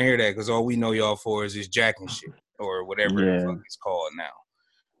 we ain't trying to hear that because all we know y'all for is this jacking shit or whatever the fuck it's called now.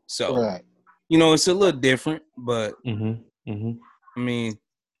 So, right. It's a little different, but, I mean,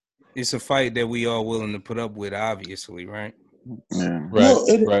 it's a fight that we all willing to put up with, obviously, right? Yeah. Right,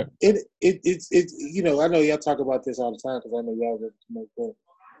 no, right. It's I know y'all talk about this all the time because I know y'all but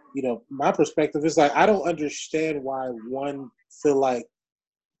my perspective is like I don't understand why one feel like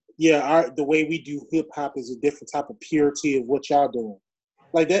the way we do hip hop is a different type of purity of what y'all doing.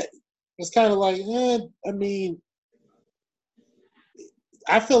 Like that, it's kind of like I mean,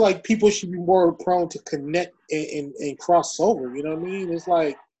 I feel like people should be more prone to connect and cross over. You know what I mean? It's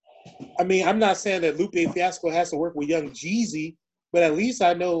like, I mean, I'm not saying that Lupe Fiasco has to work with Young Jeezy, but at least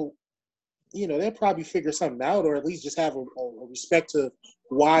I know, they'll probably figure something out, or at least just have a respect to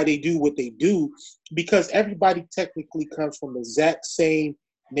why they do what they do, because everybody technically comes from the exact same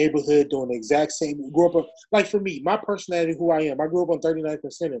neighborhood, doing the exact same, grew up, like for me, my personality, who I am, I grew up on 39th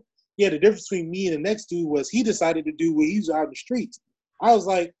and Center. Yeah, the difference between me and the next dude was he decided to do what he's out in the streets. I was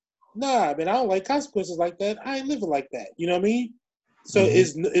like, nah, man, I don't like consequences like that. I ain't living like that. You know what I mean? So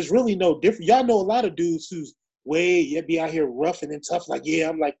it's really no different. Y'all know a lot of dudes who's be out here rough and tough, like, yeah,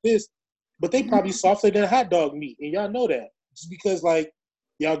 I'm like this, but they probably softer than hot dog meat, and y'all know that just because like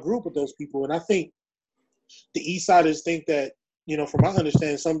y'all grew up with those people. And I think the East Siders think that, from my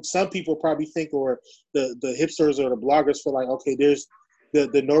understanding, some people probably think, or the hipsters or the bloggers feel like, okay, there's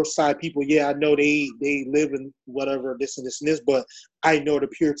the North Side people. Yeah, I know they live in whatever this and this and this, but I know the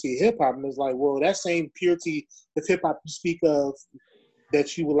purity of hip hop. And it's like, well, that same purity of hip hop you speak of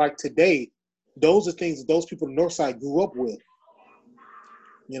that you would like today, those are things that those people on the North Side grew up with.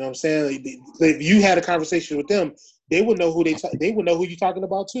 You know what I'm saying? If you had a conversation with them, they would know who they would know who you're talking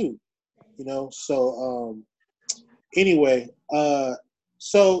about too. So anyway,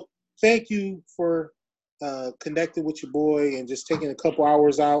 so thank you for connecting with your boy and just taking a couple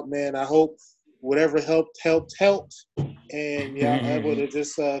hours out, man. I hope whatever helped, and y'all able to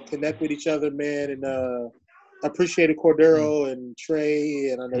just connect with each other, man. And appreciated Cordero and Trey,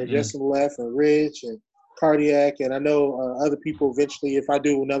 and I know Justin left, and Rich and Cardiac, and I know other people eventually. If I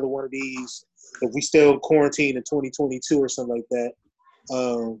do another one of these, if we still quarantine in 2022 or something like that,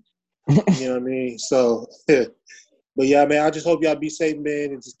 you know what I mean? So, yeah. But yeah, man, I just hope y'all be safe,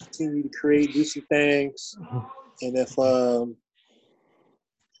 man, and just continue to create, do some things. And if,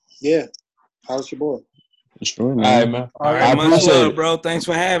 how's your boy? Sure, All man. right, man. All right, I Much appreciate love, it. bro. Thanks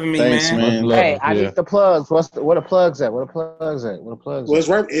for having me, Thanks, man. man. Hey, I need the plugs. Where the plugs at? Well, it's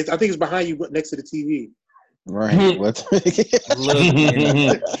right. I think it's behind you, next to the TV. Right. What? Look,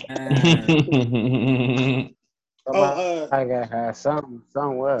 I gotta have something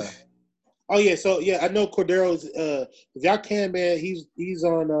somewhere. Oh yeah, so yeah, I know Cordero's. If y'all can, man, he's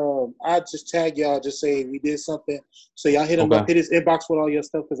on. I just tag y'all, just say we did something. So y'all hit him up, Okay. hit his inbox with all your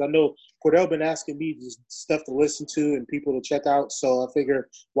stuff, because I know Cordero been asking me just stuff to listen to and people to check out. So I figure,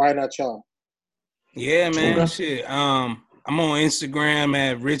 why not y'all? Yeah, man. Okay. Shit. I'm on Instagram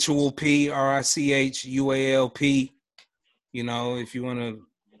at Ritual P, RICHUALP. You know, if you wanna,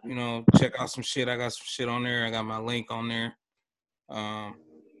 check out some shit, I got some shit on there. I got my link on there.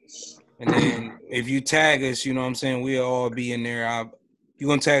 And then if you tag us, you know what I'm saying, we'll all be in there. You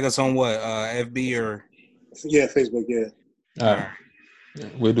gonna tag us on what? FB or Yeah, Facebook. Yeah. All right.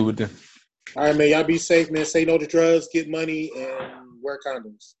 We'll do it then. All right, man. Y'all be safe, man. Say no to drugs, get money, and wear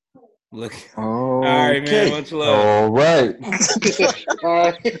condoms. look? All right, man. Okay. Much love. All right.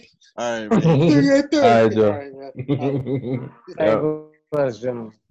 All right. All right, All man. right, Joe. All right, man. All right. Hey, Yeah. bless, gentlemen.